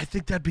 I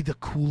think that'd be the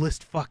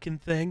coolest fucking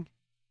thing.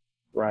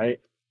 Right.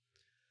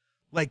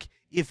 Like,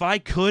 if I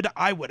could,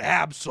 I would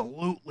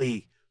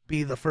absolutely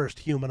be the first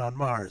human on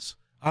Mars.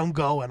 I'm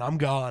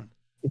gone.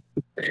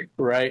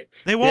 Right.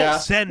 They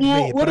won't send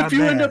me. What if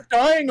you end up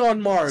dying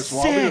on Mars?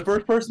 Well, I'll be the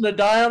first person to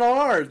die on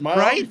Mars.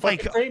 I'll be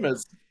fucking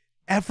famous.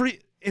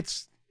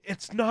 It's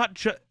not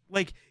just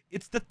like,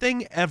 it's the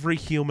thing every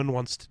human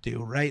wants to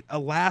do, right? A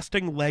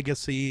lasting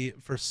legacy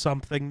for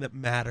something that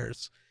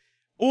matters,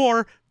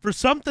 or for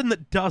something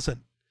that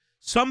doesn't.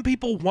 Some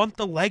people want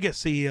the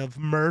legacy of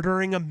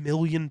murdering 1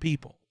 million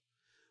people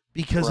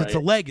because it's a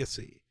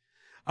legacy.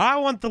 I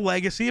want the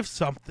legacy of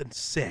something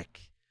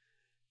sick,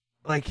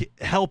 like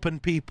helping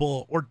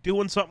people or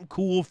doing something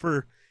cool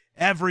for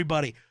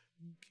everybody.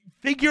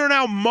 Figuring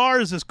out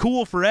Mars is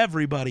cool for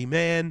everybody,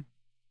 man.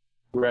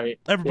 Right.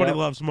 Everybody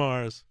loves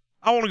Mars.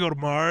 I want to go to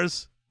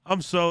Mars. I'm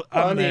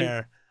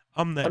there.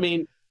 I'm there. I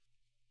mean,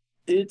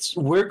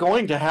 we're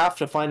going to have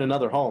to find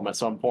another home at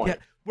some point. Yeah,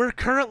 we're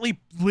currently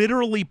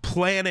literally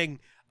planning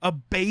a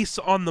base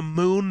on the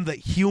moon that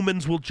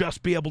humans will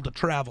just be able to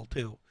travel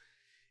to.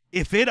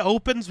 If it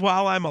opens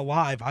while I'm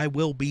alive, I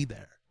will be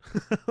there.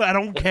 I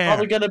don't care.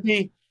 Probably gonna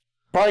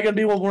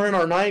be when we're in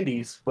our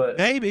 90s, but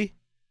maybe.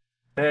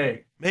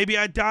 Hey, maybe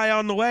I die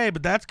on the way,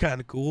 but that's kind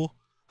of cool.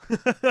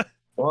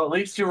 Well, at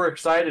least you were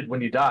excited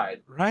when you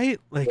died, right?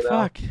 Like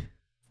fuck.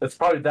 It's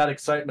probably that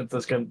excitement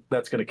that's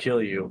gonna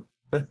kill you.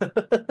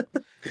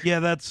 Yeah,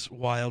 that's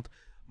wild.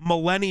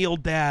 Millennial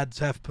dads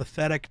have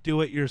pathetic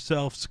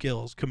do-it-yourself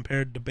skills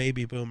compared to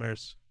baby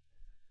boomers.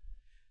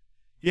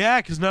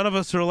 Yeah, because none of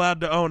us are allowed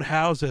to own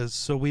houses,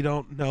 so we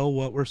don't know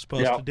what we're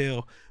supposed to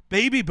do.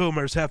 Baby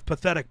boomers have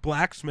pathetic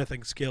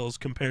blacksmithing skills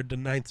compared to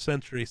 9th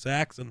century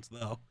Saxons,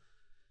 though.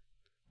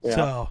 Yeah.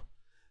 So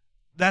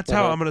that's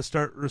how I'm going to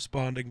start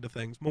responding to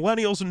things.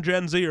 Millennials and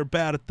Gen Z are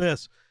bad at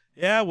this.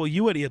 Yeah, well,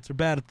 you idiots are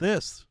bad at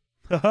this.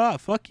 Haha,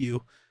 fuck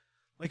you.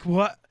 Like,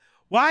 what?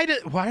 Why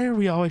are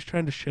we always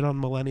trying to shit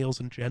on millennials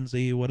and Gen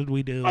Z? What did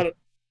we do? I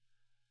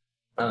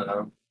don't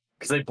know.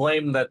 Because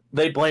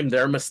they blame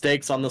their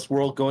mistakes on this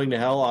world going to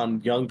hell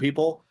on young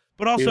people.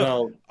 But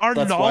also, our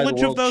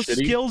knowledge of those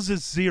skills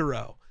is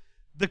zero.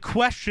 The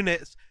question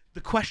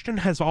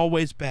has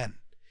always been,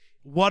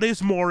 what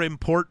is more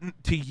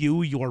important to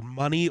you, your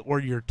money or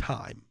your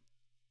time?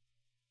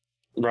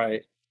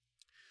 Right.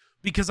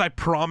 Because I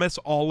promise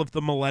all of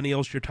the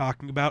millennials you're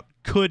talking about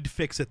could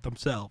fix it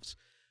themselves.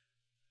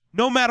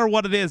 No matter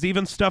what it is,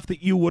 even stuff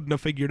that you wouldn't have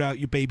figured out,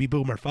 you baby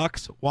boomer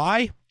fucks.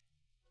 Why?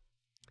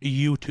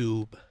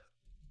 YouTube.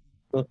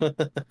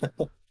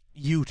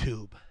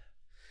 YouTube.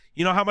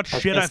 You know how much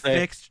shit I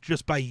fixed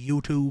just by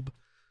YouTube?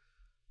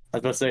 I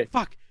was going to say.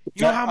 Fuck.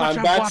 You know how much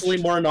I'm vastly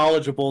more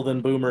knowledgeable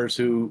than boomers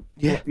who,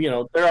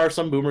 there are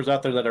some boomers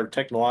out there that are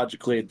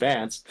technologically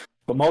advanced,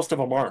 but most of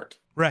them aren't.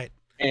 Right.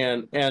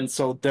 And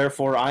so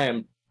therefore I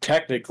am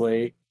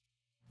technically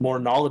more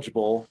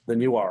knowledgeable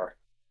than you are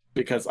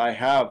because I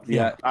have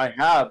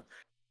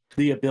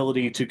the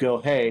ability to go,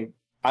 hey,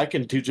 I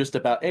can do just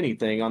about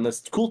anything on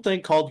this cool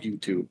thing called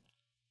YouTube.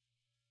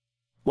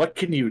 What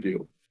can you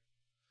do?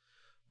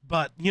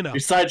 But,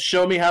 besides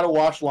show me how to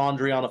wash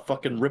laundry on a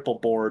fucking ripple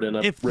board in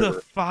a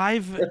river.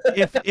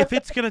 If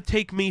it's going to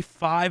take me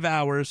 5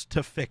 hours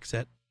to fix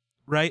it,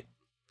 right?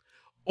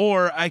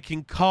 Or I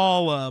can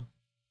call a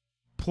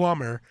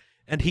plumber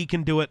and he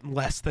can do it in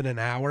less than an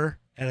hour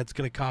and it's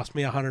going to cost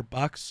me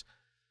 $100.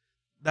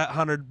 That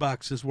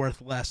 $100 is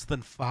worth less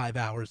than 5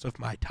 hours of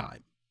my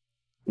time.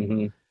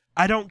 Mm-hmm.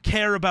 I don't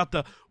care about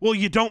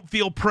you don't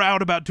feel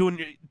proud about doing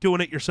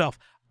it yourself.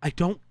 I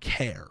don't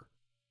care.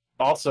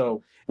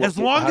 Also, as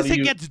long as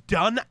it gets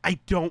done, I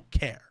don't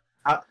care.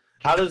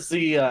 How does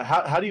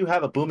how do you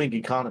have a booming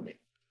economy?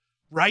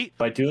 Right?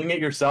 By doing it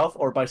yourself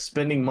or by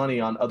spending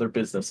money on other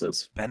businesses?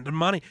 Spending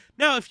money.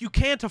 Now, if you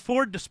can't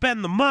afford to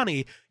spend the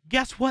money,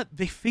 guess what?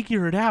 They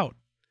figure it out.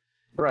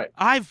 Right.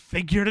 I've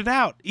figured it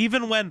out.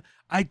 Even when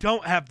I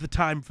don't have the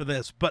time for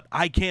this, but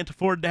I can't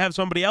afford to have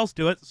somebody else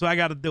do it, so I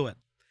got to do it.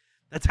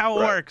 That's how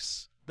it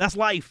works. That's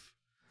life.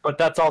 But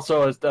that's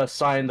also a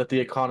sign that the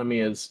economy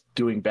is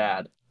doing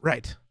bad.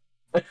 Right.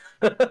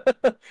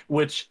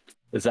 Which,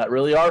 is that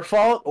really our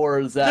fault, or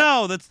is that...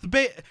 No, that's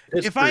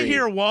if I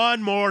hear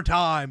one more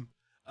time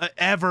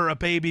ever a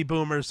baby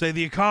boomer say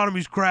the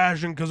economy's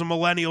crashing because of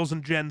millennials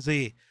and Gen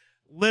Z,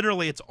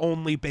 literally it's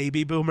only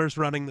baby boomers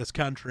running this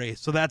country,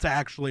 so that's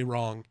actually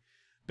wrong.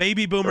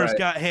 Baby boomers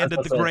got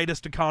handed the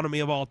greatest economy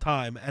of all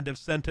time and have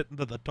sent it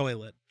into the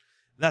toilet.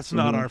 That's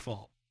not our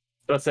fault.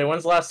 Let's say,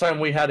 when's the last time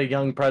we had a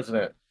young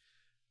president?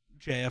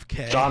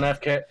 JFK. John F.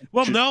 K.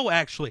 Well, no,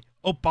 actually,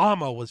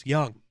 Obama was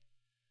young.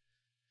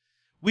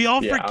 We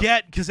all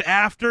forget because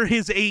after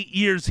his 8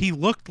 years, he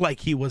looked like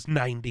he was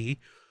 90.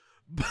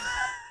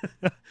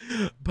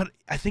 But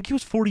I think he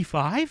was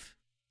 45.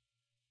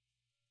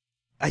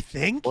 I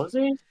think. Was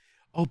he?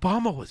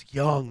 Obama was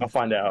young. I'll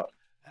find out.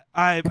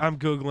 I'm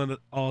Googling it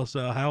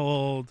also. How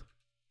old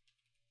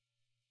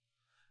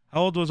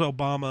was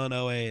Obama in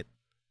 08?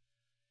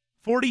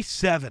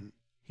 47.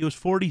 He was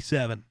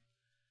 47.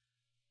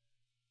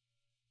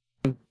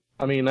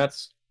 I mean,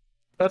 that's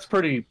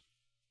pretty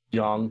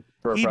young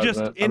for a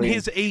president.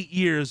 His 8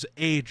 years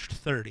aged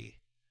 30.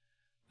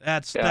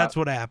 That's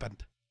what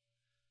happened.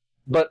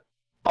 But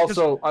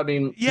also, I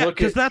mean,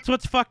 because that's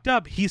what's fucked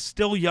up. He's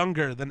still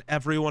younger than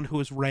everyone who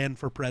has ran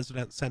for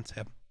president since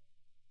him.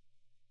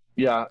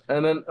 Yeah,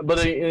 and then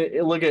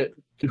look at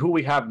who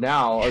we have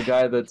now, a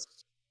guy that's,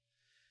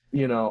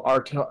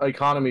 our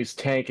economy's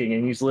tanking,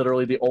 and he's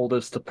literally the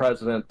oldest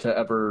president to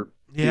ever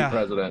be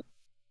president.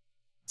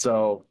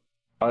 So,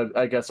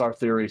 I guess our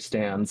theory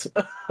stands.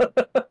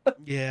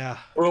 Yeah.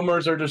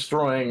 Rumors are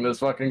destroying this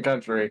fucking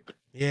country.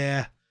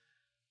 Yeah.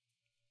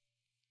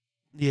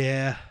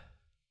 Yeah.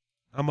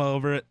 I'm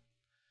over it.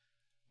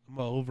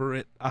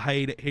 I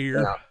hate it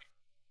here.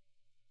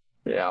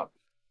 Yeah.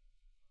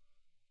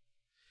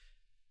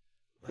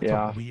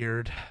 That's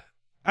weird.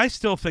 I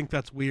still think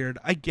that's weird.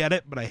 I get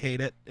it, but I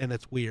hate it, and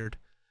it's weird.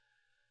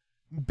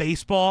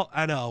 Baseball,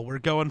 I know, we're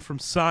going from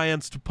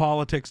science to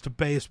politics to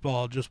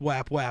baseball, just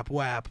whap, whap,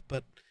 whap,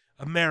 but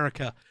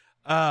America.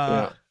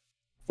 Yeah.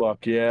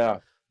 Fuck yeah.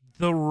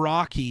 The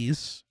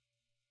Rockies.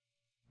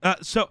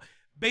 So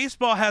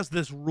baseball has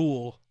this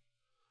rule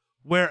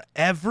where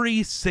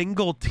every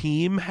single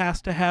team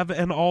has to have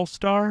an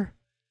all-star.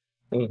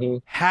 Mm-hmm.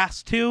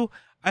 Has to.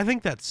 I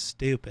think that's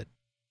stupid.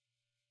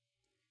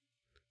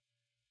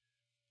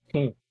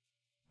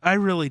 I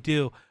really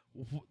do.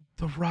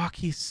 The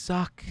Rockies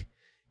suck.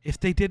 If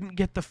they didn't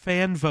get the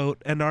fan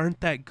vote and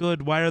aren't that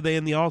good, why are they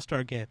in the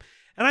All-Star game?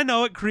 And I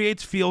know it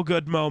creates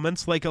feel-good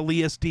moments like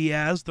Elias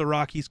Diaz, the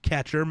Rockies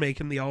catcher,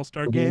 making the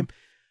All-Star game,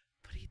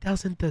 but he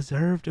doesn't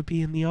deserve to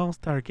be in the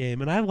All-Star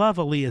game. And I love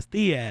Elias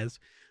Diaz,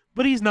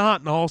 but he's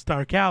not an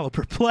All-Star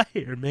caliber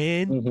player,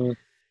 man.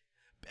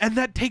 And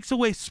that takes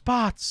away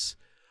spots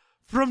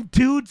from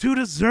dudes who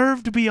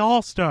deserve to be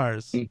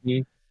All-Stars.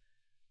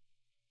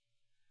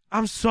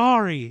 I'm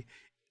sorry.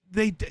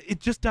 It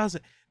just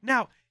doesn't.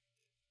 Now,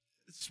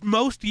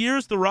 most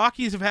years the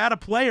Rockies have had a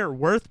player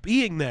worth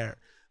being there.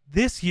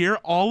 This year,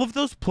 all of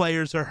those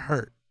players are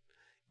hurt.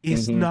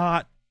 It's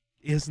not.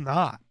 It's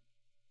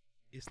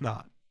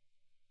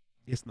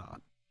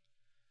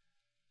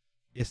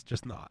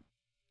just not.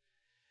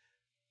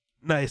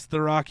 Nice.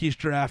 The Rockies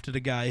drafted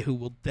a guy who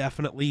will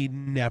definitely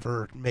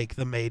never make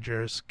the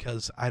majors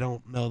because I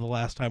don't know the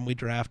last time we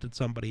drafted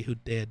somebody who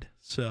did.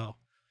 So,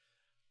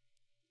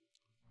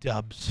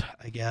 dubs,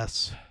 I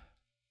guess.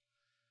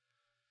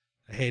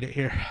 I hate it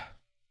here.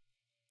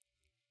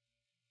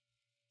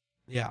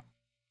 Yeah.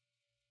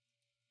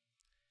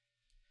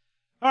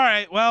 All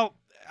right. Well,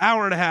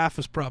 hour and a half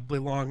is probably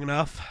long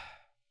enough.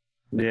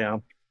 Yeah.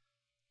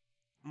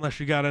 Unless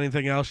you got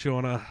anything else you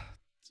want to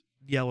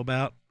yell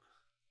about.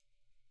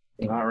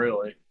 Not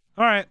really.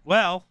 All right.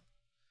 Well,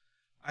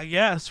 I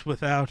guess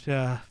without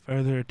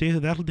further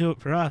ado, that'll do it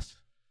for us.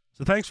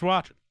 So thanks for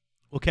watching.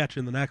 We'll catch you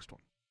in the next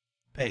one.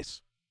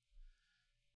 Peace.